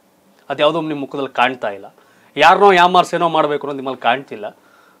 ಅದ್ಯಾವುದೋ ನಿಮ್ಮ ಮುಖದಲ್ಲಿ ಕಾಣ್ತಾ ಇಲ್ಲ. ಯಾರನ್ನೋ ಯಾಮಾರ್ಸೇನೋ ಮಾಡಬೇಕು ಅನ್ನೋದು ನಿಮ್ಮಲ್ಲಿ ಕಾಣ್ತಿಲ್ಲ.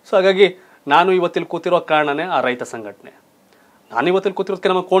 ಸೊ ಹಾಗಾಗಿ ನಾನು ಇವತ್ತಿಲ್ಲಿ ಕೂತಿರೋ ಕಾರಣನೇ ಆ ರೈತ ಸಂಘಟನೆ. ನಾನು ಇವತ್ತಿಲ್ಲಿ ಕೂತಿರೋದಕ್ಕೆ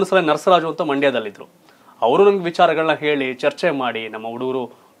ನಮ್ಮ ಕೋಣಸಲ ನರಸರಾಜು ಅಂತ ಮಂಡ್ಯದಲ್ಲಿದ್ದರು. ಅವರು ನನಗೆ ವಿಚಾರಗಳನ್ನ ಹೇಳಿ ಚರ್ಚೆ ಮಾಡಿ ನಮ್ಮ ಹುಡುಗರು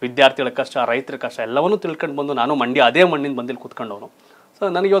ವಿದ್ಯಾರ್ಥಿಗಳ ಕಷ್ಟ, ರೈತರ ಕಷ್ಟ ಎಲ್ಲವನ್ನೂ ತಿಳ್ಕೊಂಡು ಬಂದು ನಾನು ಮಂಡ್ಯ ಅದೇ ಮಣ್ಣಿನ ಬಂದಿಲ್ಲಿ ಕೂತ್ಕೊಂಡವನು. ಸೊ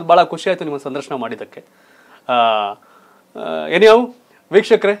ನನಗೆ ಇವತ್ತು ಭಾಳ ಖುಷಿ ಆಯಿತು ನಿಮ್ಮ ಸಂದರ್ಶನ ಮಾಡಿದ್ದಕ್ಕೆ. ಏನ್ಯಾವು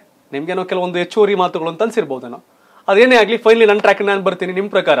ವೀಕ್ಷಕರೇ, ನಿಮಗೇನೋ ಕೆಲವೊಂದು ಹೆಚ್ಚುವರಿ ಮಾತುಗಳು ಅಂತ ಅನ್ಸಿರ್ಬೋದೇನೋ. ಅದೇನೇ ಆಗಲಿ, ಫೈನಲಿ ನನ್ನ ಟ್ರ್ಯಾಕ್ ನಾನು ಬರ್ತೀನಿ. ನಿಮ್ಮ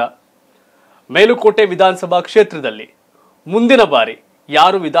ಪ್ರಕಾರ ಮೇಲುಕೋಟೆ ವಿಧಾನಸಭಾ ಕ್ಷೇತ್ರದಲ್ಲಿ ಮುಂದಿನ ಬಾರಿ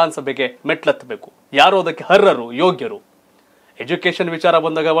ಯಾರು ವಿಧಾನಸಭೆಗೆ ಮೆಟ್ಲತ್ತಬೇಕು, ಯಾರು ಅದಕ್ಕೆ ಅರ್ಹರು, ಯೋಗ್ಯರು? ಎಜುಕೇಷನ್ ವಿಚಾರ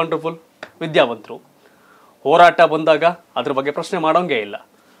ಬಂದಾಗ ವಂಡರ್ಫುಲ್, ವಿದ್ಯಾವಂತರು. ಹೋರಾಟ ಬಂದಾಗ ಅದ್ರ ಬಗ್ಗೆ ಪ್ರಶ್ನೆ ಮಾಡೋಂಗೇ ಇಲ್ಲ.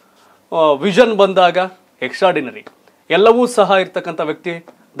 ವಿಷನ್ ಬಂದಾಗ ಎಕ್ಸ್ಟ್ರಾಡಿನರಿ. ಎಲ್ಲವೂ ಸಹ ಇರ್ತಕ್ಕಂಥ ವ್ಯಕ್ತಿ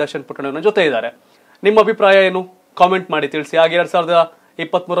ದರ್ಶನ್ ಪುಟ್ಟಣ್ಣಯ್ಯನ ಜೊತೆ ಇದ್ದಾರೆ. ನಿಮ್ಮ ಅಭಿಪ್ರಾಯ ಏನು? ಕಾಮೆಂಟ್ ಮಾಡಿ ತಿಳಿಸಿ. ಹಾಗೆ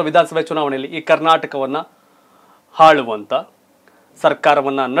 2023 ವಿಧಾನಸಭೆ ಚುನಾವಣೆಯಲ್ಲಿ ಈ ಕರ್ನಾಟಕವನ್ನ ಆಳುವಂತ,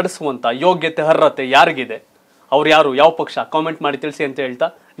 ಸರ್ಕಾರವನ್ನ ನಡೆಸುವಂತ ಯೋಗ್ಯತೆ, ಅರ್ಹತೆ ಯಾರಿಗಿದೆ? ಅವ್ರು ಯಾರು, ಯಾವ ಪಕ್ಷ? ಕಾಮೆಂಟ್ ಮಾಡಿ ತಿಳಿಸಿ ಅಂತ ಹೇಳ್ತಾ,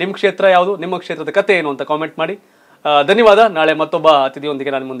 ನಿಮ್ಮ ಕ್ಷೇತ್ರ ಯಾವುದು, ನಿಮ್ಮ ಕ್ಷೇತ್ರದ ಕತೆ ಏನು ಅಂತ ಕಾಮೆಂಟ್ ಮಾಡಿ. ಧನ್ಯವಾದ. ನಾಳೆ ಮತ್ತೊಬ್ಬ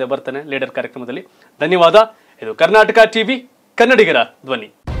ಅತಿಥಿಯೊಂದಿಗೆ ನಾನು ಮುಂದೆ ಬರ್ತೇನೆ ಲೀಡರ್ ಕಾರ್ಯಕ್ರಮದಲ್ಲಿ. ಧನ್ಯವಾದ. ಇದು ಕರ್ನಾಟಕ ಟಿವಿ, ಕನ್ನಡಿಗರ ಧ್ವನಿ.